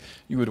strength,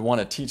 you would want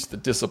to teach the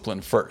discipline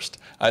first.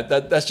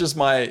 That's just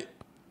my.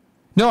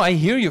 No, I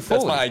hear you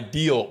fully. That's my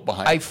ideal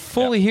behind it. I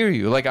fully hear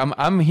you. Like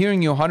I'm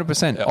hearing you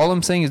 100%. Yeah. All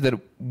I'm saying is that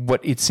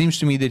what it seems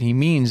to me that he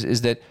means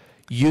is that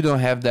you don't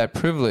have that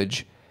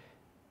privilege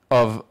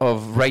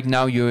of right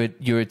now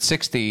you're at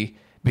 60,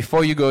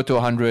 before you go to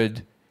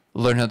 100,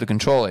 learn how to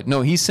control it.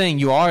 No, he's saying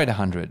you are at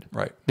 100.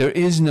 Right. There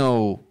is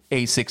no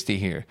A60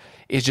 here.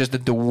 It's just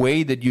that the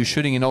way that you're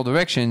shooting in all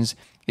directions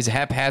is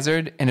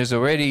haphazard and is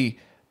already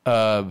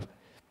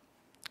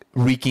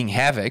wreaking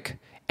havoc.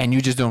 And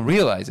you just don't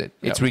realize it.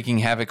 It's wreaking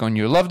havoc on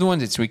your loved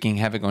ones. It's wreaking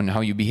havoc on how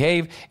you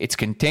behave. It's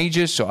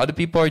contagious, so other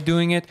people are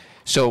doing it.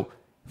 So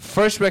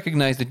first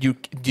recognize that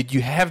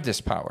you have this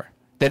power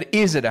that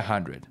is at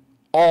 100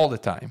 all the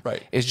time.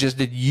 Right. It's just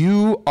that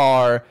you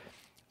are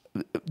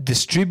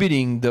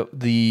distributing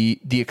the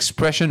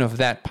expression of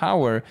that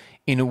power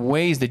in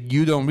ways that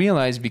you don't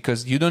realize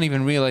because you don't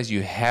even realize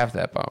you have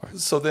that power.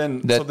 So then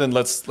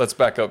let's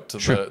back up to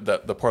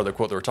the part of the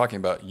quote that we're talking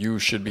about. You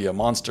should be a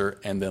monster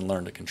and then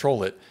learn to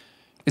control it.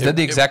 Is that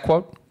the exact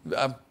quote?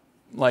 But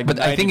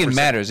I think it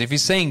matters. If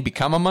he's saying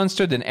become a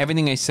monster, then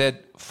everything I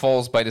said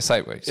falls by the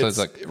sideways. So it's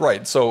like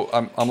right. So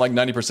I'm like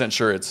 90%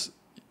 sure it's,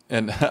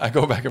 and I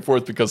go back and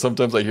forth because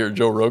sometimes I hear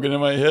Joe Rogan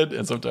in my head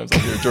and sometimes I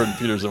hear Jordan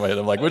Peters in my head.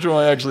 I'm like, which one am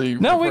I actually?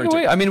 No,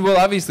 wait. I mean, we'll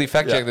obviously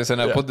fact check this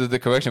and I'll put the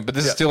correction, but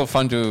this is still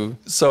fun to.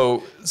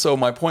 So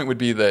my point would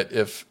be that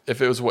if it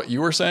was what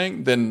you were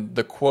saying, then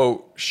the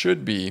quote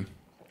should be,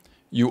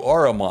 "You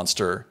are a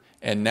monster,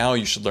 and now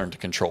you should learn to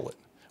control it,"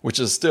 which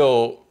is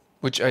still.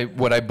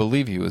 What I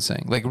believe he was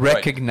saying, like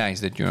recognize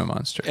that you're a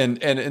monster. And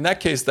in that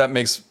case, that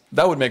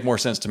would make more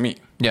sense to me.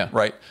 Yeah.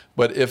 Right.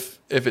 But if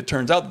it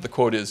turns out that the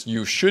quote is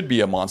you should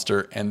be a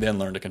monster and then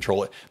learn to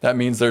control it, that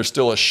means there's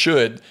still a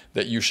should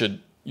that you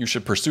should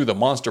pursue the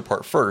monster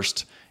part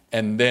first,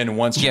 and then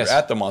once you're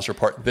at the monster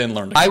part, then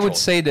learn to control it. I would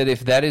say that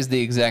if that is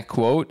the exact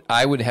quote,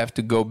 I would have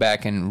to go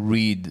back and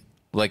read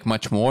like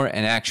much more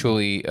and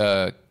actually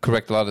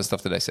correct a lot of the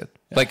stuff that I said.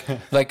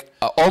 Like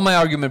all my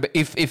argument.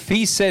 If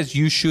he says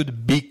you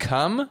should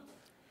become,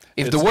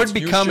 if the word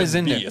become is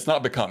in there, it's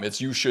not become.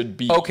 It's you should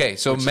be. Okay,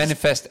 so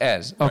manifest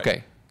as. Okay,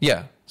 right.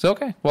 Yeah. So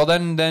okay, well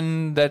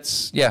then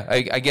that's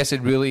I guess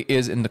it really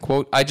is in the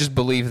quote. I just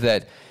believe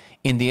that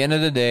in the end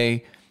of the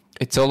day,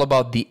 it's all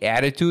about the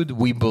attitude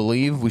we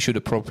believe we should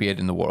appropriate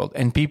in the world.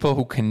 And people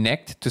who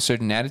connect to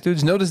certain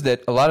attitudes, notice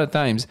that a lot of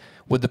times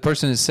what the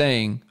person is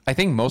saying, I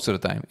think most of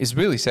the time, is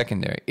really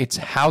secondary. It's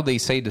how they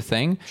say the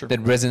thing that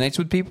resonates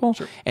with people.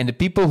 Sure. And the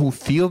people who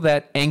feel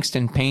that angst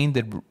and pain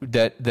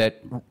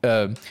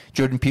that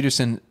Jordan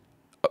Peterson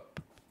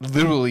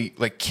literally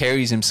like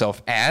carries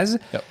himself as,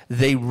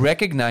 they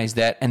recognize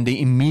that and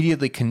they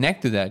immediately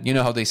connect to that. You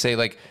know how they say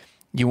like,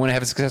 you want to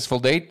have a successful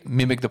date,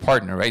 mimic the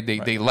partner, right?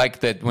 They like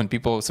that when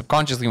people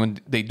subconsciously, when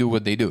they do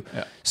what they do.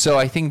 Yeah. So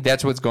I think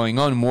that's what's going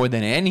on more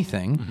than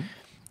anything. Mm-hmm.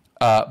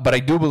 But I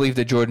do believe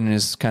that Jordan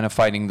is kind of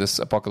fighting this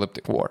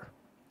apocalyptic war.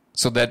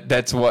 So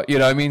that's what, you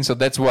know what I mean? So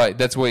that's why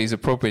he's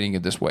appropriating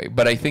it this way.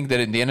 But I think that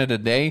at the end of the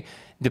day,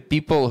 the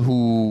people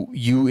who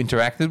you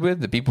interacted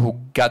with, the people who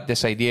got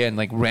this idea and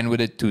like ran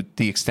with it to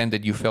the extent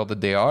that you felt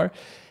that they are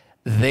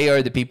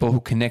the people who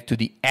connect to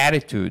the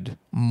attitude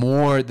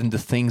more than the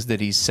things that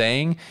he's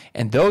saying.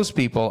 And those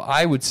people,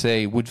 I would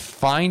say, would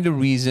find a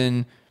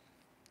reason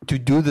to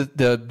do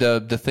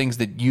the things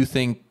that you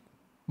think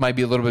might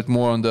be a little bit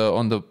more on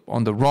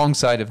the wrong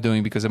side of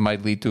doing, because it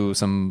might lead to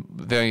some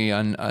very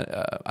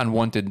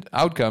unwanted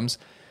outcomes.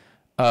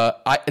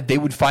 They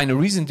would find a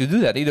reason to do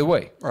that either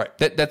way. Right.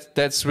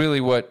 That's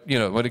really what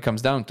it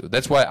comes down to.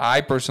 That's why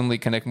I personally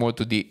connect more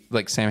to the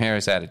like Sam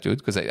Harris attitude,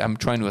 because I'm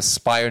trying to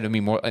aspire to be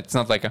more. It's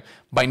not like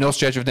by no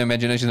stretch of the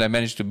imagination that I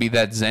managed to be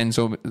that Zen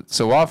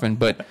so often,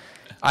 but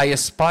I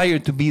aspire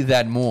to be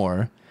that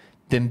more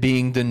than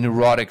being the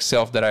neurotic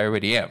self that I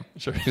already am.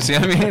 Sure. You see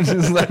what I mean?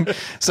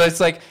 It's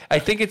like I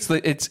think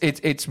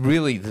it's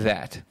really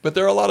that. But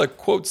there are a lot of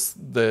quotes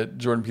that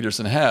Jordan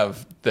Peterson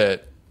have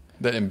that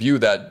imbue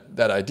that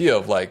idea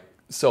of like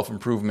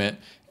self-improvement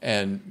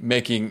and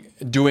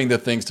doing the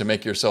things to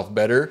make yourself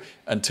better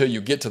until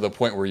you get to the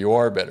point where you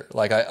are better.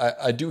 Like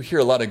I do hear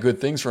a lot of good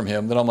things from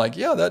him that I'm like,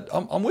 yeah,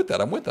 I'm with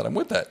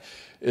that.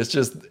 It's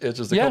just a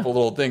couple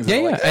little things. Yeah,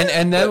 like,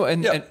 and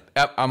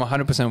I'm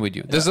 100% with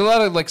you. There's a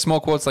lot of like small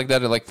quotes like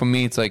that. Like for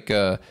me, it's like,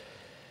 like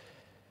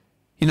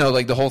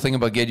the whole thing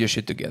about get your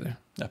shit together,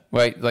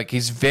 right? Like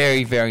he's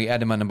very, very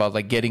adamant about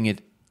like getting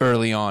it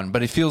early on,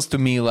 but it feels to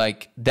me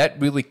like that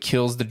really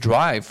kills the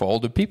drive for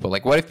older people.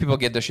 Like, what if people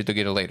get their shit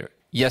together later?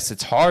 Yes,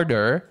 it's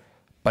harder,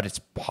 but it's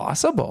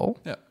possible.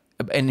 Yeah.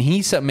 And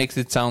he makes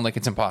it sound like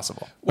it's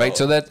impossible, right?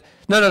 So that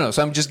no.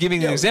 So I'm just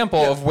giving an example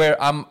of where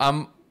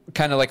I'm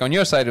kind of like on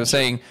your side of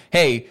saying,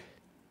 hey,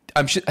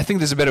 I think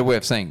there's a better way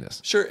of saying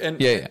this. Sure.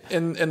 And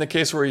in the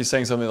case where he's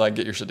saying something like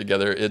get your shit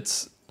together,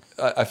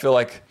 I feel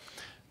like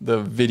the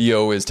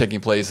video is taking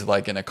place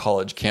like in a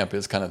college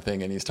campus kind of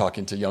thing, and he's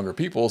talking to younger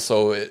people.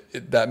 So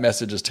that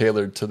message is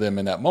tailored to them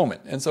in that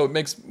moment. And so it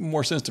makes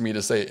more sense to me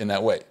to say it in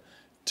that way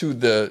to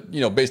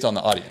the, based on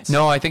the audience.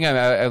 No, I think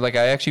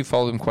I actually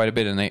followed him quite a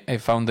bit, and I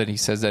found that he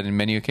says that in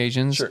many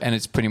occasions, sure. And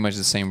it's pretty much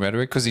the same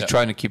rhetoric because he's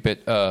trying to keep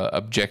it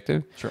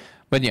objective. Sure.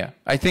 But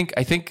I think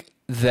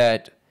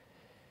that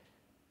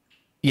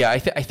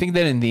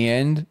in the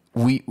end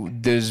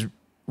there's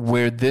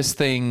where this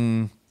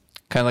thing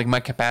kind of like my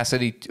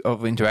capacity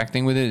of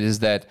interacting with it is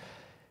that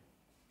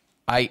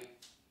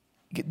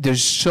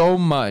there's so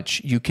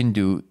much you can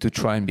do to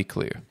try and be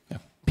clear. Yeah.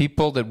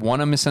 People that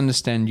want to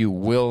misunderstand you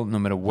will, no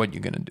matter what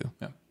you're going to do.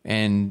 Yeah.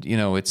 And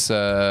it's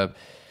in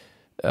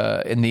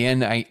the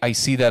end I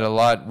see that a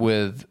lot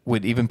with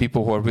even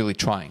people who are really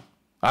trying.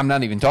 I'm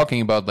not even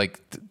talking about like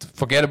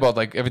forget about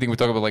like everything we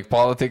talk about like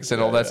politics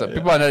and all that stuff.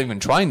 People are not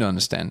even trying to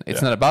understand.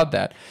 It's not about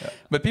that. Yeah.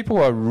 But people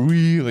who are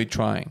really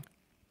trying,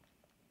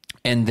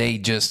 and they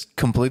just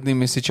completely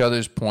miss each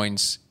other's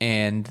points.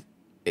 And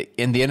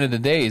in the end of the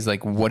day, is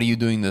like, what are you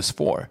doing this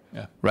for?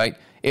 Yeah. Right?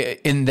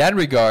 In that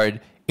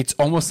regard, it's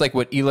almost like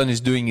what Elon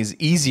is doing is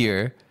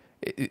easier.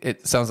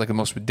 It sounds like the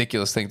most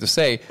ridiculous thing to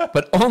say,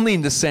 but only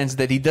in the sense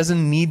that he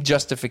doesn't need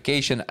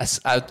justification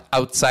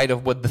outside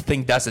of what the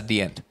thing does at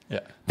the end. Yeah.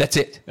 That's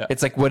it. Yeah.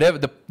 It's like whatever.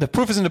 The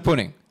proof is in the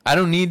pudding. I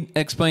don't need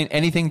to explain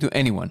anything to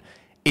anyone.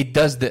 It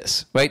does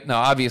this, right? Now,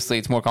 obviously,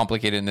 it's more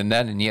complicated than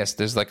that. And yes,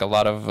 there's like a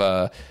lot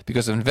of,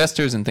 because of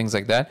investors and things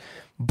like that.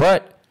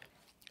 But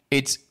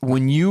it's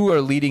when you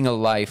are leading a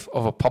life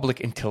of a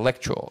public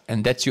intellectual,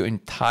 and that's your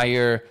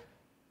entire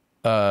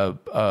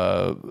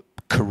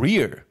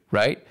career,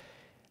 right?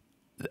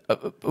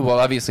 Well,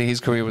 obviously, his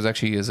career was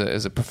actually as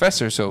a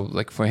professor. So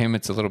like for him,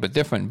 it's a little bit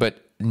different.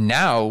 But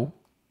now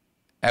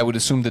I would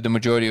assume that the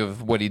majority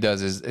of what he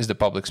does is the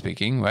public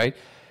speaking, right?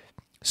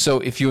 So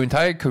if your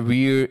entire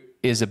career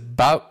is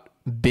about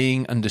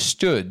being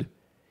understood,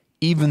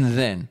 even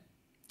then,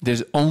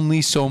 there's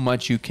only so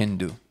much you can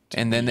do.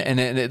 And then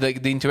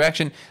like the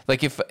interaction,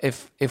 like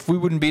if we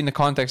wouldn't be in the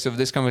context of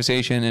this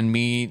conversation and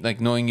me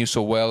like knowing you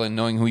so well and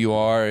knowing who you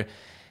are,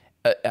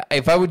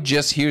 if I would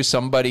just hear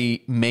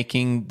somebody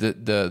making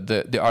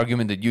the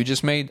argument that you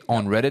just made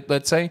on Reddit,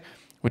 let's say,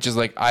 which is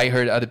like I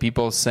heard other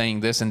people saying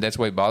this and that's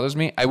why it bothers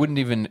me, I wouldn't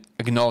even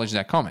acknowledge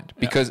that comment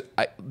because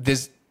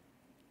there's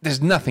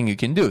nothing you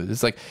can do.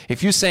 It's like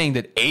if you're saying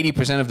that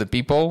 80% of the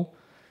people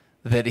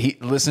that he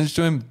listens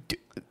to him,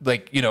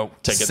 like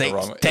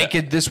take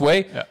it this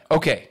way,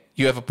 okay,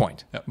 you have a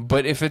point. Yeah.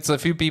 But if it's a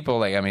few people,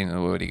 like I mean,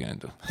 what are you gonna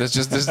do? There's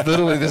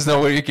literally there's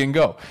nowhere you can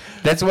go.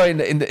 That's why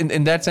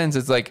in that sense,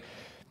 it's like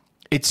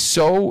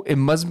it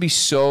must be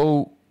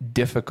so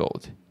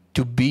difficult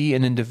to be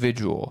an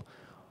individual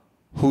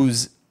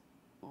who's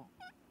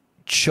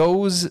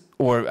chose,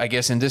 or I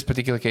guess in this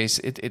particular case,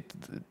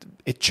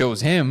 it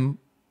chose him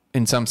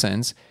in some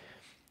sense,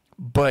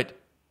 but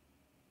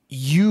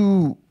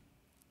you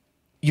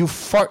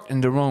fart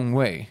in the wrong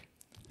way.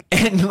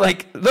 And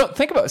like, no,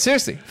 think about this.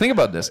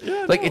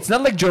 Yeah, like, it's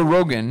not like Joe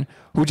Rogan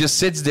who just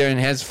sits there and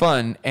has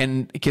fun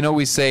and can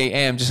always say,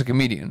 hey, I'm just a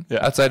comedian.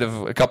 Yeah. Outside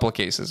of a couple of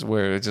cases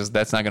where it's just,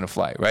 that's not going to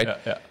fly, right?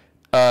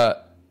 Yeah.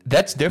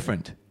 That's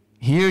different.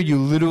 Here you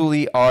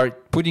literally are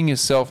putting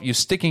yourself, you're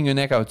sticking your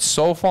neck out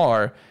so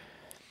far,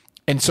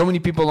 and so many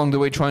people along the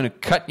way trying to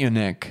cut your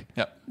neck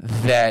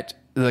that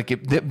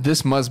like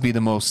this must be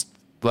the most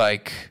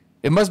like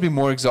it must be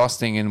more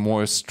exhausting and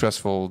more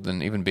stressful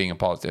than even being a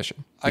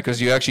politician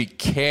because you actually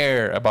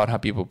care about how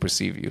people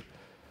perceive you.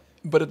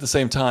 But at the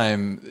same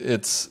time,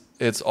 it's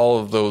all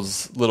of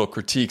those little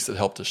critiques that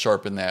help to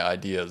sharpen the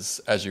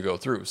ideas as you go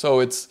through. So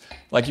it's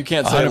like you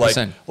can't say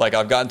 100%. like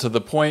I've gotten to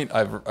the point,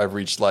 I've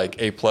reached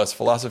like A+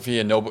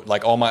 philosophy, and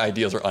like all my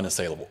ideas are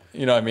unassailable.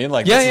 You know what I mean?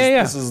 Like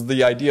this is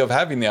the idea of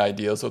having the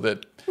idea, so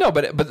that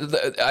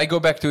I go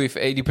back to if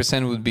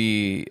 80% would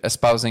be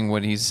espousing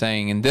what he's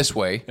saying in this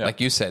way,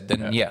 like you said,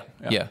 then yeah.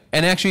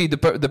 And actually,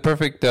 the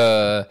perfect.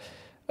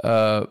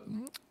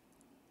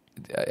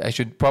 I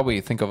should probably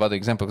think of other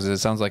examples because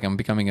it sounds like I'm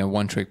becoming a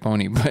one-trick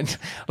pony. But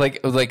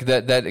like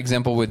that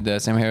example with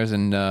Sam Harris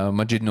and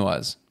Maajid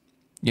Nawaz,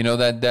 you know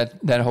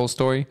that whole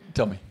story.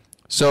 Tell me.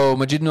 So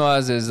Maajid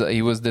Nawaz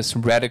he was this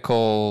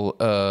radical,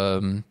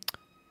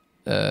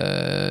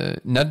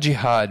 not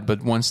jihad,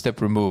 but one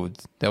step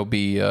removed. That would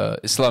be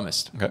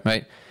Islamist,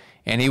 right?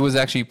 And he was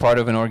actually part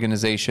of an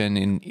organization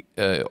in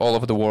all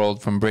over the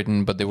world from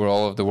Britain, but they were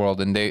all over the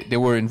world, and they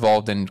were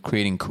involved in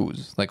creating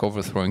coups, like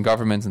overthrowing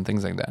governments and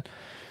things like that.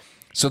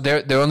 So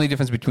their only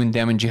difference between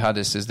them and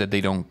jihadists is that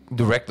they don't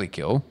directly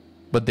kill,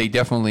 but they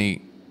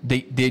definitely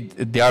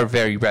they are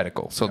very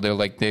radical. So they're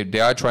like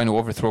they are trying to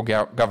overthrow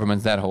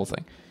governments, that whole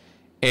thing.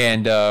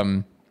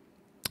 And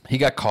he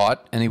got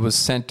caught and he was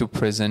sent to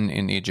prison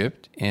in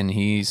Egypt, and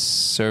he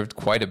served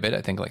quite a bit, I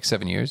think like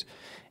 7 years.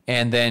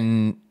 And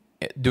then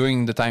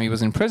during the time he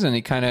was in prison,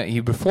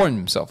 he reformed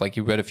himself. Like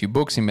he read a few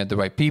books, he met the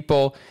right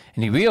people,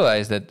 and he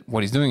realized that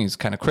what he's doing is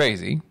kind of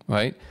crazy,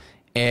 right?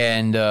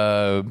 And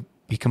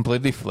he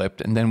completely flipped.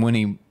 And then when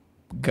he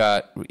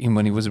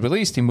was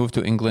released, he moved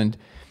to England,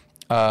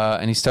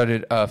 and he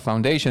started a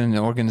foundation, an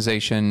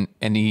organization,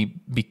 and he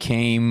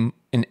became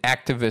an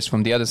activist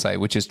from the other side,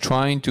 which is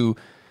trying to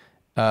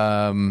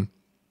what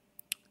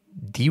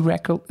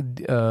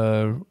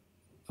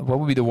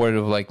would be the word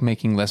of like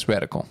making less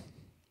radical?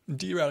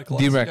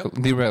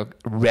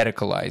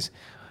 Radicalize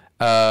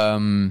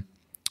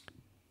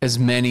as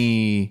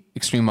many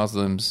extreme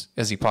Muslims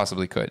as he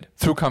possibly could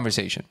through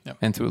conversation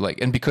and through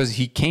and because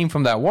he came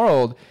from that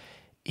world,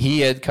 he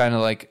had kind of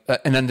like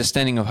an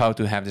understanding of how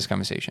to have this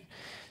conversation.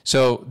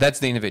 So that's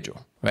the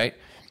individual, right?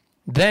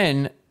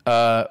 Then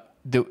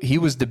he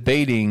was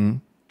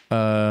debating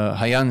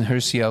Hayyan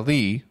Hirsi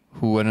Ali,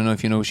 who I don't know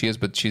if you know who she is,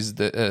 but she's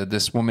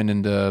this woman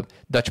in the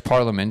Dutch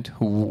parliament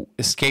who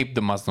escaped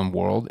the Muslim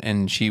world,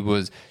 and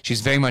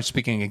she's very much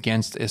speaking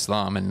against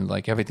Islam and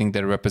like everything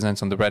that it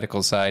represents on the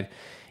radical side.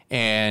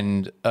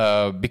 And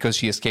because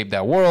she escaped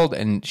that world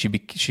and she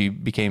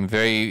became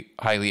very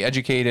highly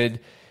educated,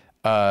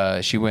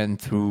 she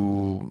went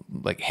through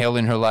like hell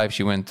in her life.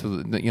 She went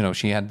through,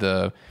 she had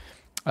the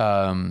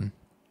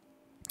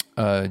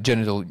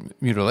genital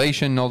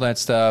mutilation and all that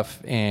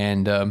stuff,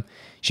 and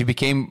she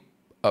became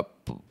a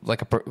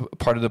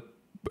part of the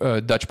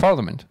Dutch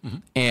parliament. Mm-hmm.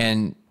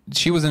 And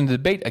she was in a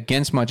debate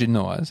against Maajid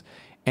Nawaz,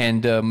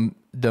 and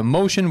the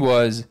motion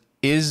was,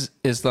 is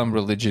Islam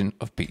religion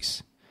of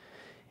peace?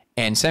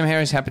 And Sam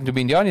Harris happened to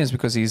be in the audience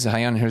because he's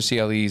Hayyan Hirsi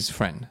Ali's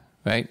friend,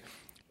 right?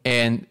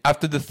 And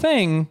after the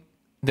thing,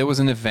 there was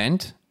an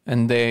event,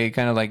 and they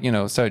kind of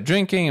started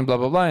drinking and blah,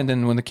 blah, blah. And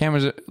then when the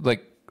cameras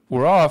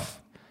were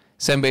off,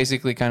 Sam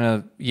basically kind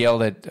of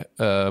yelled at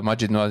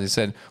Maajid Nawaz. He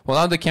said, well,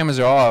 now the cameras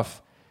are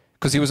off,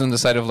 because he was on the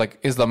side of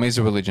Islam is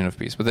a religion of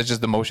peace. But that's just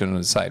the motion on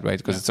the side, right?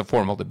 Because it's a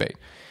formal debate.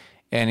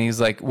 And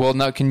he's like, well,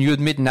 now can you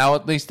admit now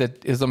at least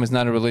that Islam is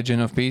not a religion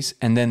of peace?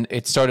 And then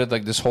it started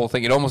this whole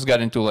thing. It almost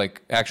got into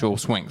actual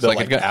swings.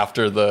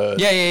 After the...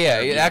 Yeah.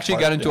 It actually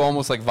got into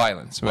almost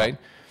violence, right?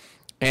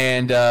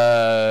 And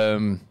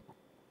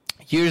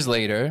years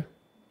later,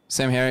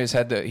 Sam Harris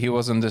he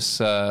was on this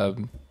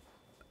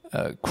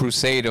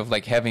crusade of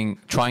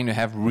trying to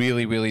have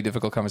really, really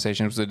difficult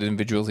conversations with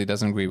individuals he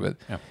doesn't agree with.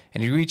 Yeah.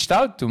 And he reached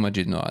out to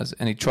Maajid Nawaz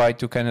and he tried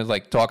to kind of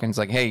talk, and it's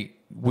like, hey,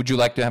 would you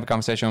like to have a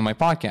conversation on my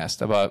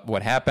podcast about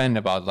what happened,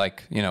 about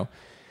and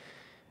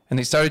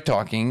they started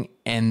talking,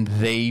 and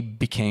they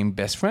became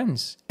best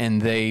friends,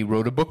 and they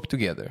wrote a book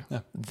together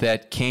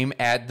that came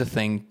at the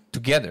thing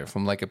together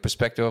from a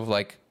perspective of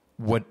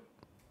what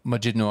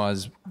Maajid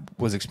Nawaz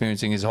was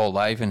experiencing his whole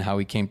life and how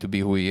he came to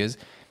be who he is,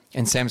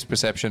 and Sam's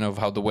perception of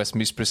how the West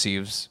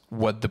misperceives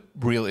what the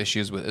real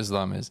issues with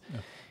Islam is.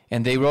 Yeah.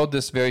 And they wrote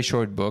this very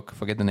short book,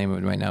 forget the name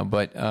of it right now,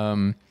 but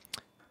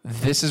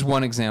this is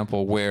one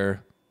example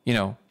where,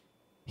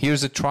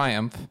 here's a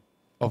triumph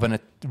of a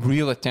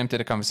real attempt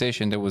at a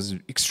conversation that was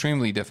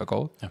extremely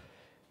difficult. Yeah.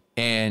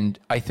 And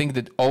I think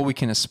that all we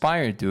can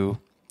aspire to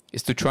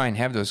is to try and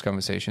have those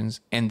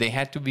conversations. And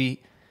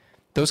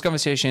those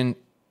conversations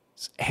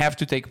have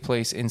to take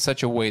place in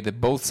such a way that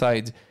both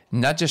sides,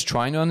 not just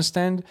trying to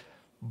understand,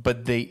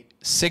 but they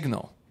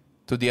signal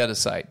to the other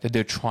side that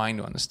they're trying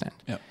to understand.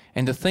 Yeah.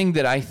 And the thing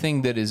that I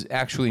think that is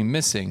actually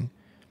missing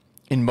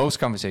in most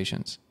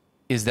conversations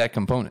is that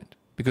component.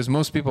 Because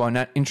most people are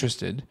not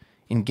interested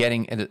in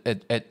getting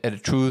at a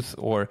truth,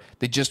 or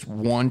they just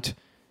want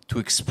to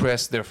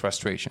express their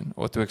frustration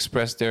or to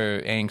express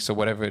their angst or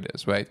whatever it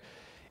is, right?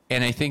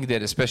 And I think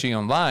that especially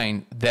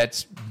online,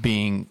 that's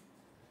being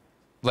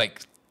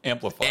like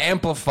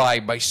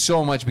amplified by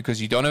so much because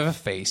you don't have a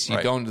face.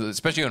 You don't,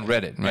 especially on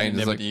Reddit, right?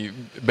 Anonymity,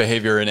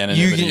 behavior and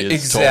anonymity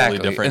is totally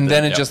different. And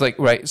then it's just like,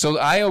 right. So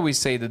I always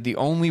say that the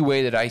only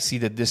way that I see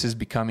that this is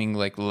becoming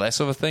like less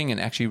of a thing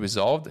and actually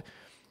resolved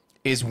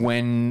is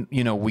when,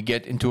 we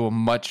get into a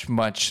much,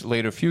 much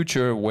later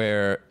future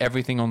where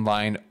everything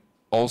online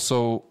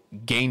also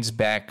gains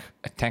back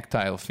a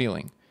tactile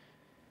feeling.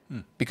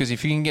 Because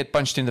if you can get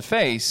punched in the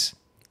face,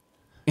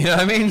 you know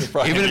what I mean?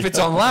 Even if it's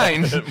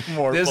online,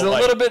 there's a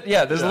little bit,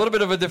 a little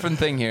bit of a different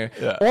thing here.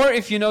 Yeah. Or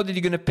if you know that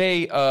you're going to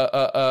pay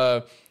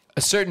a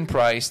certain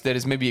price that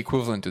is maybe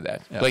equivalent to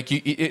that. Yeah. Like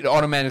it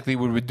automatically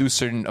will reduce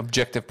certain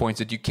objective points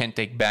that you can't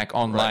take back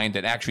online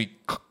that actually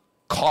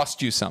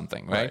cost you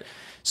something, right?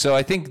 So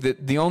I think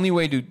that the only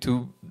way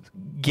to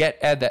get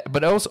at that,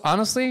 but also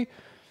honestly,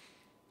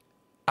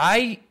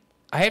 I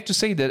have to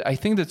say that I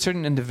think that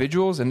certain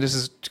individuals, and this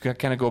is to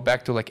kind of go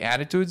back to like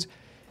attitudes,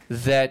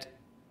 that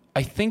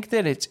I think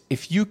that it's,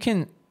 if you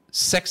can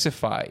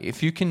sexify,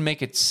 if you can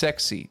make it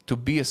sexy to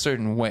be a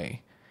certain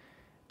way,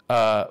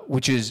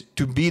 which is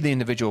to be the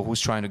individual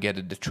who's trying to get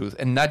at the truth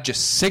and not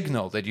just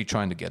signal that you're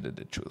trying to get at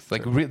the truth.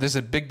 Like there's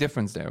a big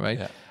difference there, right?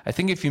 Yeah. I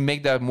think if you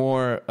make that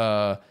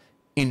more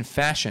in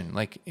fashion,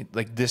 like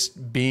this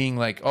being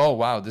like, oh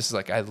wow, this is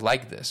like, I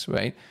like this,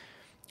 right?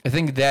 I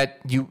think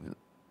that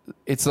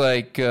it's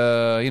like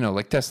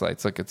like Tesla.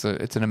 It's like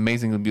it's an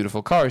amazingly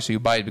beautiful car, so you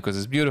buy it because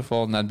it's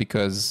beautiful, not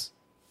because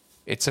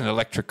it's an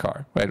electric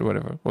car, right? Or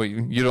whatever. Well,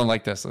 you don't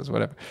like Teslas,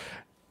 whatever.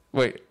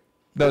 Wait,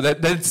 no,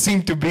 that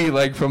seemed to be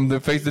like from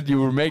the face that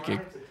you were making.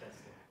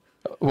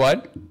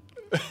 What?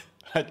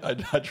 I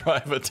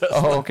drive a Tesla.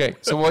 Oh, okay.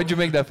 So why'd you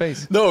make that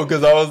face? No,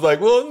 because I was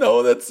like, well,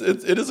 no, it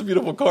is a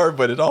beautiful car,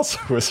 but it also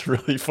was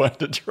really fun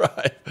to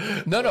drive.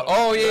 No.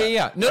 Oh,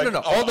 yeah.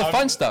 No. All the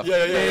fun stuff.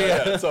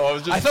 Yeah.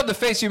 So I thought the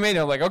face you made,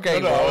 I'm like, okay.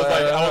 No,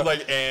 I was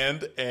like,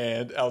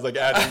 and I was like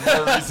adding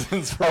more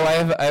reasons for. Oh,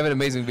 I have an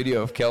amazing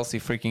video of Kelsey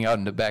freaking out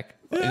in the back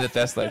in the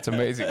Tesla. It's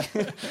amazing.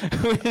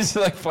 She's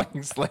like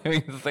fucking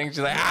slamming the thing. She's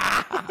like,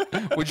 ah.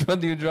 Which one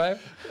do you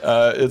drive?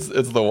 It's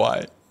the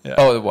Y. Yeah.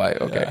 Oh, the Y.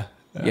 Okay.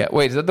 Yeah.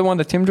 Wait, is that the one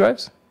that Tim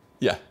drives?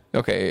 Yeah.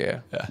 Okay.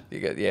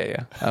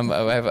 Yeah.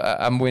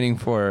 I'm waiting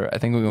for. I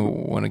think we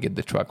want to get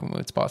the truck when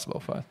it's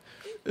possible for.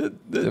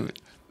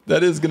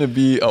 That is going to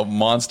be a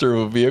monster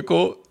of a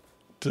vehicle,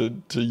 to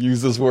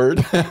use this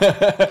word,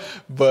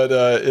 but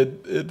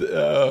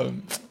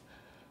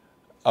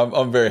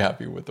I'm very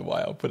happy with the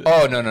Y. I'll put it.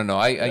 Oh no.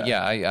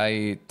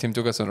 I Tim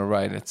took us on a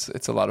ride.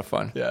 It's a lot of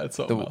fun. Yeah, it's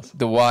something else.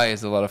 The Y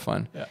is a lot of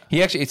fun. Yeah.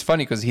 It's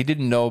funny because he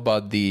didn't know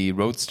about the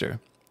Roadster.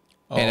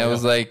 And I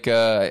was like,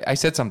 I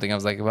said something. I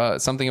was like,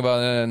 something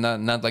about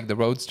not like the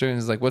Roadster. And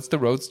he's like, what's the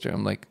Roadster?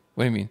 I'm like,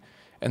 what do you mean?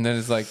 And then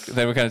it's like,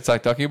 then we kind of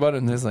start talking about it.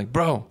 And it's like,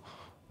 bro,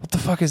 what the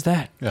fuck is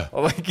that? Yeah.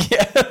 I'm like,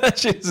 that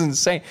shit's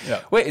insane. Yeah.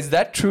 Wait, is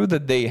that true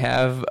that they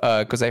have,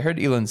 because I heard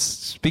Elon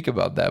speak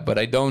about that, but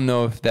I don't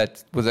know if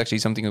that was actually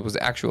something that was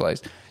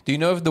actualized. Do you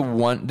know if the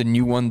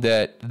new one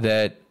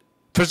that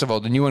first of all,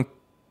 the new one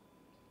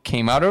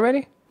came out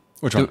already?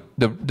 Which one?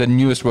 The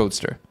newest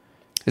Roadster.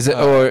 Is it,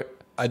 or...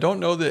 I don't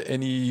know that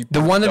any. The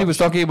one that he was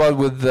talking about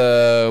with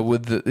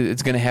the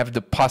it's going to have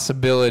the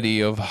possibility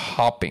of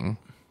hopping.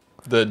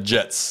 The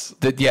jets.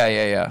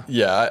 Yeah.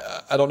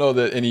 Yeah, I don't know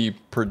that any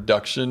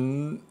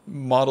production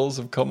models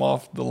have come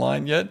off the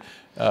line yet.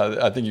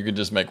 I think you can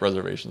just make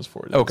reservations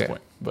for it at this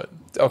point. But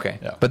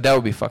yeah. But that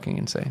would be fucking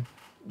insane.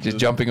 Just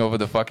jumping over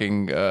the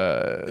fucking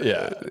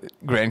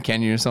Grand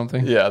Canyon or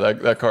something. Yeah,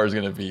 that car is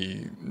going to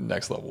be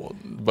next level.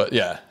 But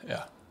yeah.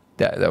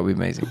 That would be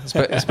amazing,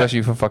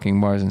 especially for fucking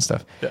Mars and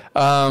stuff. Yeah.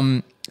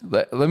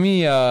 Let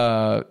me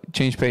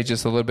change page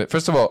just a little bit.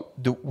 First of all,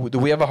 do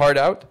we have a hard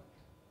out?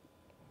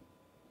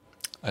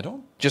 I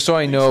don't. Just so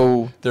I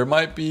know. There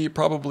might be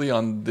probably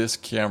on this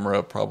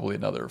camera probably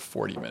another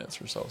 40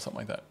 minutes or so, something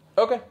like that.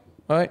 Okay.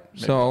 All right.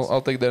 Maybe so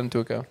I'll take that into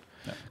account.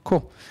 Yeah.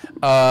 Cool.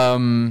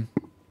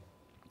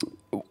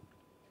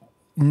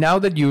 Now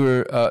that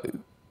you're...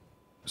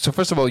 So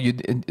first of all,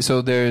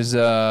 there's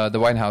the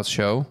White House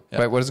show,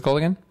 right? What is it called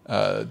again?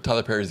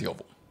 Tyler Perry's The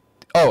Oval.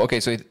 Oh, okay.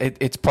 So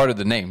it's part of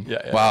the name.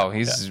 Yeah. Wow,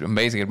 he's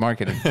amazing at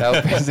marketing.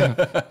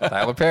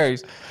 Tyler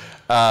Perry's.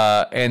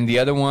 And the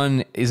other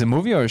one is a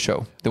movie or a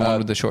show? The one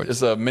with the shorts.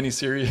 It's a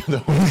mini-series.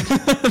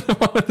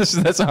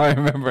 That's how I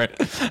remember it.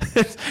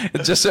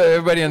 It's just so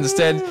everybody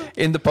understands,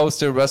 in the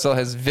poster, Russell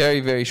has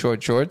very, very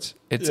short shorts.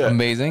 It's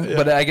amazing. Yeah.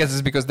 But I guess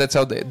it's because that's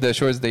how the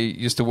shorts they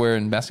used to wear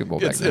in basketball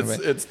back then, right?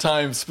 It's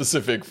time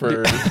specific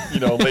for late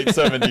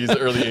 70s,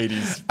 early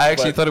 80s. I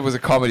actually thought it was a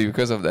comedy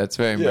because of that. It's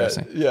very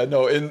embarrassing. Yeah,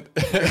 no.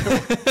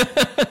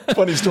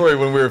 funny story,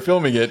 when we were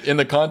filming it, in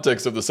the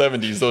context of the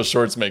 70s, those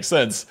shorts make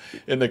sense.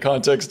 In the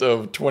context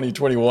of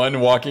 2021,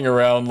 walking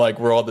around like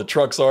where all the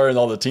trucks are and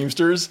all the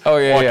Teamsters,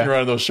 walking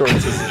around in those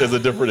shorts is a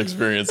different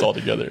experience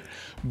altogether.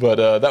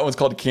 But that one's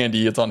called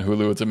Candy. It's on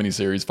Hulu. It's a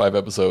miniseries, 5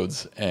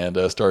 episodes, and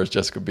stars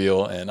Jessica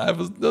Biel. And I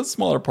have a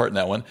smaller part in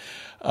that one.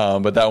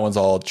 But that one's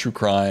all true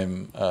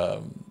crime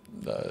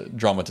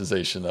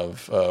dramatization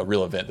of a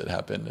real event that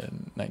happened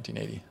in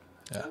 1980.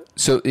 Yeah.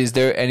 So is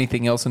there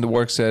anything else in the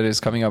works that is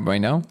coming up right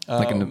now?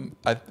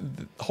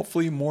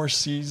 Hopefully more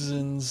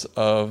seasons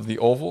of The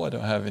Oval. I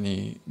don't have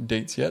any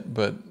dates yet,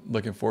 but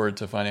looking forward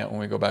to finding out when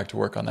we go back to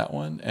work on that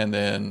one. And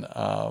then,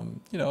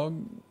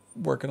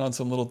 working on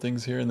some little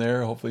things here and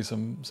there. Hopefully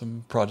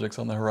some projects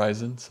on the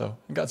horizon. So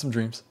I got some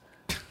dreams.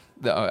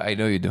 I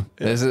know you do.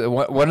 Yeah.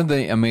 One of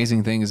the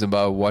amazing things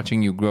about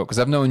watching you grow, because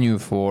I've known you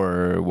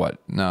for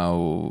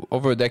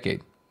over a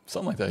decade.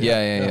 Something like that.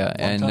 Yeah.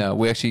 And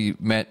we actually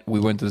met. We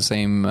went to the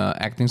same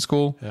acting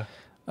school.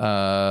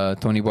 Yeah.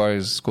 Tony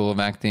Barr's School of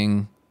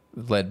Acting,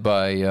 led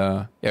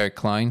by Eric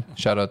Klein.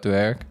 Shout out to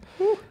Eric.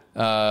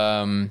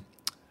 One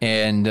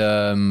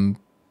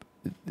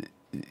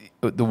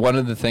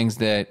of the things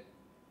that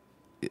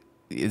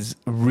is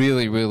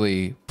really,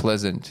 really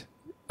pleasant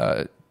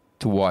to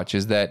watch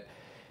is that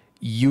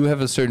you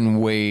have a certain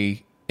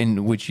way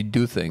in which you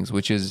do things,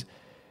 which is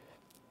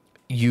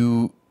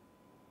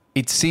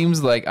it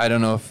seems like, I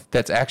don't know if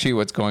that's actually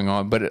what's going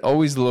on, but it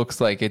always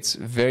looks like it's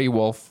very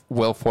well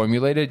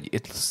formulated.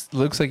 It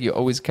looks like you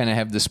always kind of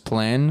have this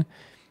plan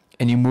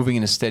and you're moving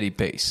in a steady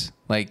pace.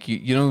 Like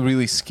you don't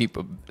really skip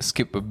a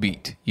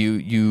beat.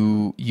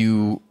 You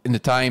in the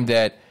time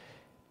that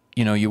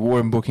you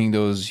weren't booking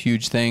those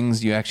huge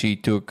things, you actually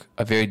took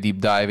a very deep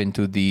dive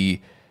into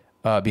the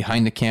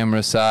behind the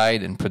camera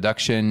side and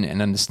production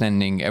and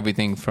understanding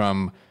everything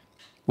from,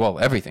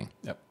 everything.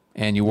 Yep.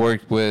 And you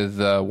worked with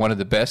one of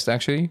the best,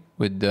 actually,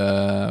 with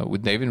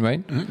David,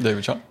 right? Mm-hmm.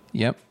 David Chong.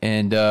 Yep.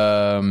 And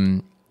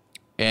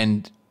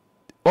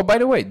by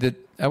the way,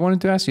 I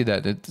wanted to ask you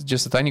that. It's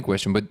just a tiny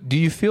question, but do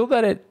you feel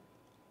that it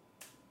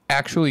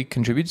actually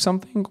contributes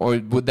something, or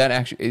would that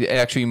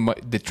actually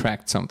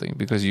detract something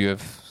because you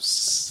have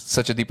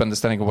such a deep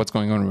understanding of what's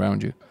going on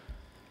around you?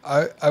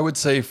 I would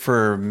say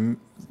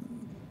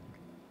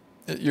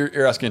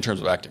you're asking in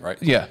terms of acting, right?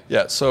 Yeah.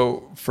 Yeah.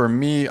 So for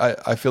me,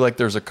 I feel like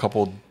there's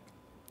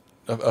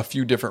a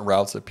few different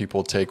routes that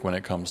people take when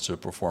it comes to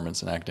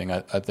performance and acting.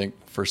 I think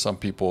for some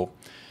people,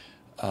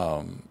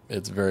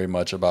 it's very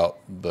much about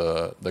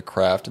the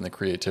craft and the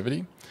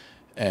creativity.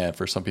 And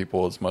for some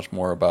people, it's much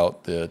more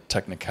about the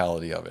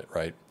technicality of it,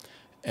 right?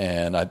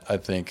 And I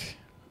think,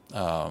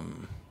 I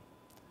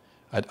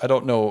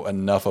don't know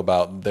enough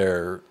about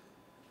their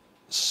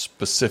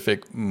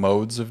specific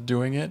modes of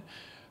doing it,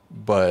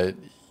 but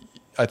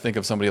I think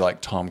of somebody like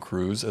Tom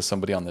Cruise as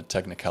somebody on the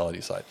technicality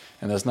side.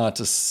 And that's not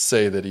to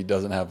say that he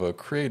doesn't have a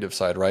creative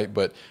side, right?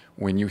 But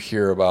when you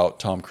hear about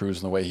Tom Cruise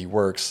and the way he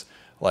works,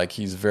 like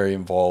he's very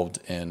involved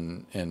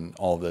in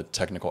all the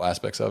technical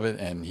aspects of it,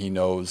 and he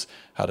knows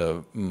how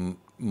to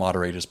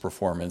moderate his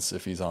performance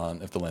if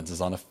the lens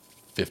is on a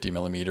 50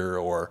 millimeter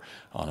or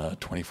on a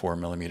 24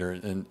 millimeter,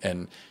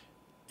 and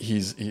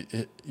his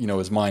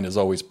mind is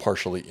always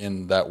partially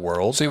in that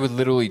world. So he would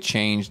literally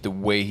change the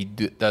way he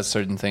does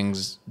certain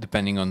things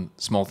depending on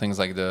small things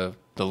like the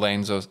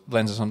lens or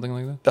something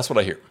like that? That's what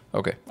I hear.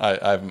 Okay. I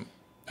haven't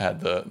had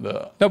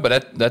the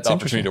that's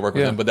opportunity to work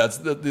with him, but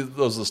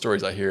those are the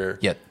stories I hear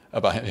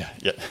about him. Yeah,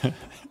 yet.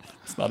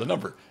 It's not a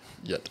number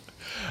yet.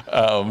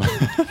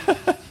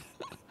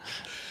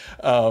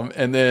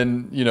 And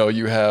then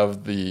you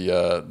have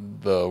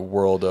the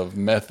world of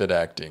method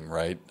acting,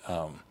 right?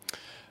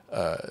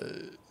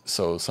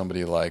 So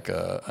somebody like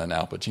an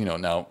Al Pacino.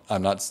 Now I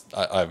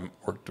haven't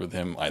worked with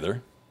him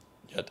either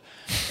yet,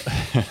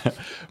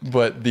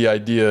 but the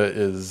idea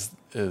is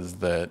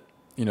that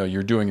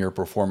you're doing your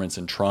performance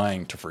and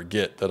trying to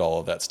forget that all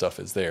of that stuff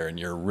is there, and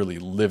you're really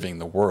living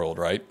the world,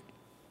 right?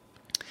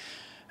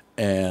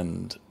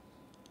 And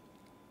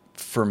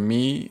for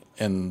me,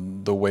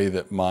 and the way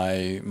that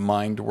my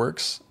mind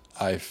works,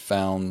 I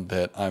found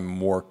that I'm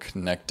more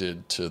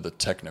connected to the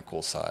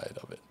technical side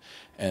of it.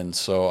 And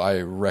so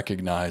I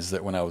recognized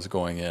that when I was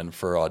going in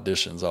for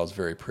auditions, I was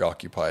very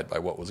preoccupied by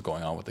what was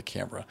going on with the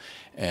camera.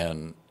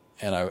 And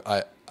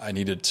I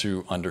needed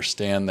to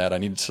understand that. I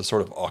needed to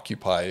sort of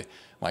occupy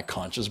my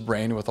conscious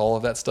brain with all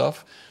of that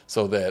stuff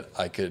so that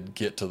I could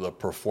get to the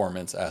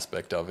performance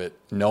aspect of it,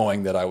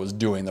 knowing that I was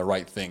doing the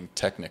right thing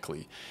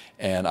technically.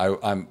 And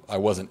I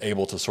wasn't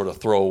able to sort of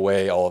throw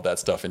away all of that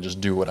stuff and just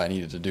do what I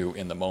needed to do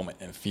in the moment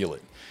and feel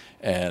it.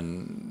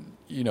 And,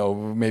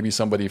 maybe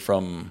somebody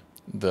from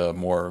the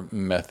more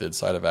method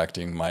side of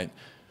acting might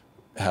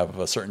have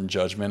a certain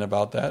judgment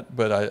about that,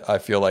 but I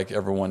feel like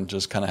everyone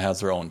just kind of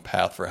has their own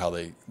path for how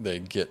they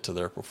get to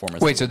their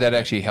performance. Wait, so that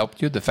actually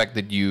helped you? The fact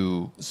that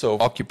you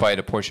occupied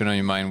a portion of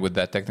your mind with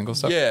that technical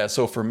stuff? Yeah,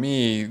 so for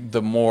me,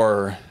 the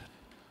more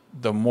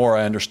the more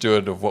I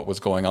understood of what was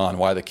going on,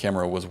 why the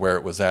camera was where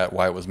it was at,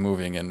 why it was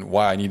moving, and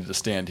why I needed to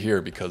stand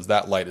here because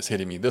that light is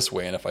hitting me this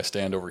way. And if I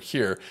stand over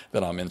here,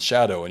 then I'm in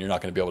shadow and you're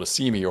not going to be able to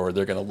see me, or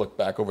they're going to look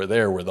back over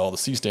there where all the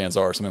C-stands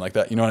are or something like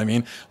that. You know what I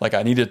mean? Like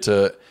I needed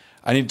to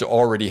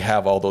already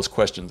have all those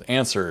questions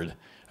answered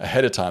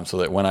ahead of time so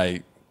that when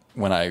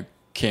I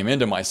came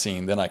into my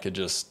scene, then I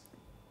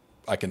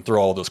can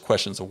throw all those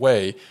questions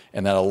away,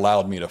 and that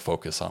allowed me to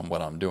focus on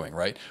what I'm doing,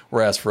 right?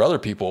 Whereas for other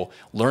people,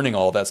 learning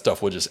all that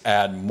stuff will just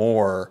add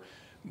more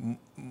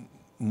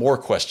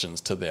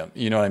questions to them.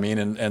 You know what I mean?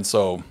 And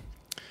so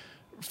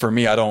for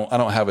me, I don't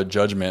have a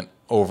judgment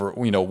over,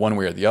 one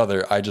way or the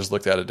other. I just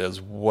looked at it as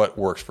what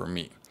works for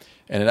me.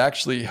 And it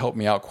actually helped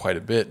me out quite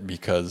a bit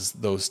because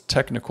those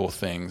technical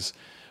things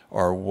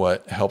are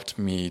what helped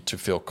me to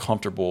feel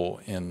comfortable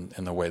in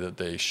the way that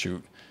they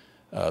shoot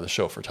the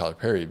show for Tyler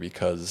Perry,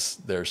 because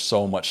there's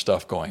so much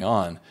stuff going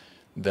on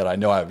that I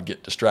know I would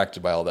get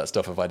distracted by all that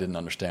stuff if I didn't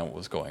understand what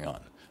was going on.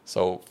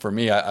 So for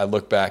me, I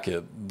look back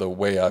at the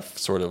way I've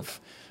sort of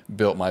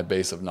built my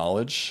base of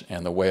knowledge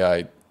and the way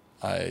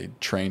I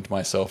trained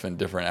myself in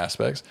different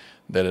aspects,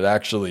 that it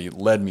actually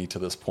led me to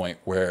this point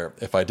where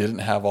if I didn't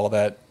have all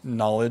that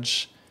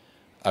knowledge,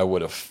 I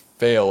would have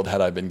failed had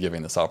I been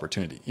given this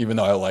opportunity. Even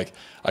though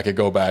I could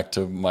go back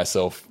to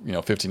myself,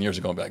 15 years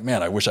ago and be like,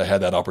 man, I wish I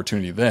had that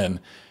opportunity then.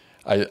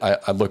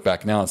 I look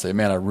back now and say,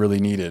 man, I really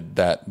needed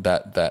that,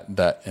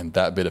 and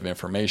that bit of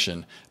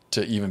information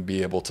to even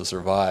be able to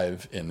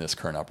survive in this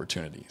current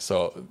opportunity.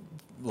 So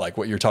like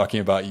what you're talking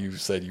about, you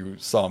said you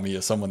saw me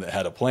as someone that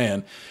had a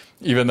plan,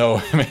 even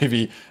though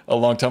maybe a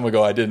long time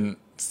ago I didn't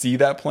see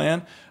that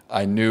plan.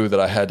 I knew that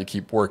I had to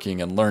keep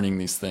working and learning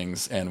these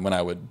things. And when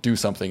I would do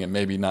something and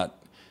maybe not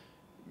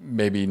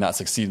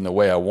succeed in the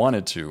way I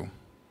wanted to,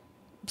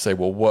 say,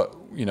 well, what,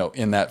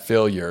 in that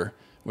failure,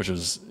 which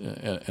is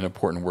an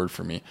important word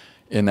for me,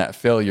 in that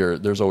failure,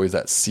 there's always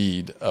that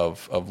seed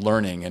of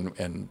learning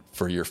and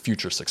for your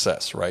future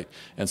success, right?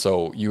 And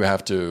so you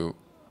have to,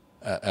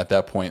 at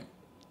that point,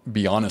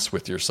 be honest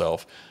with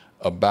yourself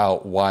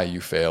about why you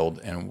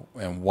failed and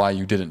why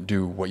you didn't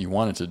do what you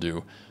wanted to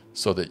do,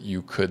 so that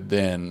you could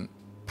then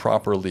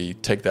properly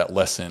take that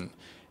lesson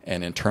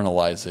and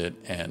internalize it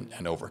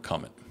and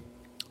overcome it.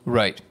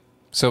 Right.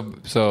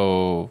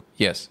 So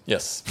yes.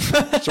 Yes.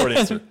 Short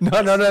answer. No.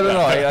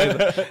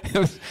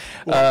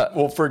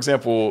 Well, for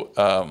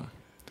example,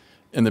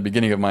 in the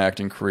beginning of my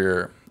acting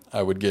career,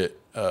 I would get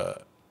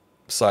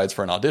sides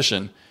for an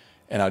audition,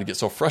 and I'd get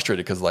so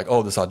frustrated because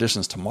this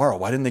audition's tomorrow.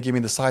 Why didn't they give me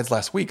the sides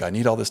last week? I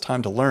need all this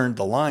time to learn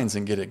the lines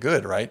and get it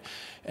good, right?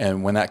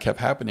 And when that kept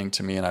happening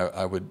to me, and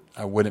I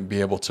wouldn't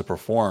be able to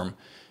perform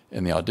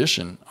in the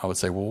audition, I would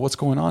say, well, what's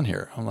going on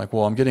here? I'm like,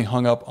 well, I'm getting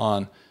hung up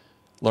on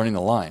learning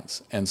the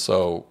lines. And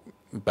so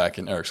back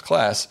in Eric's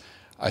class,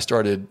 I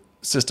started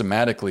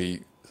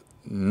systematically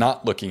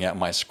not looking at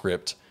my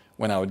script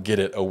when I would get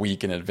it a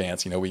week in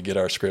advance. We'd get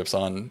our scripts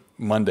on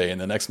Monday,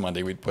 and the next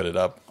Monday we'd put it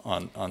up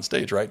on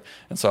stage, right?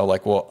 And so I'm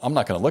like, well, I'm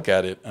not going to look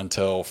at it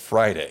until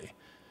Friday.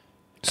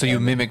 So you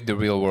mimic the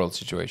real world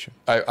situation.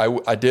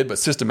 I did, but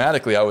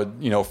systematically I would,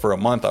 for a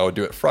month I would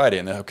do it Friday,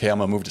 and then, okay, I'm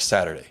going to move to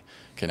Saturday.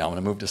 Okay, now I'm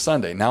going to move to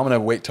Sunday. Now I'm going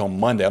to wait till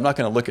Monday. I'm not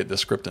going to look at the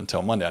script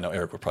until Monday. I know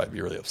Eric would probably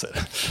be really upset.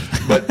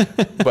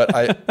 but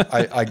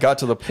I got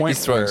to the point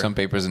He's throwing some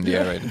papers in the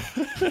air right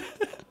now.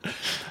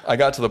 I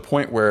got to the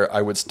point where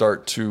I would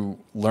start to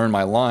learn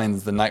my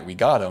lines the night we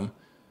got them,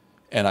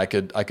 and I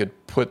could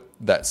put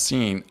that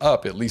scene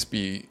up, at least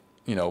be,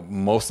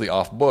 mostly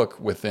off book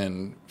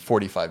within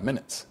 45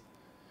 minutes.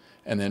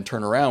 And then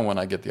turn around when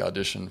I get the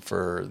audition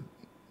for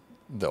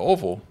the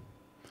Oval.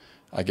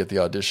 I get the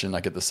audition, I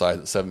get the size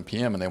at 7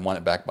 p.m. and they want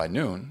it back by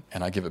noon,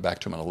 and I give it back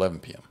to them at 11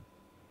 p.m.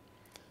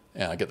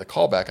 And I get the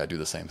call back, I do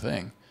the same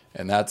thing.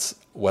 And that's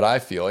what I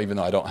feel, even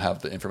though I don't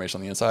have the information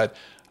on the inside.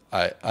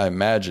 I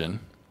imagine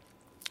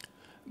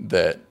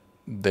that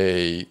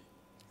they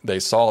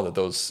saw that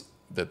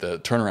the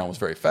turnaround was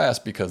very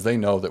fast, because they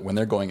know that when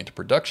they're going into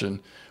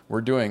production, we're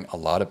doing a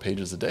lot of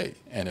pages a day.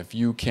 And if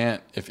you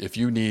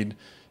need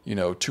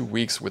 2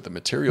 weeks with the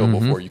material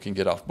before you can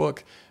get off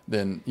book,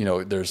 then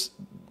there's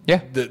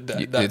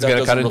it's got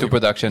to cut into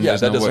production. Yeah,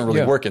 that doesn't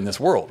really work in this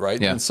world,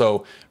 right? Yeah. And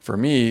so for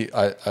me,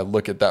 I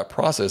look at that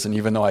process, and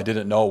even though I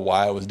didn't know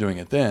why I was doing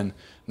it then,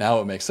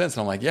 now it makes sense.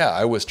 And I'm like, yeah,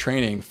 I was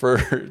training for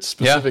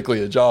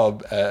specifically a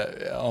job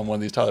on one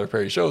of these Tyler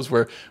Perry shows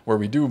where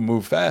we do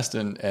move fast,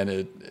 and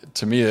it,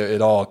 to me,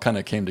 it all kind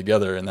of came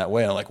together in that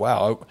way. And I'm like,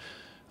 wow,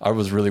 I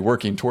was really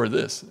working toward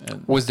this.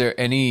 And was there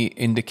any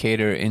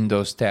indicator in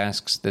those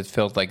tasks that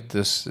felt like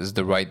this is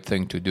the right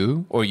thing to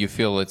do, or you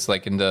feel it's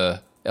like in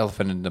the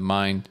elephant in the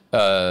mind,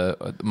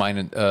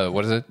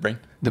 what is it? Brain.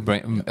 The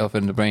brain,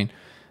 elephant in the brain.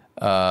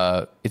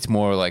 It's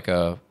more like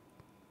a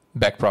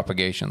back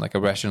propagation, like a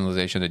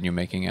rationalization that you're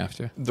making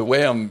after. The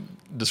way I'm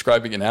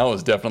describing it now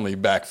is definitely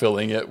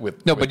backfilling it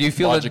with. No, but do you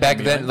feel that back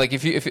then, behind. like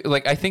if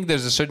like, I think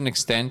there's a certain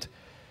extent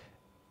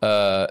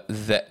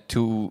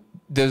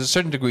there's a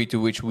certain degree to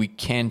which we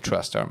can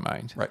trust our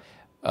mind, right?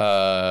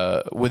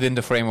 Within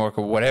the framework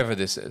of whatever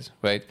this is,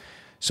 right?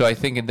 So I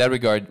think in that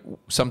regard,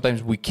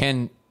 sometimes we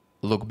can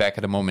look back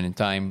at a moment in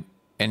time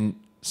and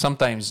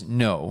sometimes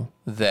know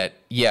that,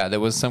 yeah, there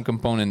was some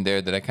component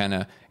there that I kind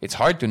of, it's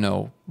hard to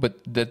know, but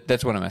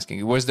that's what I'm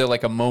asking. Was there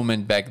like a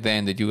moment back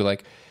then that you were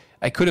like,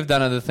 I could have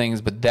done other things,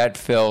 but that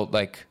felt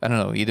like, I don't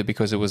know, either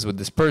because it was with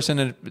this person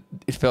and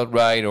it felt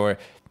right, or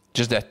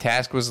just that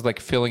task was like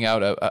filling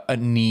out a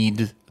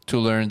need to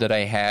learn that I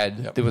had.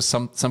 Yep. There was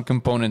some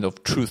component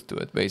of truth to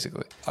it,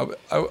 basically.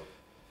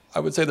 I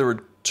would say there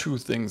were two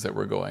things that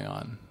were going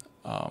on.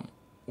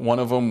 One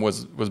of them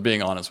was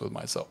being honest with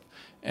myself,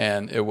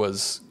 and it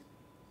was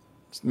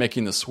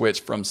making the switch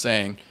from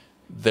saying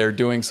they're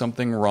doing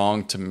something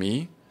wrong to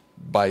me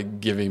by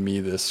giving me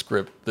this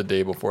script the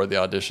day before the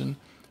audition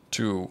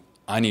to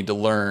I need to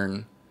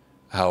learn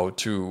how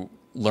to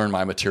learn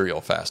my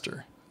material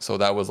faster. So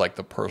that was like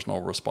the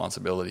personal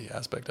responsibility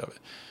aspect of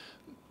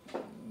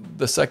it.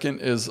 The second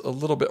is a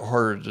little bit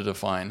harder to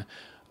define.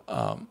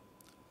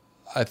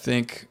 I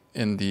think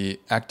in the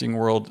acting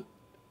world,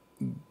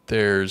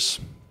 there's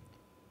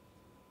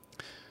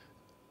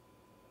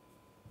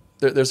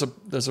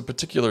a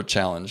particular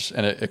challenge,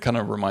 and it kind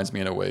of reminds me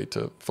in a way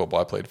to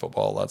football. I played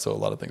football a lot, so a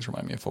lot of things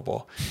remind me of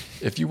football.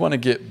 If you want to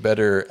get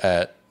better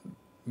at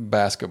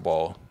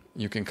basketball,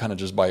 you can kind of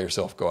just by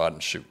yourself go out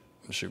and shoot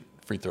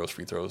free throws,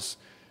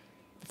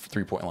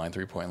 3-point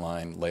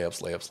line,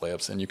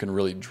 layups, and you can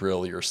really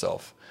drill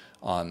yourself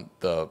on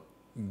the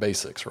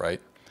basics, right?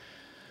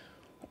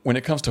 When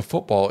it comes to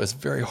football, it's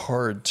very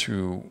hard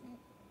to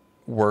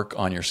work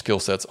on your skill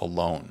sets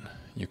alone.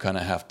 You kind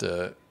of have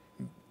to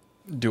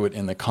do it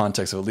in the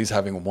context of at least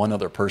having one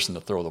other person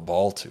to throw the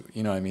ball to.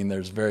 You know what I mean?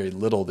 There's very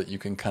little that you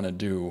can kind of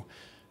do.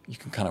 You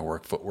can kind of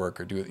work footwork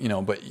or do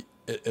it, but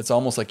it's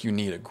almost like you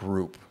need a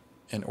group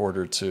in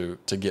order to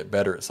get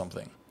better at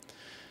something.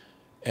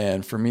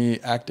 And for me,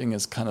 acting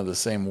is kind of the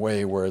same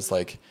way, where it's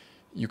like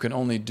you can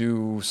only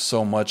do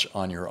so much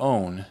on your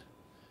own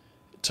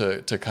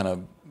to kind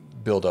of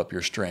build up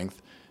your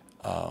strength.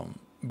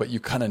 But you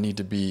kind of need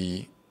to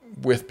be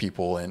with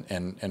people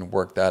and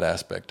work that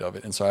aspect of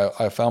it. And so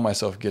I found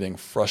myself getting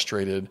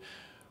frustrated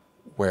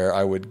where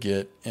I would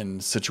get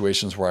in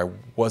situations where I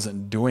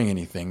wasn't doing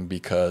anything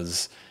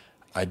because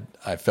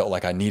I felt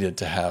like I needed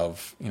to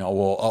have,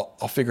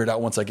 I'll figure it out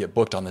once I get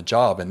booked on the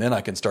job, and then I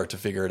can start to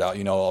figure it out,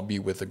 I'll be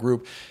with the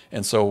group.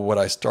 And so what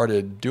I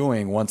started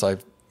doing once I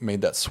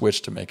made that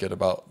switch to make it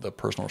about the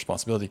personal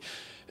responsibility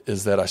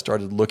is that I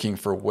started looking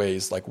for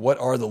ways, like what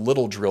are the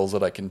little drills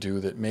that I can do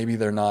that maybe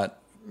they're not,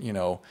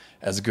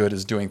 as good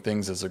as doing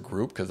things as a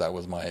group, because that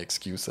was my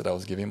excuse that I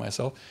was giving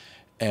myself.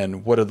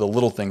 And what are the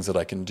little things that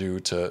I can do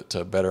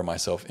to better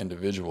myself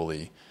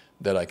individually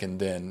that I can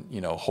then,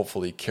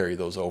 hopefully carry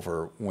those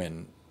over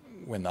when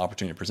the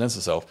opportunity presents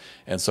itself.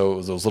 And so it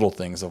was those little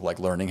things of like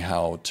learning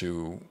how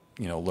to,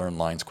 learn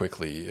lines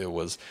quickly. It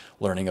was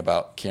learning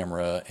about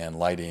camera and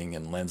lighting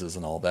and lenses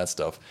and all that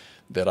stuff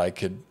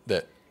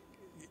that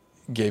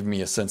gave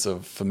me a sense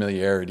of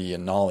familiarity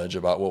and knowledge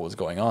about what was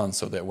going on,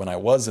 so that when I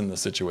was in the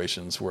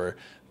situations where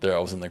I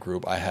was in the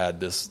group, I had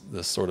this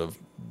sort of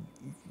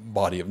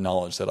body of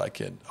knowledge that I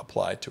could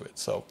apply to it.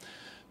 So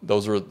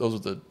those were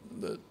the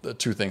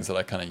two things that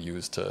I kind of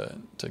used to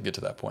get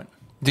to that point.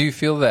 Do you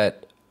feel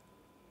that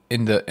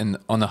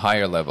on the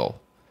higher level,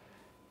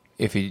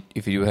 if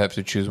you have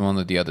to choose one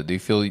or the other, do you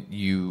feel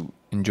you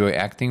enjoy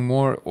acting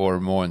more or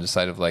more on the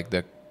side of like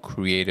the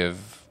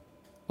creative,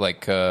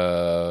 like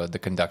the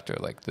conductor,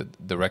 like the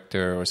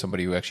director or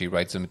somebody who actually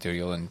writes the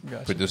material and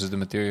produces the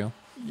material?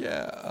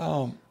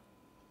 Yeah,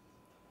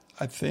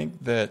 I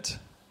think that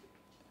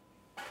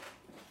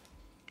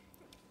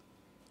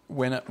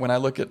when I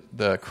look at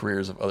the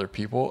careers of other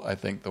people, I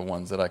think the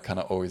ones that I kind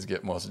of always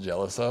get most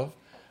jealous of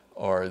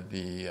are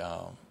the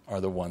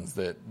ones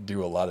that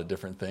do a lot of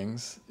different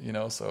things.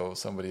 So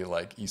somebody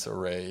like Issa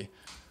Rae,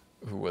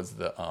 who was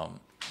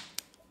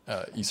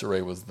Issa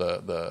Rae was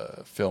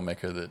the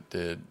filmmaker that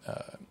did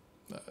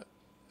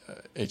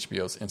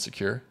HBO's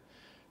Insecure.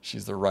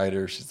 She's the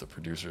writer, she's the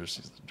producer,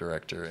 she's the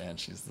director, and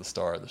she's the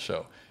star of the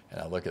show. And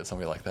I look at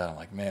somebody like that, I'm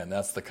like, man,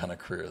 that's the kind of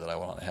career that I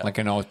want to have. Like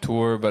an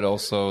auteur, but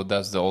also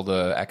does all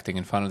the acting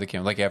in front of the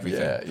camera, like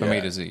everything from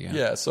A to Z.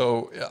 Yeah,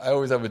 so I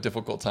always have a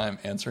difficult time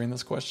answering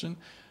this question.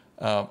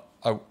 I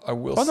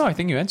will. Oh no, I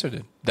think you answered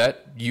it.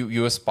 That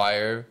you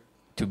aspire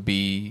to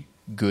be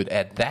good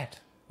at that,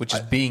 which is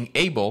being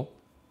able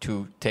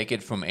to take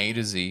it from A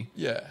to Z,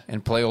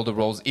 and play all the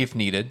roles if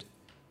needed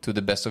to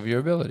the best of your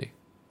ability.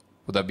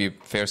 Would that be a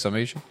fair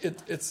summation?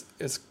 It's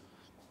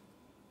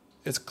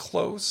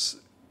close.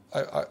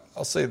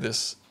 I'll say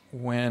this: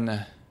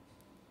 when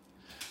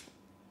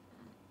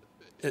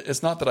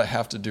it's not that I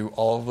have to do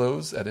all of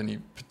those at any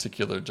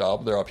particular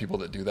job. There are people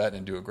that do that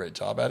and do a great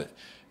job at it.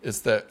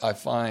 It's that I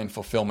find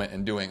fulfillment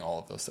in doing all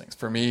of those things.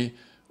 For me,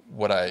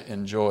 what I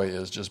enjoy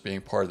is just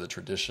being part of the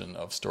tradition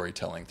of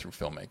storytelling through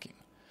filmmaking.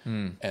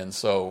 And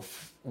so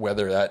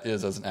whether that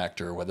is as an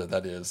actor, whether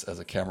that is as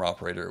a camera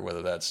operator,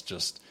 whether that's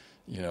just,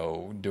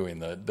 doing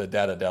the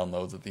data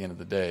downloads at the end of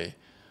the day,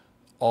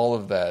 all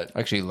of that. I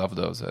actually love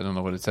those. I don't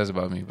know what it says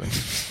about me, but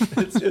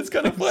It's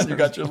kind of fun. You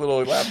got your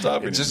little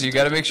laptop. it's just you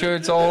got to make sure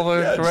it's all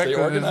correct. Stay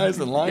organized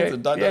and lines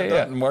and dot,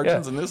 and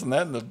margins and this and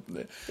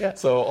that.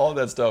 So all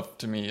that stuff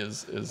to me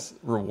is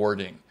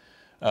rewarding.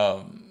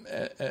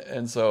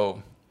 And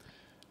so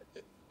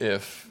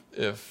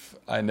if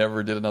I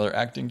never did another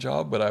acting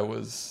job, but I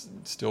was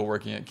still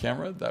working at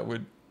camera, that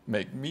would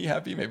make me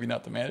happy. Maybe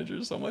not the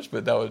manager so much,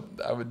 but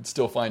I would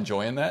still find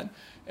joy in that.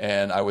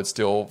 And I would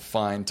still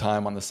find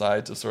time on the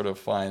side to sort of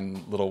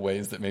find little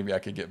ways that maybe I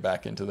could get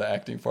back into the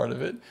acting part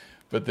of it.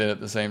 But then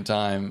at the same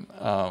time,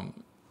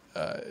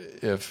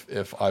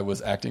 if I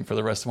was acting for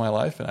the rest of my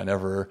life and I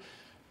never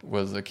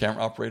was a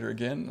camera operator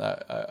again,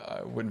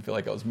 I wouldn't feel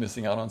like I was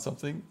missing out on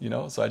something,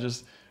 So I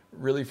just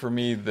really, for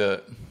me,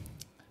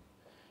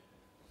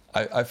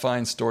 I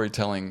find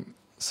storytelling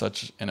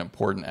such an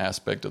important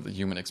aspect of the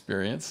human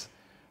experience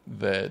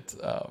that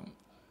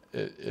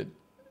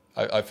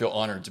I feel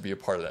honored to be a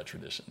part of that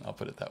tradition. I'll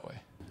put it that way.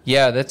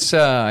 Yeah, that's.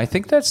 I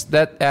think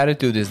that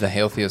attitude is the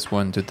healthiest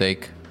one to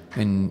take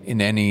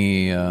in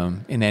any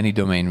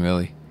domain.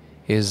 Really,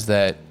 is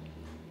that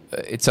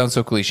it sounds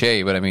so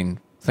cliche, but I mean,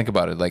 think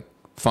about it. Like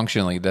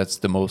functionally, that's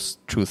the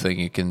most true thing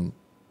you can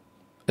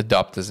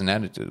adopt as an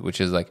attitude, which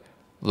is like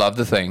love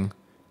the thing,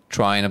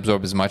 try and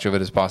absorb as much of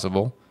it as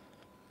possible.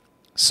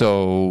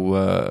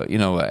 So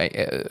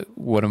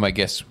one of my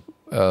guests,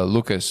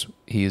 Lucas,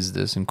 he is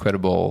this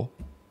incredible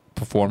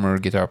performer,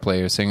 guitar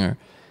player, singer,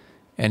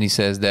 and he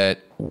says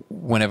that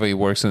whenever he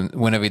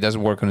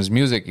doesn't work on his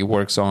music, he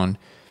works on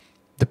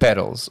the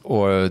pedals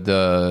or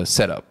the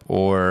setup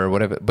or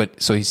whatever.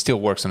 But so he still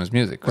works on his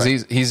music because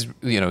he's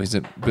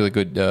a really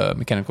good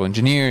mechanical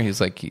engineer. He's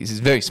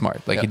very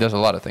smart. Like he does a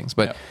lot of things,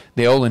 but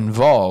they all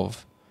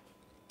involve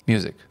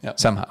music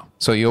somehow.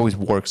 So he always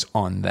works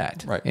on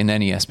that in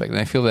any aspect, and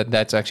I feel that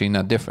that's actually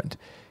not different.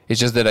 It's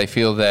just that I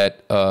feel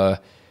that.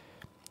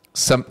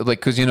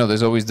 Because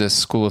there's always this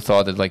school of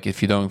thought that like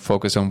if you don't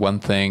focus on one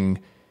thing,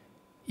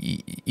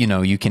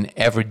 you can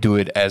ever do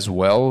it as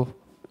well.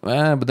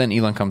 But then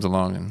Elon comes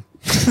along and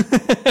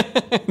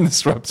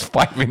disrupts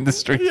 5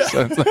 industries. Yeah.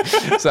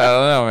 So I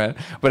don't know, man.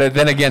 But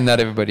then again,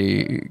 not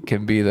everybody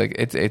can be like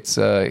it's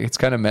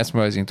kind of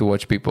mesmerizing to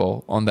watch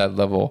people on that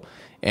level.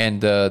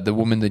 And the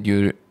woman that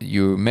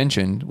you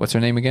mentioned, what's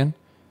her name again?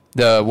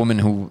 The woman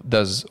who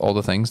does all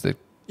the things that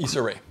Issa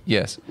Rae.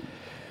 Yes.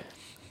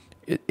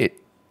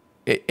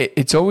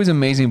 It's always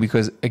amazing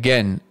because,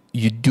 again,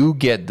 you do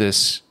get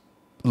this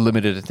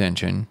limited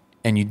attention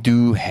and you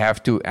do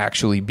have to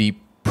actually be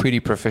pretty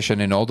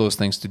proficient in all those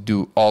things to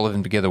do all of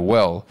them together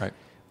well. Right.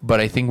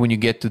 But I think when you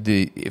get to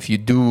if you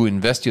do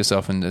invest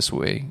yourself in this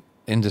way,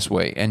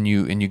 and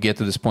you get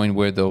to this point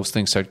where those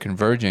things start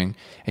converging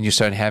and you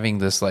start having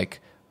this like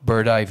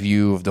bird eye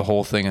view of the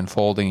whole thing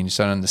unfolding and you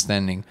start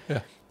understanding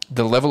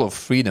the level of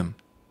freedom,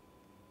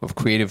 of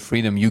creative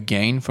freedom you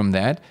gain from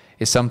that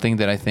is something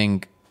that I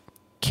think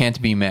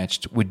can't be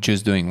matched with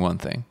just doing one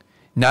thing.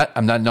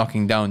 I'm not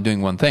knocking down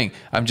doing one thing.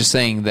 I'm just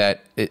saying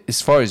that as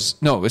far as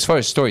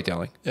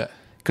storytelling. Yeah.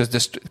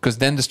 Because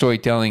then the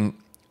storytelling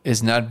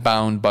is not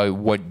bound by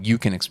what you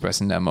can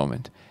express in that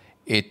moment.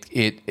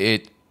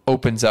 It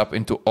opens up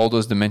into all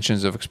those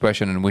dimensions of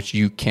expression in which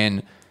you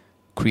can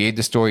create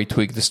the story,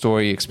 tweak the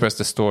story, express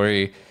the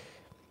story,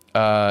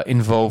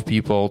 involve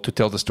people to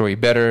tell the story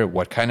better,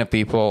 what kind of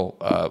people,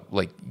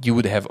 like you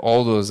would have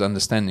all those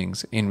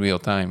understandings in real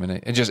time.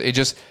 And it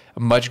just a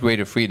much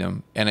greater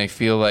freedom. And I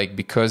feel like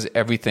because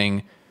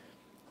everything,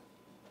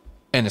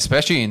 and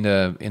especially in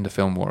the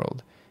film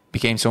world,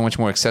 became so much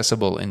more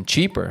accessible and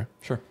cheaper,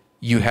 sure,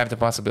 you have the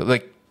possibility,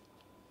 like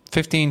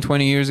 15,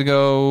 20 years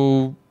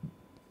ago,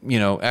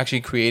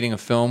 actually creating a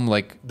film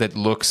like that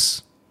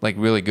looks like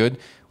really good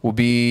will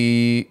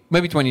be,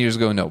 maybe 20 years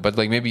ago, no, but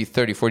like maybe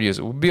 30, 40 years,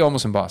 it would be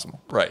almost impossible.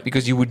 Right.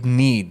 Because you would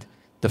need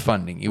the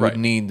funding. You would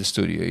need the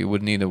studio. You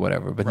would need the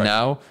whatever. But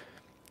now,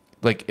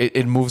 like,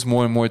 it moves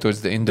more and more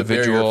towards the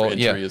individual. The barrier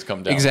for entry has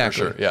come down.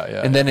 Exactly. For sure.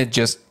 Yeah. And then it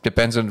just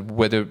depends on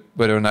whether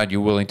or not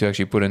you're willing to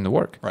actually put in the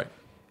work. Right.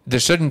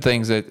 There's certain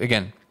things that,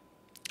 again,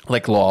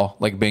 like law,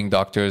 like being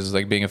doctors,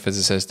 like being a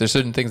physicist, there's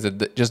certain things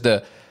that just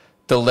the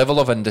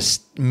level of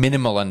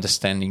minimal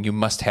understanding you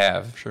must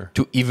have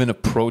to even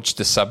approach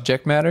the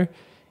subject matter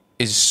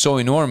is so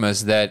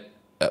enormous that,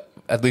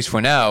 at least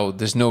for now,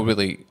 there's no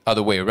really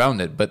other way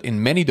around it. But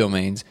in many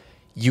domains,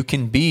 you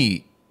can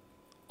be,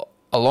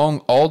 along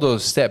all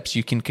those steps,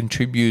 you can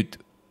contribute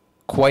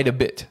quite a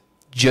bit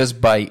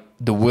just by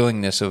the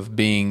willingness of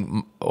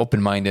being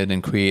open-minded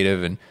and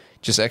creative and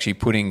just actually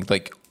putting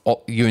like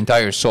your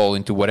entire soul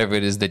into whatever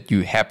it is that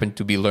you happen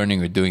to be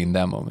learning or doing in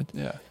that moment.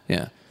 Yeah.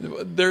 Yeah.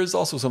 There's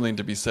also something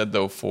to be said,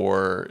 though,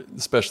 for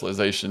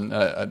specialization.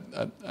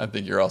 I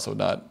think you're also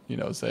not,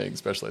 saying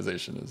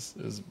specialization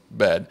is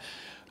bad.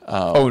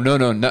 No,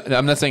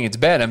 I'm not saying it's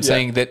bad. I'm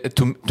saying that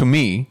to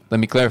me, let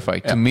me clarify.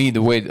 To me,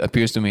 the way it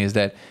appears to me is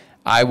that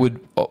I would,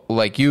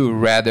 like you,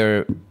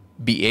 rather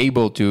be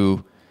able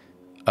to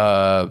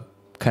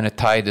kind of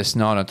tie this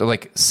knot onto,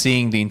 like,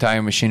 seeing the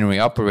entire machinery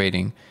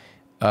operating.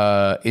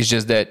 It's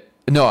just that,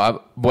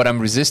 what I'm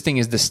resisting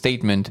is the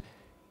statement,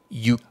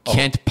 you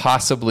can't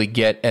possibly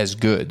get as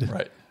good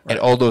Right. at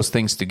all those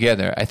things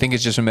together. I think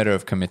it's just a matter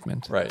of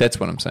commitment. Right. That's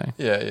what I'm saying.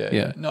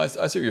 Yeah. No, I see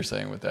what you're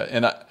saying with that.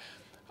 And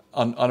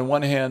on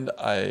one hand,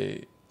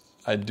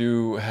 I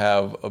do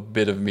have a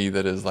bit of me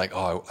that is like,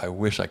 oh, I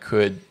wish I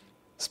could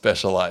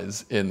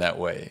specialize in that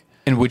way.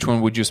 And which one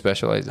would you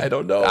specialize in? I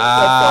don't know.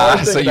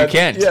 So you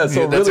can't. Yeah,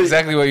 so that's really,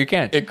 exactly why you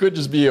can't. it could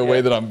just be a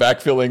way that I'm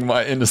backfilling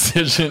my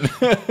indecision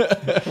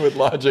with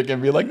logic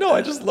and be like, no,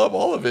 I just love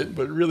all of it,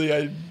 but really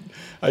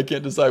I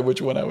can't decide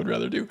which one I would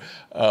rather do.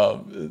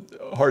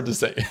 Hard to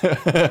say.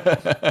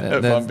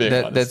 If I'm being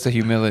honest. That's the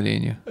humility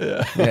in you.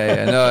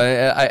 Yeah.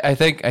 No, I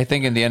think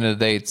in the end of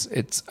the day,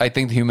 it's. I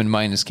think the human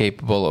mind is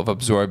capable of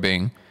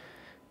absorbing,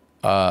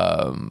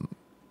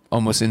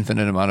 almost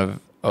infinite amount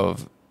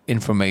of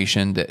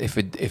information. That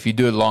if you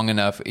do it long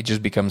enough, it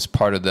just becomes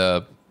part of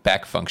the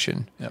back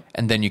function,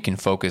 and then you can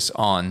focus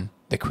on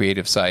the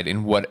creative side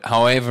in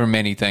however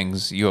many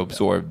things you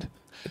absorbed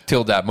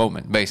till that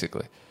moment,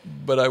 basically.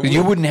 But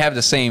you wouldn't have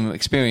the same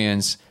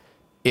experience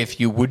if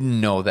you wouldn't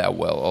know that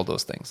well all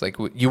those things. Like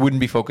you wouldn't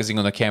be focusing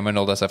on the camera and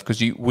all that stuff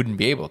because you wouldn't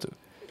be able to.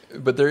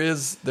 But there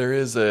is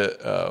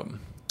a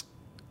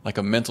like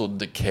a mental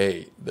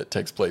decay that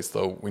takes place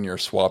though when you're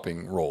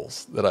swapping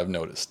roles that I've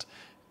noticed.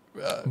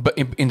 But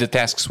in the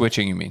task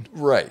switching, you mean?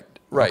 Right.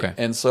 Okay.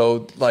 And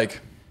so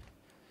like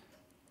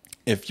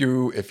if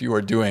you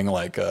are doing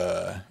like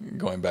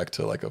going back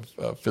to like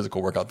a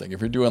physical workout thing, if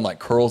you're doing like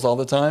curls all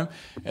the time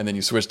and then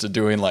you switch to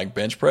doing like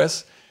bench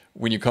press,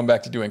 when you come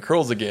back to doing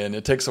curls again,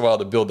 it takes a while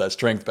to build that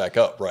strength back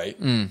up, right?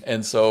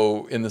 And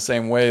so in the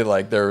same way,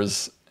 like I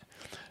was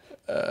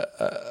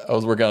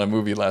working on a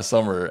movie last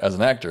summer as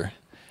an actor,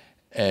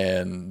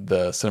 and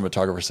the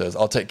cinematographer says,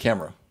 "I'll take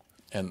camera,"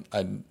 and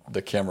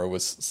the camera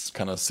was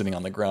kind of sitting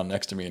on the ground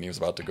next to me, and he was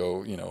about to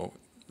go,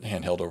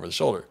 handheld over the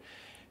shoulder.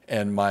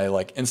 And my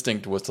like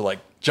instinct was to like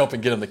jump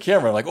and get on the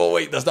camera. I'm like, oh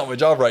wait, that's not my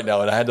job right now.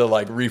 And I had to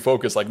like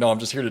refocus, like, no, I'm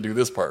just here to do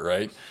this part,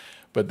 right?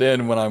 But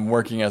then when I'm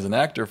working as an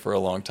actor for a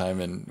long time,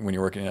 and when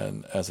you're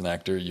working as an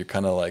actor, you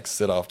kind of like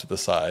sit off to the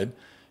side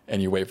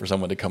and you wait for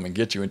someone to come and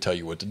get you and tell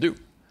you what to do.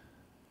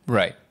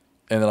 Right.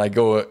 And then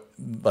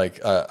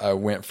I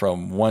went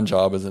from one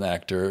job as an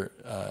actor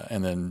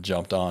and then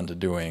jumped on to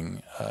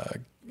doing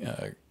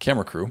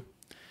camera crew.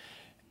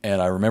 And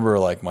I remember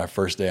like my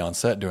first day on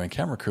set doing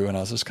camera crew, and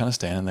I was just kind of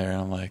standing there, and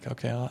I'm like,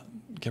 okay, I'll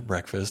get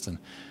breakfast. And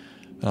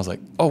I was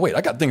like, oh wait,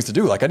 I got things to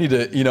do. Like I need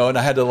to, and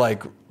I had to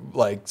like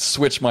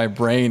switch my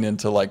brain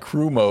into like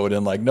crew mode,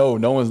 and like, no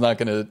one's not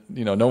going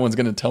to, no one's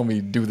going to tell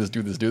me do this,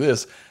 do this, do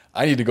this.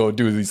 I need to go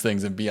do these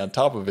things and be on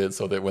top of it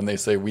so that when they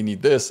say we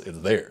need this, it's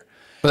there.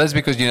 But that's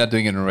because you're not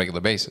doing it on a regular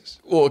basis.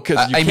 Well,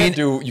 because you can't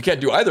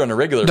do either on a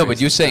regular basis. No,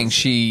 but you're saying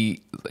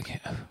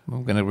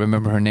I'm going to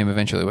remember her name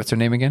eventually. What's her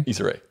name again?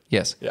 Issa Rae.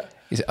 Yes. Yeah.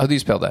 How do you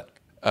spell that?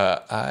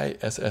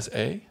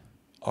 ISSARAE.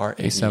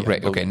 Issa Rae.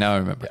 Okay, now I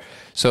remember. Yeah.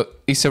 So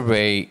Issa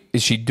Rae,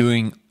 is she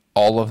doing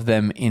all of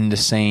them in the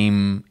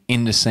same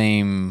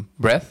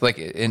breath, like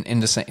in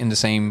the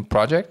same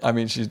project? I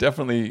mean, she's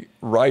definitely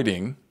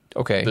writing.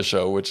 Okay. The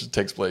show, which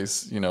takes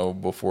place,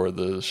 before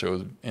the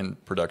show's in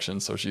production.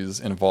 So she's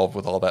involved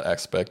with all that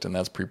aspect, and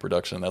that's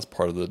pre-production. That's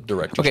part of the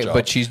director's job. Okay,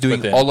 but she's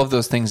doing all of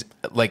those things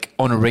like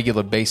on a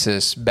regular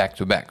basis, back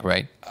to back,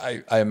 right?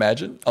 I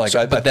imagine. Like,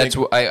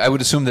 I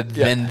would assume that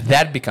then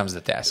that becomes the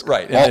task,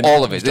 right?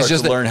 All of it. It's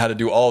just to learn how to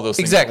do all of those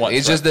things exactly. At once,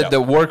 it's just that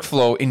the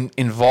workflow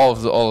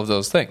involves all of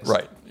those things,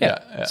 right?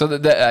 Yeah. So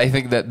I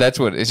think that's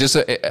what it's just.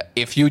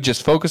 If you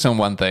just focus on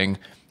one thing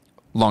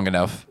long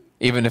enough,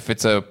 even if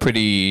it's a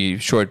pretty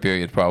short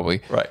period,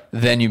 probably. Right.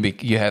 Then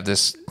you have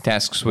this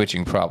task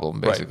switching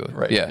problem, basically.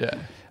 Right. Yeah.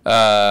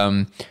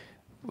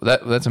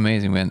 That's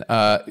amazing, man.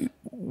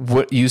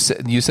 What you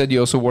said? You said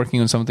you're also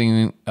working on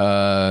something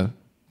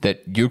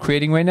that you're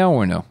creating right now,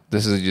 or no?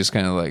 This is just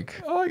kind of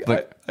like. Oh,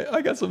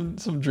 I got some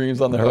dreams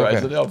on the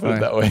horizon. Okay. I'll put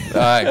it that way.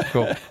 All right.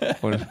 Cool.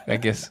 Well, I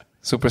guess.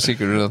 Super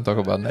secret. We don't talk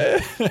about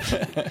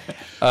that.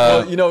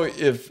 Well,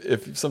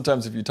 if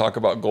sometimes if you talk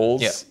about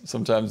goals,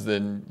 sometimes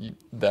then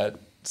that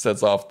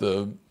sets off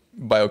the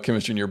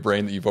biochemistry in your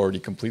brain that you've already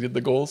completed the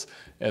goals,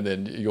 and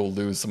then you'll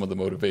lose some of the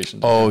motivation.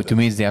 To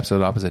me, it's the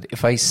absolute opposite.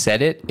 If I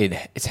said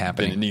it's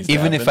happening. It needs to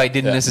even happen. If I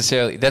didn't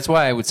necessarily. That's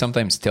why I would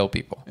sometimes tell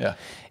people.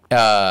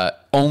 Yeah.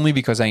 Only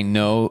because I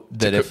know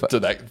that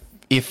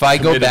if I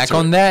go back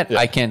on that,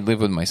 I can't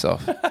live with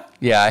myself.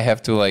 I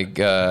have to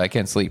I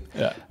can't sleep.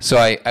 Yeah. So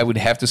I would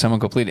have to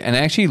someone complete it. And I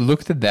actually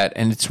looked at that,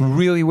 and it's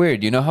really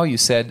weird. You know how you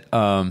said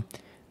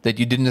that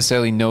you didn't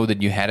necessarily know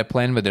that you had a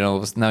plan, but then all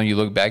of a sudden now you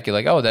look back, you're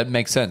like, oh, that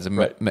makes sense.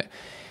 Right.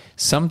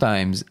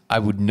 Sometimes I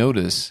would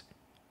notice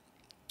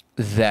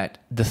that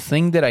the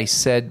thing that I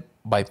said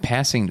by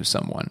passing to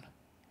someone,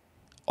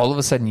 all of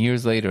a sudden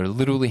years later,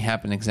 literally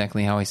happened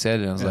exactly how I said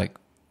it. I was like,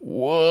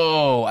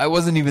 whoa, I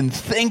wasn't even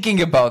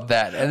thinking about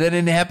that. And then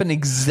it happened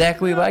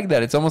exactly like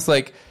that. It's almost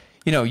like,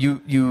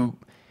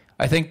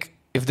 I think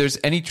if there's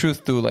any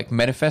truth to like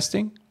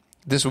manifesting,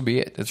 this will be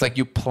it. It's like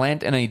you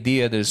plant an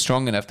idea that is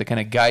strong enough to kind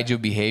of guide your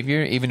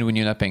behavior, even when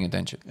you're not paying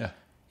attention. Yeah.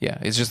 Yeah.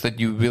 It's just that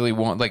you really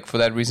want, like, for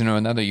that reason or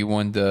another, you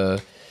want the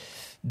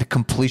the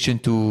completion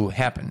to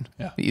happen.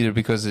 Yeah. Either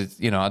because it's,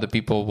 other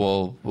people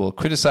will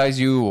criticize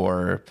you,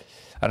 or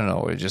I don't know,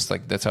 or just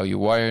like that's how you're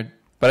wired.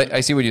 But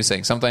I see what you're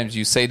saying. Sometimes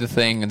you say the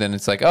thing and then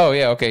it's like, oh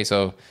yeah, okay,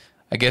 so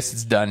I guess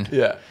it's done.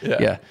 Yeah.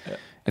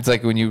 It's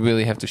like when you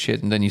really have to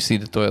shit and then you see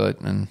the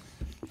toilet and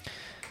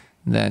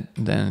then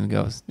it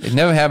goes. It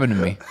never happened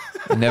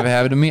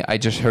to me. I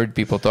just heard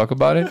people talk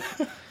about it.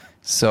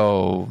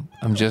 So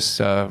I'm just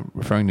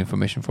referring the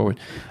information forward.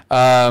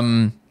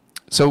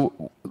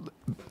 So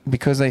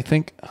because I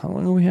think, how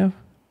long do we have?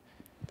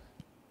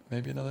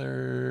 Maybe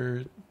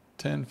another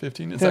 10,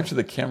 15. It's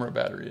actually the camera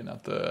battery and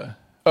not the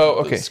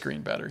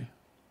screen battery.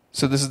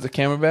 So this is the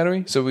camera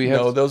battery? So we have...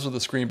 No, those are the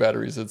screen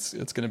batteries. It's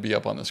going to be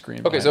up on the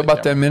screen. Okay, so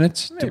about 10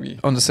 minutes Maybe.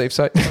 On the safe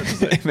side.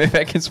 Maybe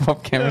I can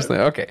swap cameras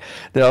later. Okay.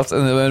 Then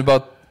in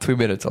about 3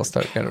 minutes, I'll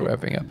start kind of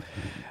wrapping up.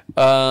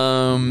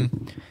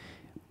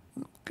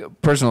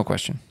 Personal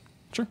question.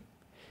 Sure.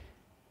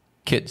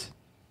 Kids.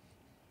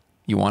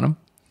 You want them?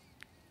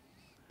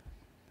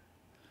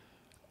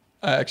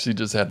 I actually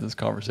just had this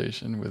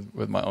conversation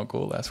with my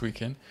uncle last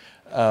weekend.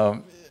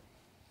 I'll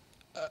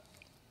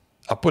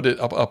put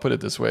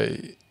it this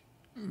way.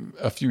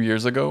 A few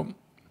years ago,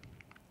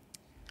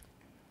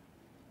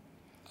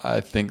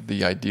 I think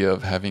the idea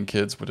of having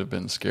kids would have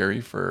been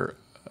scary for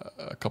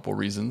a couple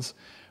reasons,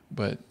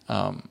 but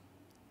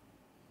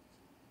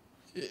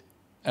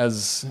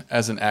as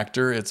an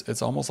actor,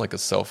 it's almost like a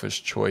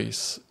selfish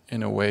choice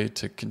in a way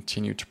to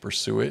continue to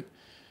pursue it.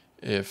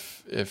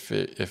 If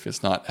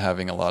it's not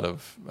having a lot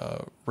of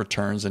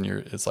returns, and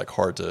it's like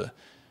hard to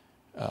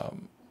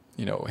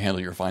handle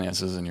your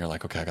finances, and you're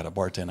like, okay, I got to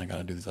bartend, I got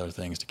to do these other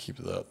things to keep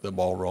the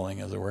ball rolling,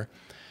 as it were.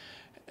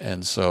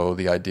 And so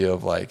the idea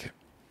of like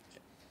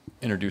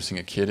introducing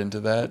a kid into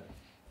that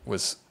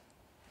was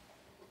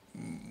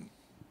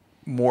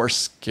more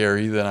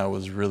scary than I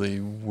was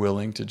really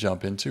willing to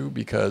jump into,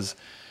 because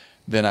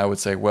then I would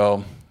say,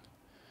 well,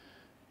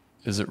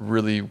 is it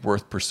really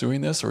worth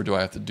pursuing this, or do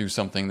I have to do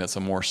something that's a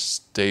more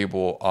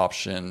stable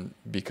option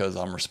because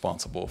I'm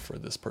responsible for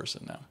this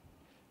person now?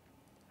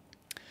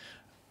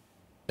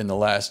 In the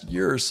last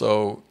year or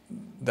so,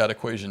 that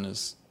equation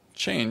has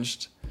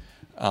changed.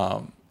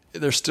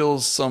 There's still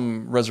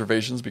some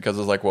reservations, because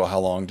it's like, well, how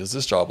long does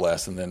this job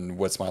last? And then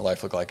what's my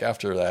life look like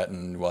after that?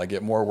 And will I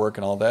get more work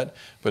and all that?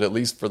 But at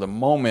least for the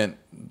moment,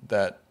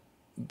 that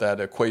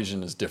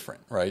equation is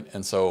different, right?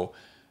 And so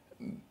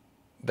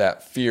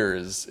that fear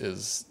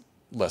is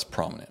less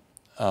prominent.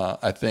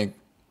 I think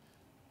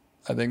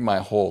my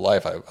whole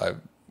life, I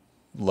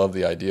love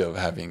the idea of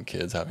having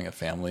kids, having a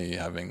family,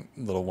 having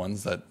little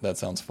ones. That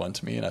sounds fun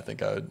to me, and I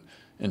think I would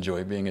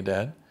enjoy being a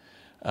dad.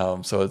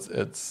 So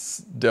it's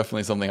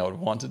definitely something I would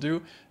want to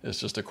do. It's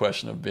just a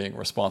question of being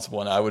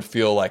responsible, and I would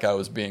feel like I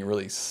was being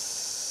really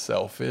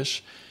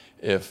selfish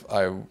if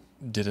I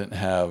didn't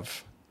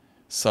have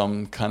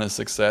some kind of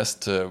success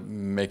to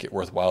make it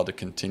worthwhile to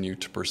continue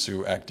to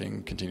pursue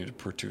acting, continue to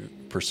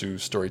pursue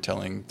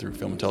storytelling through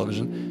film and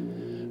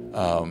television.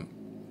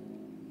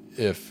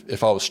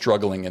 If I was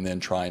struggling and then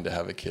trying to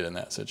have a kid in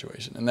that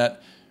situation, and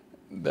that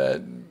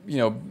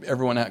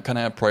everyone kind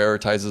of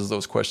prioritizes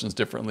those questions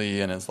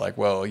differently, and it's like,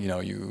 well,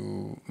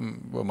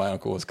 what my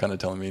uncle was kind of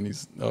telling me, and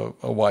he's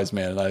a wise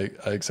man, and I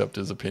accept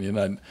his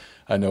opinion.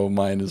 I know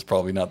mine is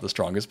probably not the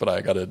strongest, but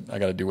I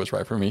gotta do what's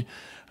right for me.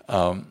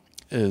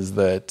 Is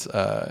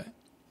that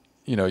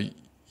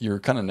you're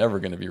kind of never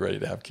going to be ready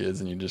to have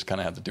kids, and you just kind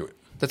of have to do it.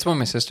 That's what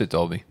my sister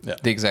told me. Yeah.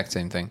 The exact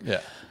same thing.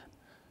 Yeah.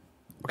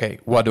 Okay,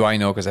 what do I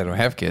know, because I don't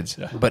have kids?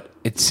 Yeah. But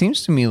it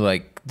seems to me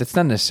like that's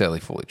not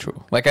necessarily fully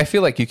true. Like, I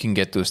feel like you can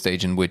get to a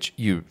stage in which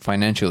you're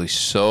financially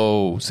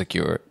so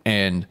secure,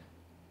 and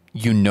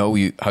how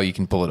you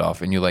can pull it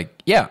off, and you're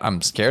like, yeah,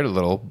 I'm scared a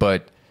little,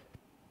 but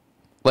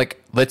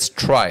like, let's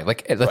try.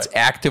 Like, let's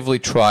actively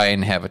try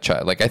and have a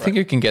child. Like, I think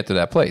you can get to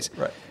that place.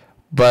 Right.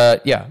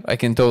 But yeah, I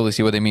can totally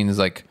see what they mean is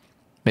like,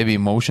 maybe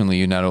emotionally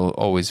you're not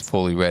always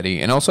fully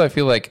ready. And also I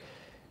feel like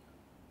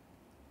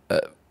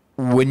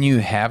when you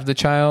have the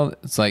child,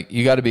 it's like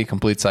you got to be a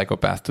complete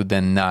psychopath to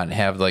then not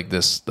have like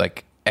this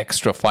like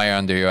extra fire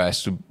under your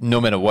ass to, no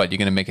matter what, you're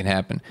going to make it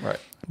happen. Right.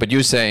 But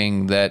you're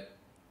saying that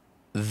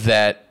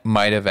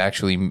might have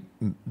actually,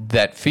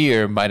 that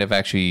fear might have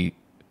actually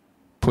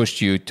pushed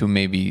you to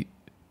maybe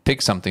pick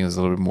something that's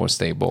a little bit more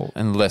stable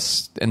and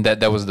less, and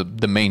that was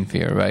the main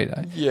fear,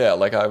 right? Yeah,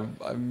 like I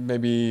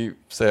maybe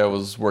say I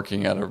was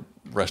working at a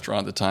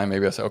restaurant at the time.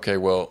 Maybe I say, okay,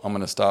 well, I'm going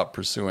to stop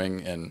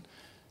pursuing, and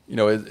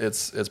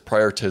it's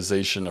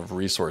prioritization of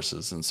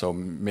resources, and so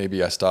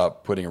maybe I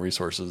stop putting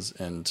resources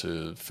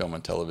into film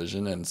and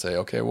television and say,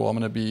 okay, well, I'm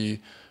going to be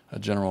a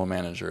general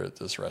manager at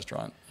this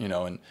restaurant,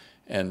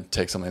 and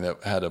take something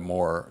that had a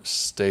more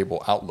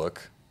stable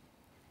outlook,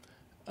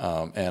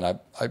 and I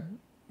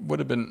would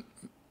have been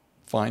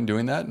fine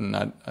doing that, and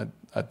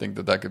I think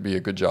that could be a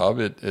good job.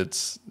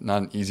 It's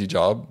not an easy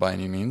job by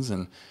any means,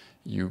 and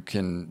you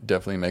can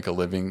definitely make a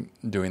living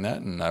doing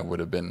that, and I would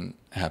have been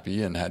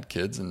happy and had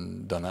kids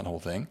and done that whole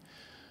thing.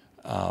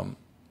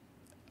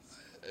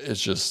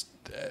 It's just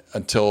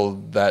until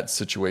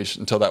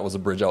that was a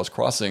bridge I was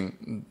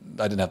crossing,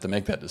 I didn't have to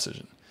make that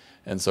decision.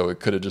 And so it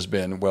could have just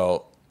been,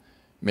 well,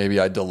 maybe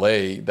I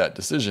delay that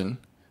decision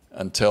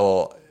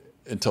until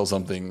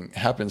something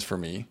happens for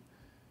me.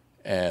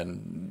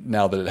 And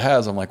now that it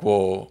has, I'm like,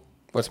 well,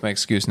 what's my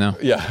excuse now?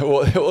 Yeah,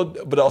 well,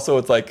 but also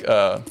it's like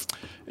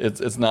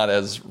it's not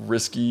as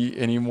risky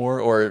anymore.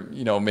 Or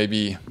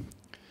maybe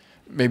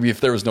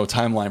if there was no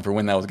timeline for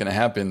when that was going to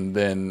happen,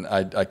 then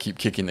I keep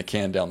kicking the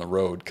can down the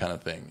road, kind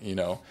of thing.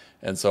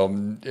 And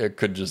so it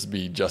could just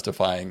be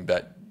justifying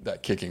that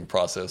kicking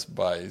process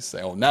by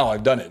saying, "Oh, now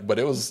I've done it," but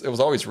it was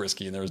always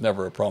risky, and there was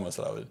never a promise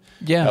that I would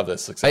have that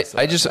success.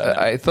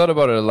 I thought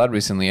about it a lot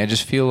recently. I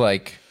just feel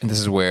like, and this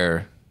is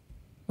where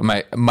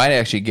I might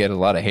actually get a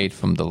lot of hate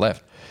from the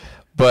left,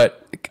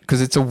 but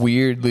because it's a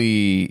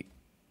weirdly,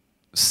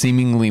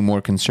 seemingly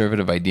more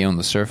conservative idea on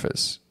the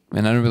surface,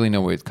 and I don't really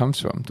know where it comes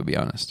from, to be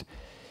honest.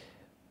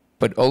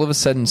 But all of a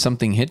sudden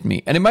something hit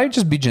me. And it might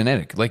just be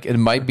genetic. Like, it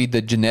might be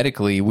that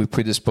genetically we're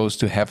predisposed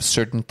to have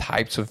certain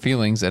types of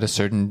feelings at a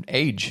certain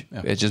age.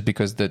 Yeah. It's just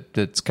because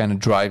that kind of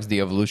drives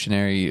the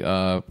evolutionary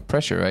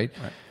pressure, right?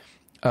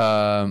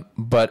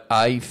 But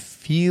I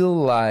feel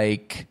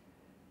like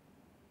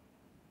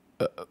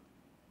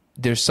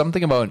there's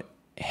something about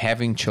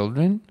having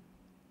children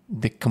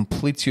that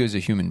completes you as a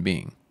human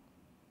being.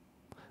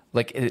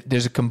 Like,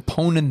 there's a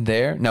component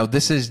there. Now,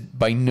 this is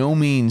by no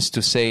means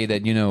to say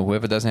that,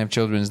 whoever doesn't have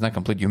children is not a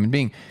complete human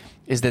being.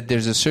 Is that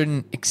there's a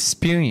certain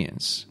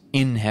experience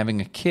in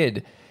having a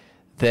kid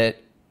that,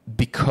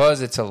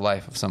 because it's a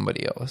life of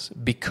somebody else,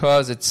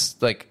 because it's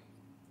like,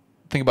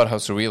 think about how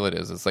surreal it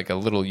is. It's like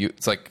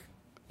it's like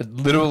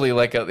literally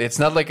like it's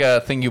not like a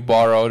thing you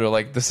borrowed, or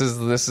like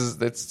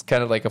it's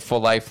kind of like a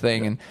full life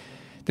thing. Yeah. And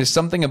there's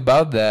something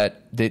about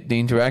that, the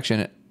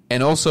interaction,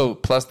 and also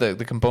plus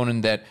the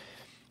component that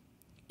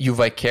you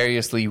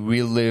vicariously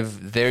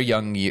relive their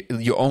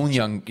your own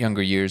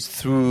younger years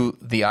through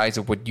the eyes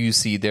of what you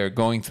see they're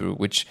going through,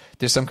 which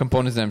there's some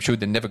components that I'm sure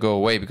that never go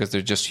away because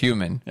they're just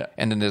human. Yeah.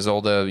 And then there's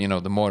all the,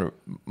 the more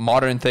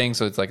modern things.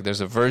 So it's like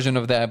there's a version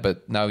of that,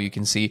 but now you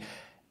can see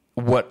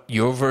what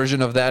your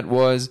version of that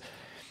was.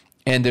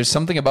 And there's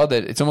something about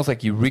that. It's almost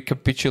like you're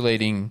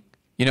recapitulating.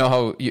 You know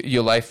how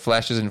your life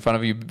flashes in front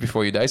of you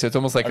before you die? So it's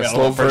almost like a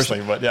slow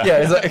version. But yeah.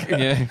 It's like,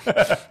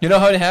 you know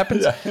how it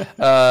happens?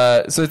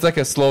 Yeah. So it's like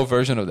a slow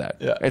version of that.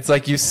 Yeah. It's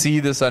like you see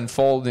this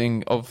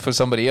unfolding for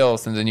somebody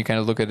else, and then you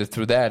kind of look at it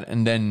through that,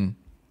 and then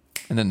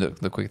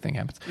the quick thing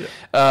happens.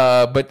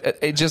 Yeah. But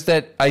it's just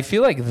that I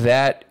feel like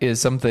that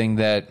is something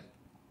that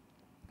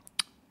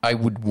I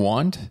would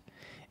want.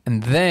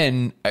 And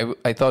then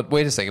I thought,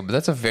 wait a second, but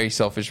that's a very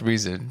selfish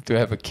reason to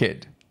have a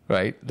kid,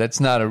 right? That's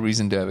not a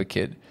reason to have a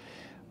kid.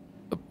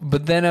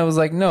 But then I was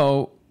like,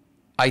 no,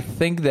 I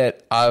think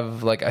that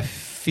I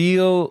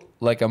feel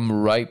like I'm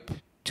ripe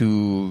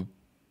to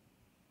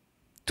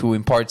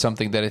impart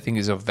something that I think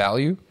is of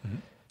value. Mm-hmm.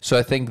 So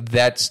I think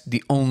that's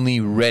the only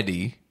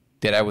ready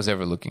that I was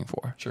ever looking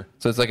for. Sure.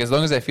 So it's like, as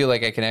long as I feel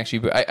like I can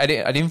actually, I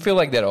didn't feel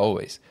like that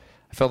always.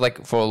 I felt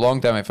like for a long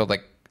time, I felt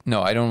like,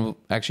 no, I don't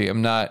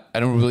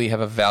really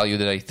have a value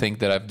that I think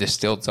that I've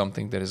distilled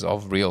something that is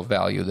of real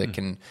value that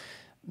can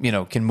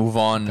move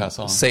on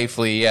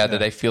safely. Yeah,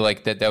 that I feel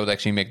like that would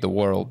actually make the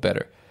world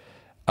better.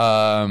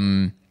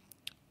 But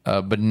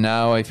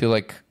now I feel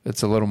like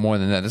it's a little more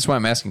than that. That's why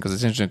I'm asking, because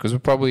it's interesting. Because we're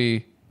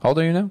probably, how old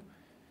are you now?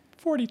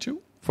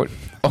 42.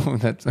 Oh,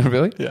 that's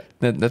really? Yeah.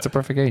 That's a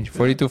perfect age.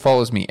 42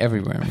 follows me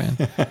everywhere, man.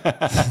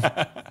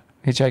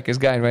 Hitchhiker's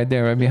Guide right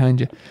there, right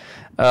behind you.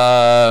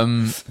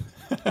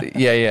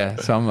 Yeah.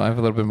 So I have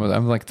a little bit more.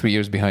 I'm like 3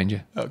 years behind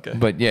you. Okay.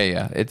 But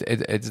yeah.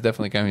 It's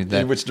definitely coming.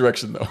 In which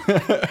direction though?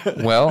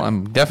 Well,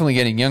 I'm definitely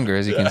getting younger,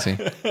 as you can see.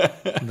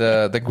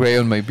 The gray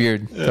on my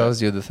beard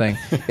tells you the thing.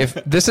 If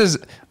this is,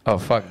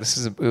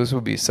 this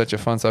would be such a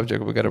fun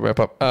subject. We got to wrap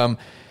up.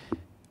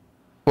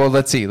 Well,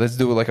 let's see. Let's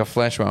do like a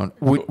flash round.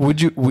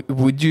 Would you?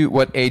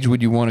 What age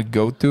would you want to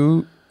go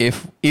to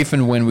if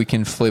and when we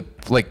can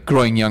flip, like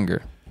growing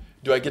younger?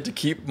 Do I get to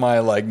keep my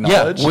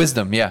knowledge? Yeah,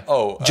 wisdom. Yeah.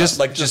 Oh, just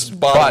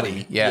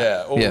body.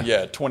 Yeah. Oh,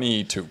 yeah.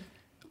 22.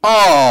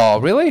 Oh,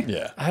 really?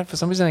 Yeah. For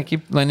some reason, I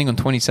keep landing on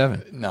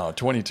 27. No,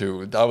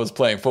 22. I was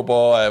playing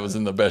football. I was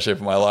in the best shape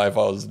of my life.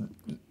 I was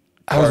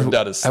carved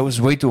out as. I was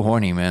way too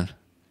horny, man.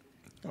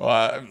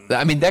 Well,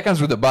 I mean, that comes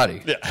with the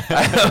body. Yeah.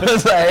 I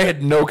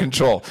had no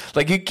control.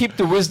 Like, you keep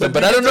the wisdom,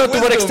 but I don't know to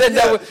what extent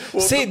that would.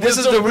 Well, see, this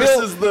is the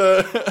real.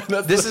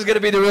 This is going to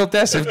be the real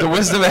test if the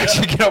wisdom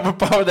actually can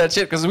overpower that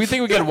shit. Because we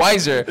think we get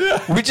wiser,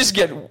 we just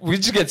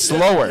get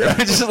slower. Yeah.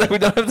 We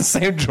don't have the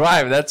same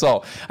drive. That's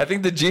all. I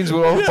think the genes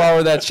will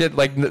overpower that shit.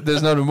 Like,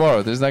 there's no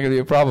tomorrow. There's not going to be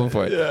a problem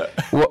for it. Yeah.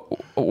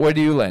 Where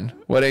do you land?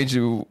 What age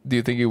do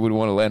you think you would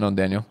want to land on,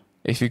 Daniel?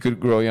 If you could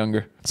grow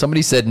younger.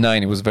 Somebody said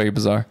 9. It was very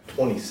bizarre.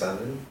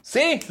 27.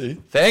 See?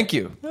 Thank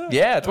you.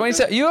 Yeah,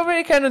 27. You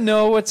already kind of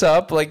know what's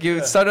up. Like,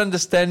 you start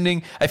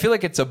understanding. I feel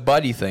like it's a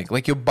body thing.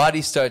 Like, your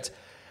body starts.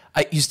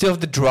 You still have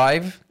the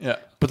drive,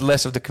 but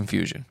less of the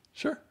confusion.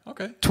 Sure.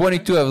 Okay.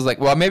 22, I was like,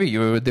 well, maybe you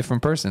were a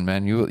different person,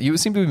 man. You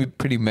seem to be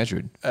pretty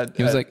measured.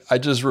 He was like, I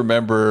just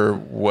remember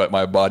what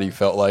my body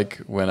felt like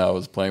when I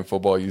was playing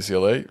football at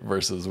UCLA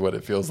versus what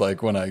it feels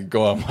like when I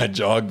go on my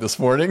jog this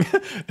morning.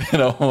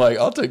 And I'm like,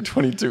 I'll take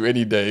 22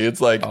 any day.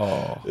 It's like,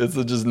 it's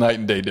just night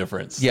and day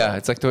difference. yeah,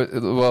 it's like,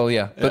 well,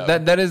 yeah. But Yeah.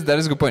 that is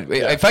a good point.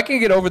 If I can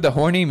get over the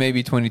horny,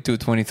 maybe 22,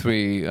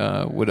 23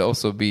 would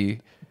also be,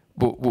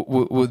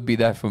 would be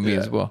that for me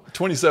as well.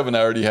 27, I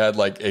already had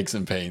like aches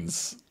and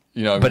pains.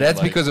 You know, But that's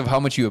like, because of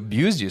how much you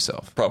abused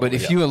yourself. Probably, but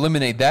if yeah. you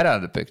eliminate that out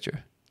of the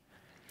picture.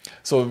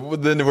 So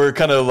then we're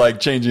kind of like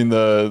changing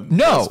the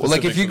No, the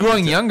like if specifics you're of the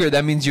growing detail. younger,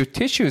 that means your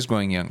tissue is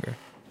growing younger.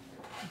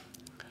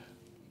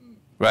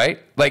 Right?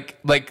 Like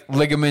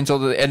ligaments,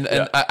 and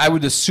I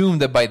would assume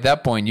that by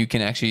that point you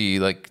can actually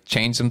like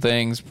change some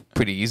things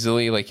pretty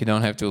easily. Like you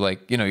don't have to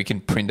you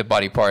can print a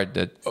body part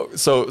that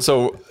So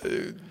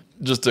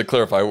just to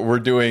clarify, we're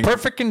doing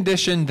perfect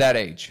condition that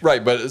age.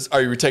 right. But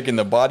are you taking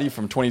the body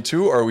from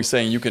 22, or are we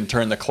saying you can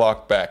turn the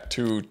clock back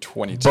to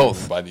 22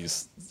 Both. by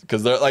these?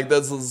 Because they're like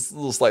that's a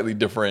little slightly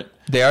different.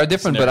 They are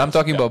different, but I'm Scenarios,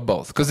 talking yeah. about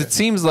both. Because it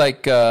seems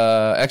like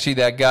actually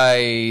that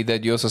guy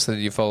that you also said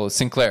you follow,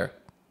 Sinclair,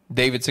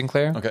 David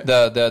Sinclair, Okay.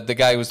 the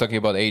guy who was talking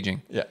about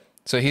aging. Yeah.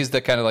 So he's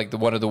the kind of like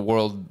one of the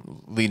world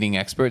leading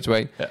experts,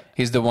 right? Yeah.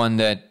 He's the one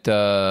that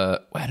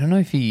I don't know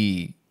if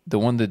the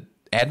one that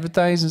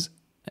advertises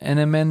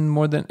NMN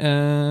more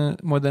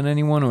than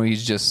anyone, or he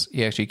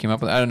actually came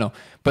up with. I don't know,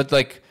 but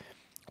like,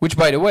 which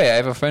by the way, I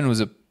have a friend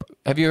who's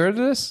Have you heard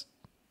of this?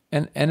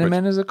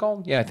 NMN is it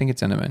called? Yeah, I think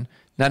it's NMN,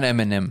 not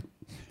M&M.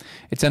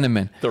 It's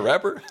NMN. The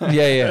rapper?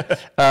 Yeah.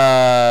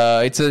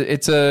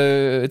 It's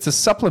a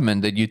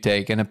supplement that you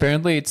take, and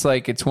apparently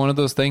it's one of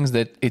those things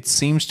that it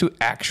seems to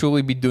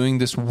actually be doing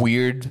this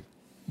weird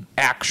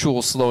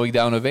actual slowing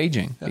down of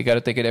aging. You got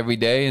to take it every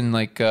day, and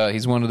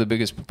he's one of the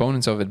biggest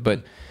proponents of it.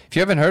 But if you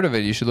haven't heard of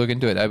it, you should look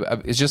into it.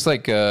 It's just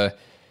like I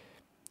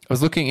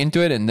was looking into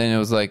it, and then it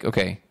was like,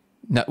 okay,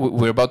 now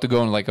we're about to go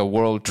on like a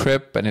world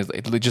trip, and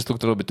it just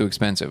looked a little bit too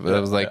expensive. But I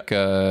was like,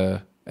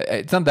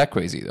 it's not that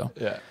crazy though.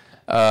 Yeah.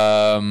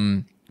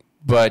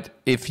 But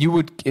if you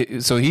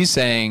would, so he's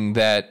saying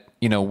that,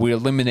 we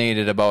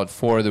eliminated about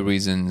 4 of the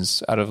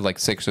reasons out of like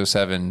 6 or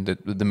 7,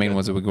 the main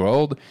ones that we grow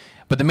old.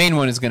 But the main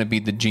one is going to be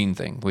the gene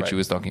thing, which he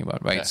was talking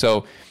about, right? Yeah.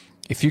 So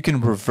if you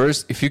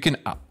can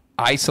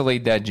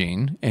isolate that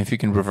gene, and if you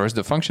can reverse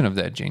the function of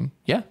that gene,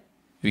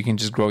 you can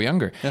just grow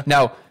younger. Yeah.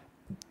 Now,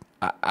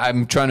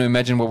 I'm trying to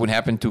imagine what would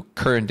happen to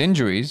current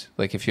injuries.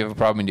 Like if you have a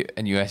problem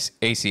in your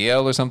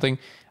ACL or something,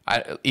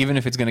 even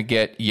if it's going to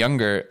get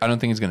younger, I don't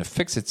think it's going to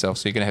fix itself.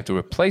 So you're going to have to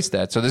replace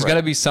that. So there's got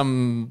to be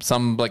some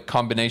like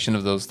combination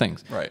of those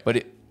things. Right.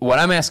 But what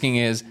I'm asking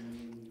is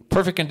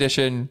perfect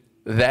condition,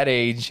 that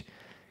age,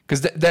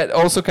 because that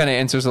also kind of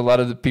answers a lot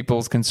of the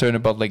people's concern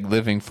about like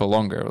living for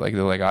longer. Like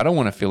they're like, I don't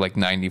want to feel like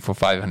 90 for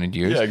 500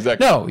 years. Yeah,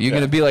 exactly. No, you're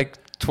going to be like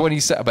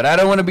 27, but I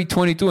don't want to be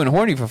 22 and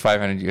horny for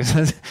 500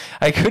 years.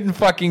 I couldn't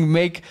fucking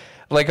make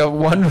like a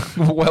one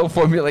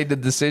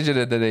well-formulated decision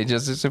at that age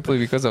just simply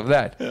because of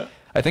that. Yeah.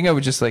 I think I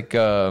would just like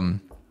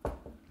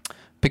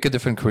pick a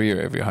different career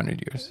every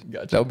 100 years.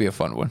 Gotcha. That would be a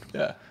fun one.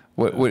 Yeah.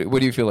 What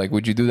do you feel like?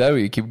 Would you do that, or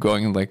you keep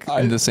going like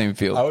in the same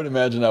field? I would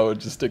imagine I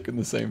would just stick in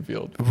the same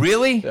field.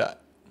 Really? Yeah.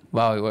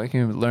 Wow, what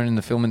can you learn in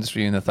the film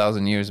industry in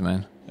 1,000 years,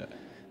 man? Yeah.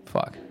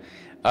 Fuck.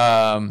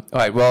 All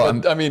right.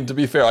 Well, I mean, to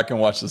be fair, I can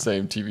watch the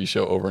same TV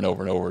show over and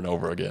over and over and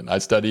over again. I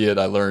study it.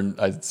 I learn.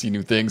 I see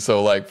new things.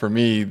 So, like for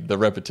me, the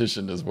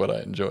repetition is what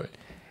I enjoy.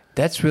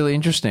 that's really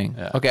interesting.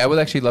 Yeah. Okay, I would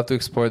actually love to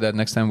explore that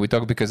next time we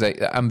talk, because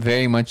I'm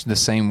very much the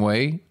same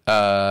way.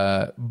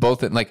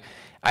 Both in, like,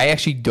 I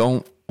actually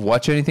don't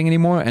watch anything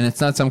anymore, and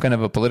it's not some kind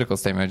of a political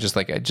statement.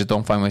 I just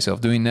don't find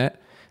myself doing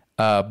that.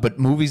 But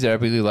movies that I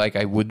really like,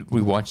 I would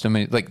rewatch them.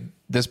 Like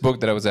this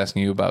book that I was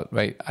asking you about,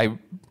 right?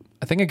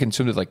 I think I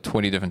consumed it like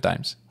 20 different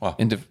times. Wow.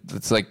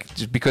 It's like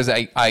just because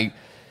I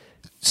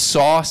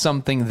saw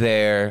something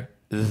there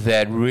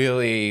that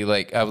really,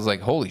 like, I was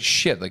like, holy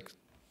shit, like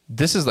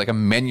this is like a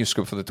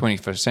manuscript for the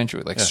 21st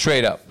century, like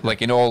straight up,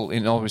 like in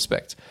all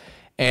respects.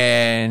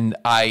 And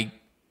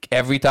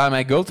every time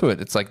I go through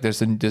it, it's like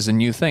there's a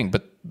new thing.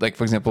 But like,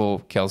 for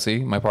example, Kelsey,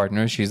 my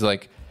partner, she's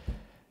like,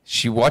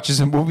 she watches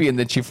a movie and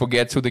then she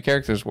forgets who the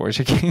characters were.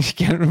 She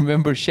can't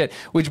remember shit.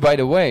 Which, by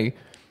the way,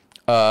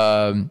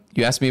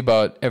 you asked me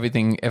about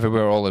Everything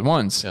Everywhere All at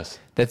Once. Yes.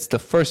 That's the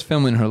first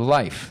film in her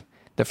life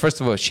that,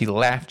 first of all, she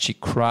laughed, she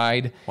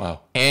cried. Wow.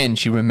 And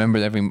she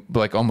remembered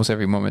almost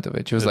every moment of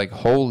it. She was like,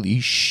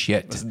 holy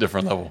shit. It's a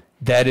different level.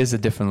 That is a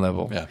different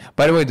level. Yeah.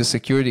 By the way,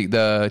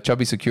 the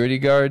chubby security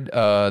guard,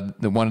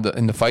 the one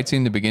in the fight scene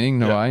in the beginning,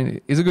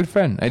 Narayan, is a good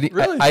friend.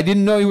 Really? I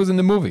didn't know he was in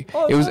the movie.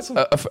 Oh, it was.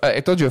 awesome. I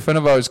told you, a friend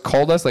of ours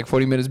called us like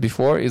 40 minutes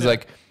before. He's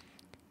like,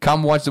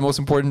 "Come watch the most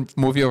important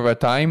movie of our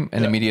time,"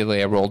 and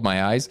immediately I rolled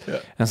my eyes. Yeah.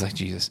 And I was like,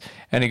 Jesus.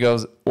 And he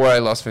goes, "Or I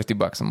lost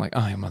 $50." I'm like,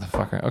 "Oh, you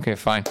motherfucker." Okay,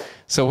 fine.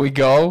 So we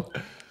go.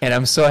 And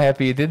I'm so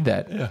happy he did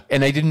that. Yeah.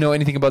 And I didn't know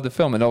anything about the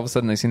film. And all of a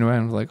sudden I seen him around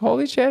and I was like,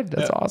 holy shit,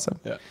 that's awesome.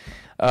 Yeah.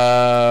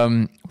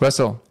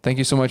 Russell, thank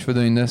you so much for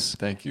doing this.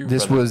 Thank you,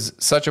 This brother. was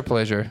such a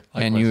pleasure,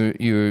 and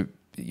Likewise.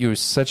 you're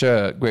such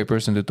a great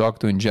person to talk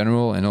to in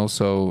general, and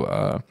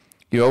also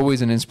you're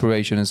always an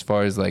inspiration as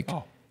far as like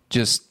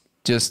just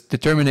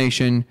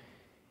determination,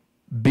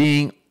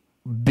 being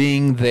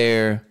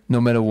there no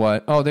matter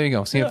what. Oh, there you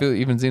go. See, I feel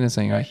even Zena's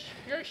saying right.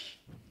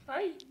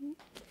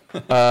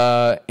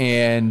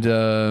 And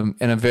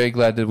I'm very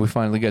glad that we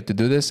finally get to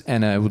do this,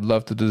 and I would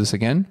love to do this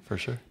again. For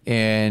sure.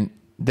 And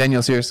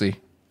Daniel, seriously,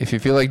 if you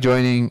feel like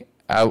joining,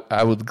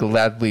 I would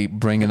gladly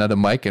bring another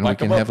mic, and we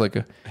can have like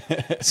a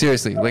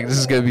seriously, like this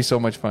is gonna be so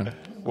much fun.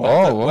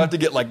 We'll have to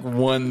get like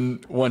one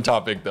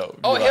topic though.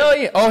 Oh Be hell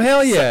like, yeah! Oh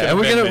hell yeah! Second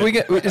And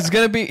Amendment. it's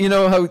gonna be, you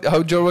know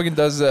how Joe Rogan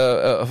does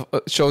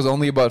shows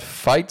only about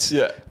fights.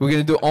 Yeah. We're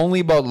gonna do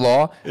only about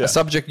law, Yeah. a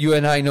subject you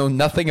and I know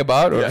nothing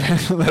about or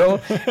very little,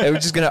 and we're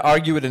just gonna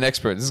argue with an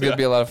expert. This is gonna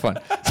be a lot of fun.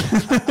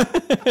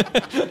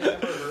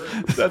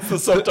 That's the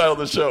subtitle of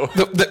the show.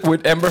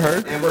 With Amber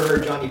Heard. Amber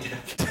Heard, Johnny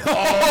Depp.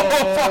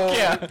 Oh fuck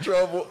yeah!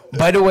 Trouble.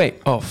 By the way,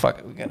 oh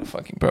fuck, we gotta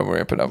fucking probably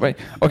wrap it up, right?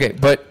 Okay,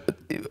 but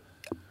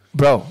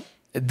bro,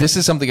 this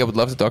is something I would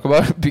love to talk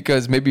about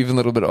because maybe even a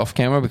little bit off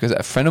camera, because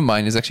a friend of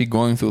mine is actually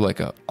going through like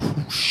a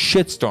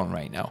shitstorm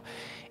right now,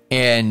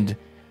 and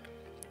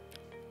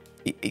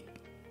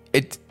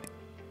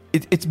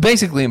it's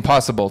basically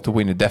impossible to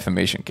win a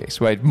defamation case,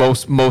 right?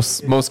 Most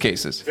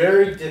cases.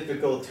 Very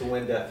difficult to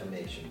win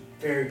defamation.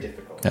 Very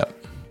difficult. Yeah.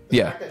 The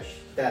Yeah. fact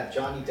that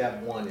Johnny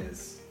Depp won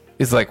is...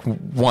 It's like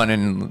one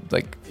in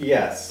like.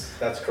 Yes,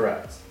 that's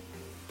correct.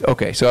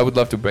 Okay, so I would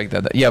love to break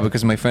that. Yeah,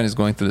 because my friend is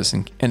going through this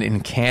in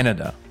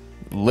Canada,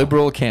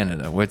 liberal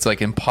Canada, where it's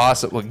like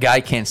impossible. A guy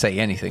can't say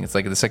anything. It's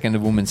like the second a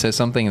woman says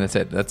something, and that's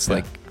it. That's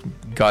like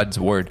God's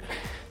word.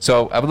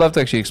 So I would love to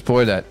actually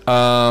explore that.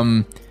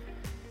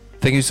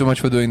 Thank you so much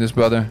for doing this,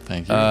 brother.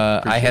 Thank you.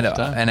 I had Appreciate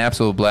the time. an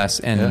absolute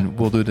blast, and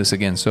we'll do this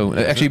again. So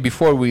actually,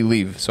 before we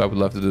leave, so I would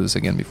love to do this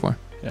again before.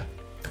 Yeah.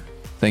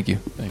 Thank you.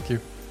 Thank you.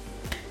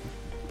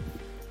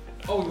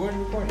 Oh, we weren't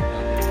recording.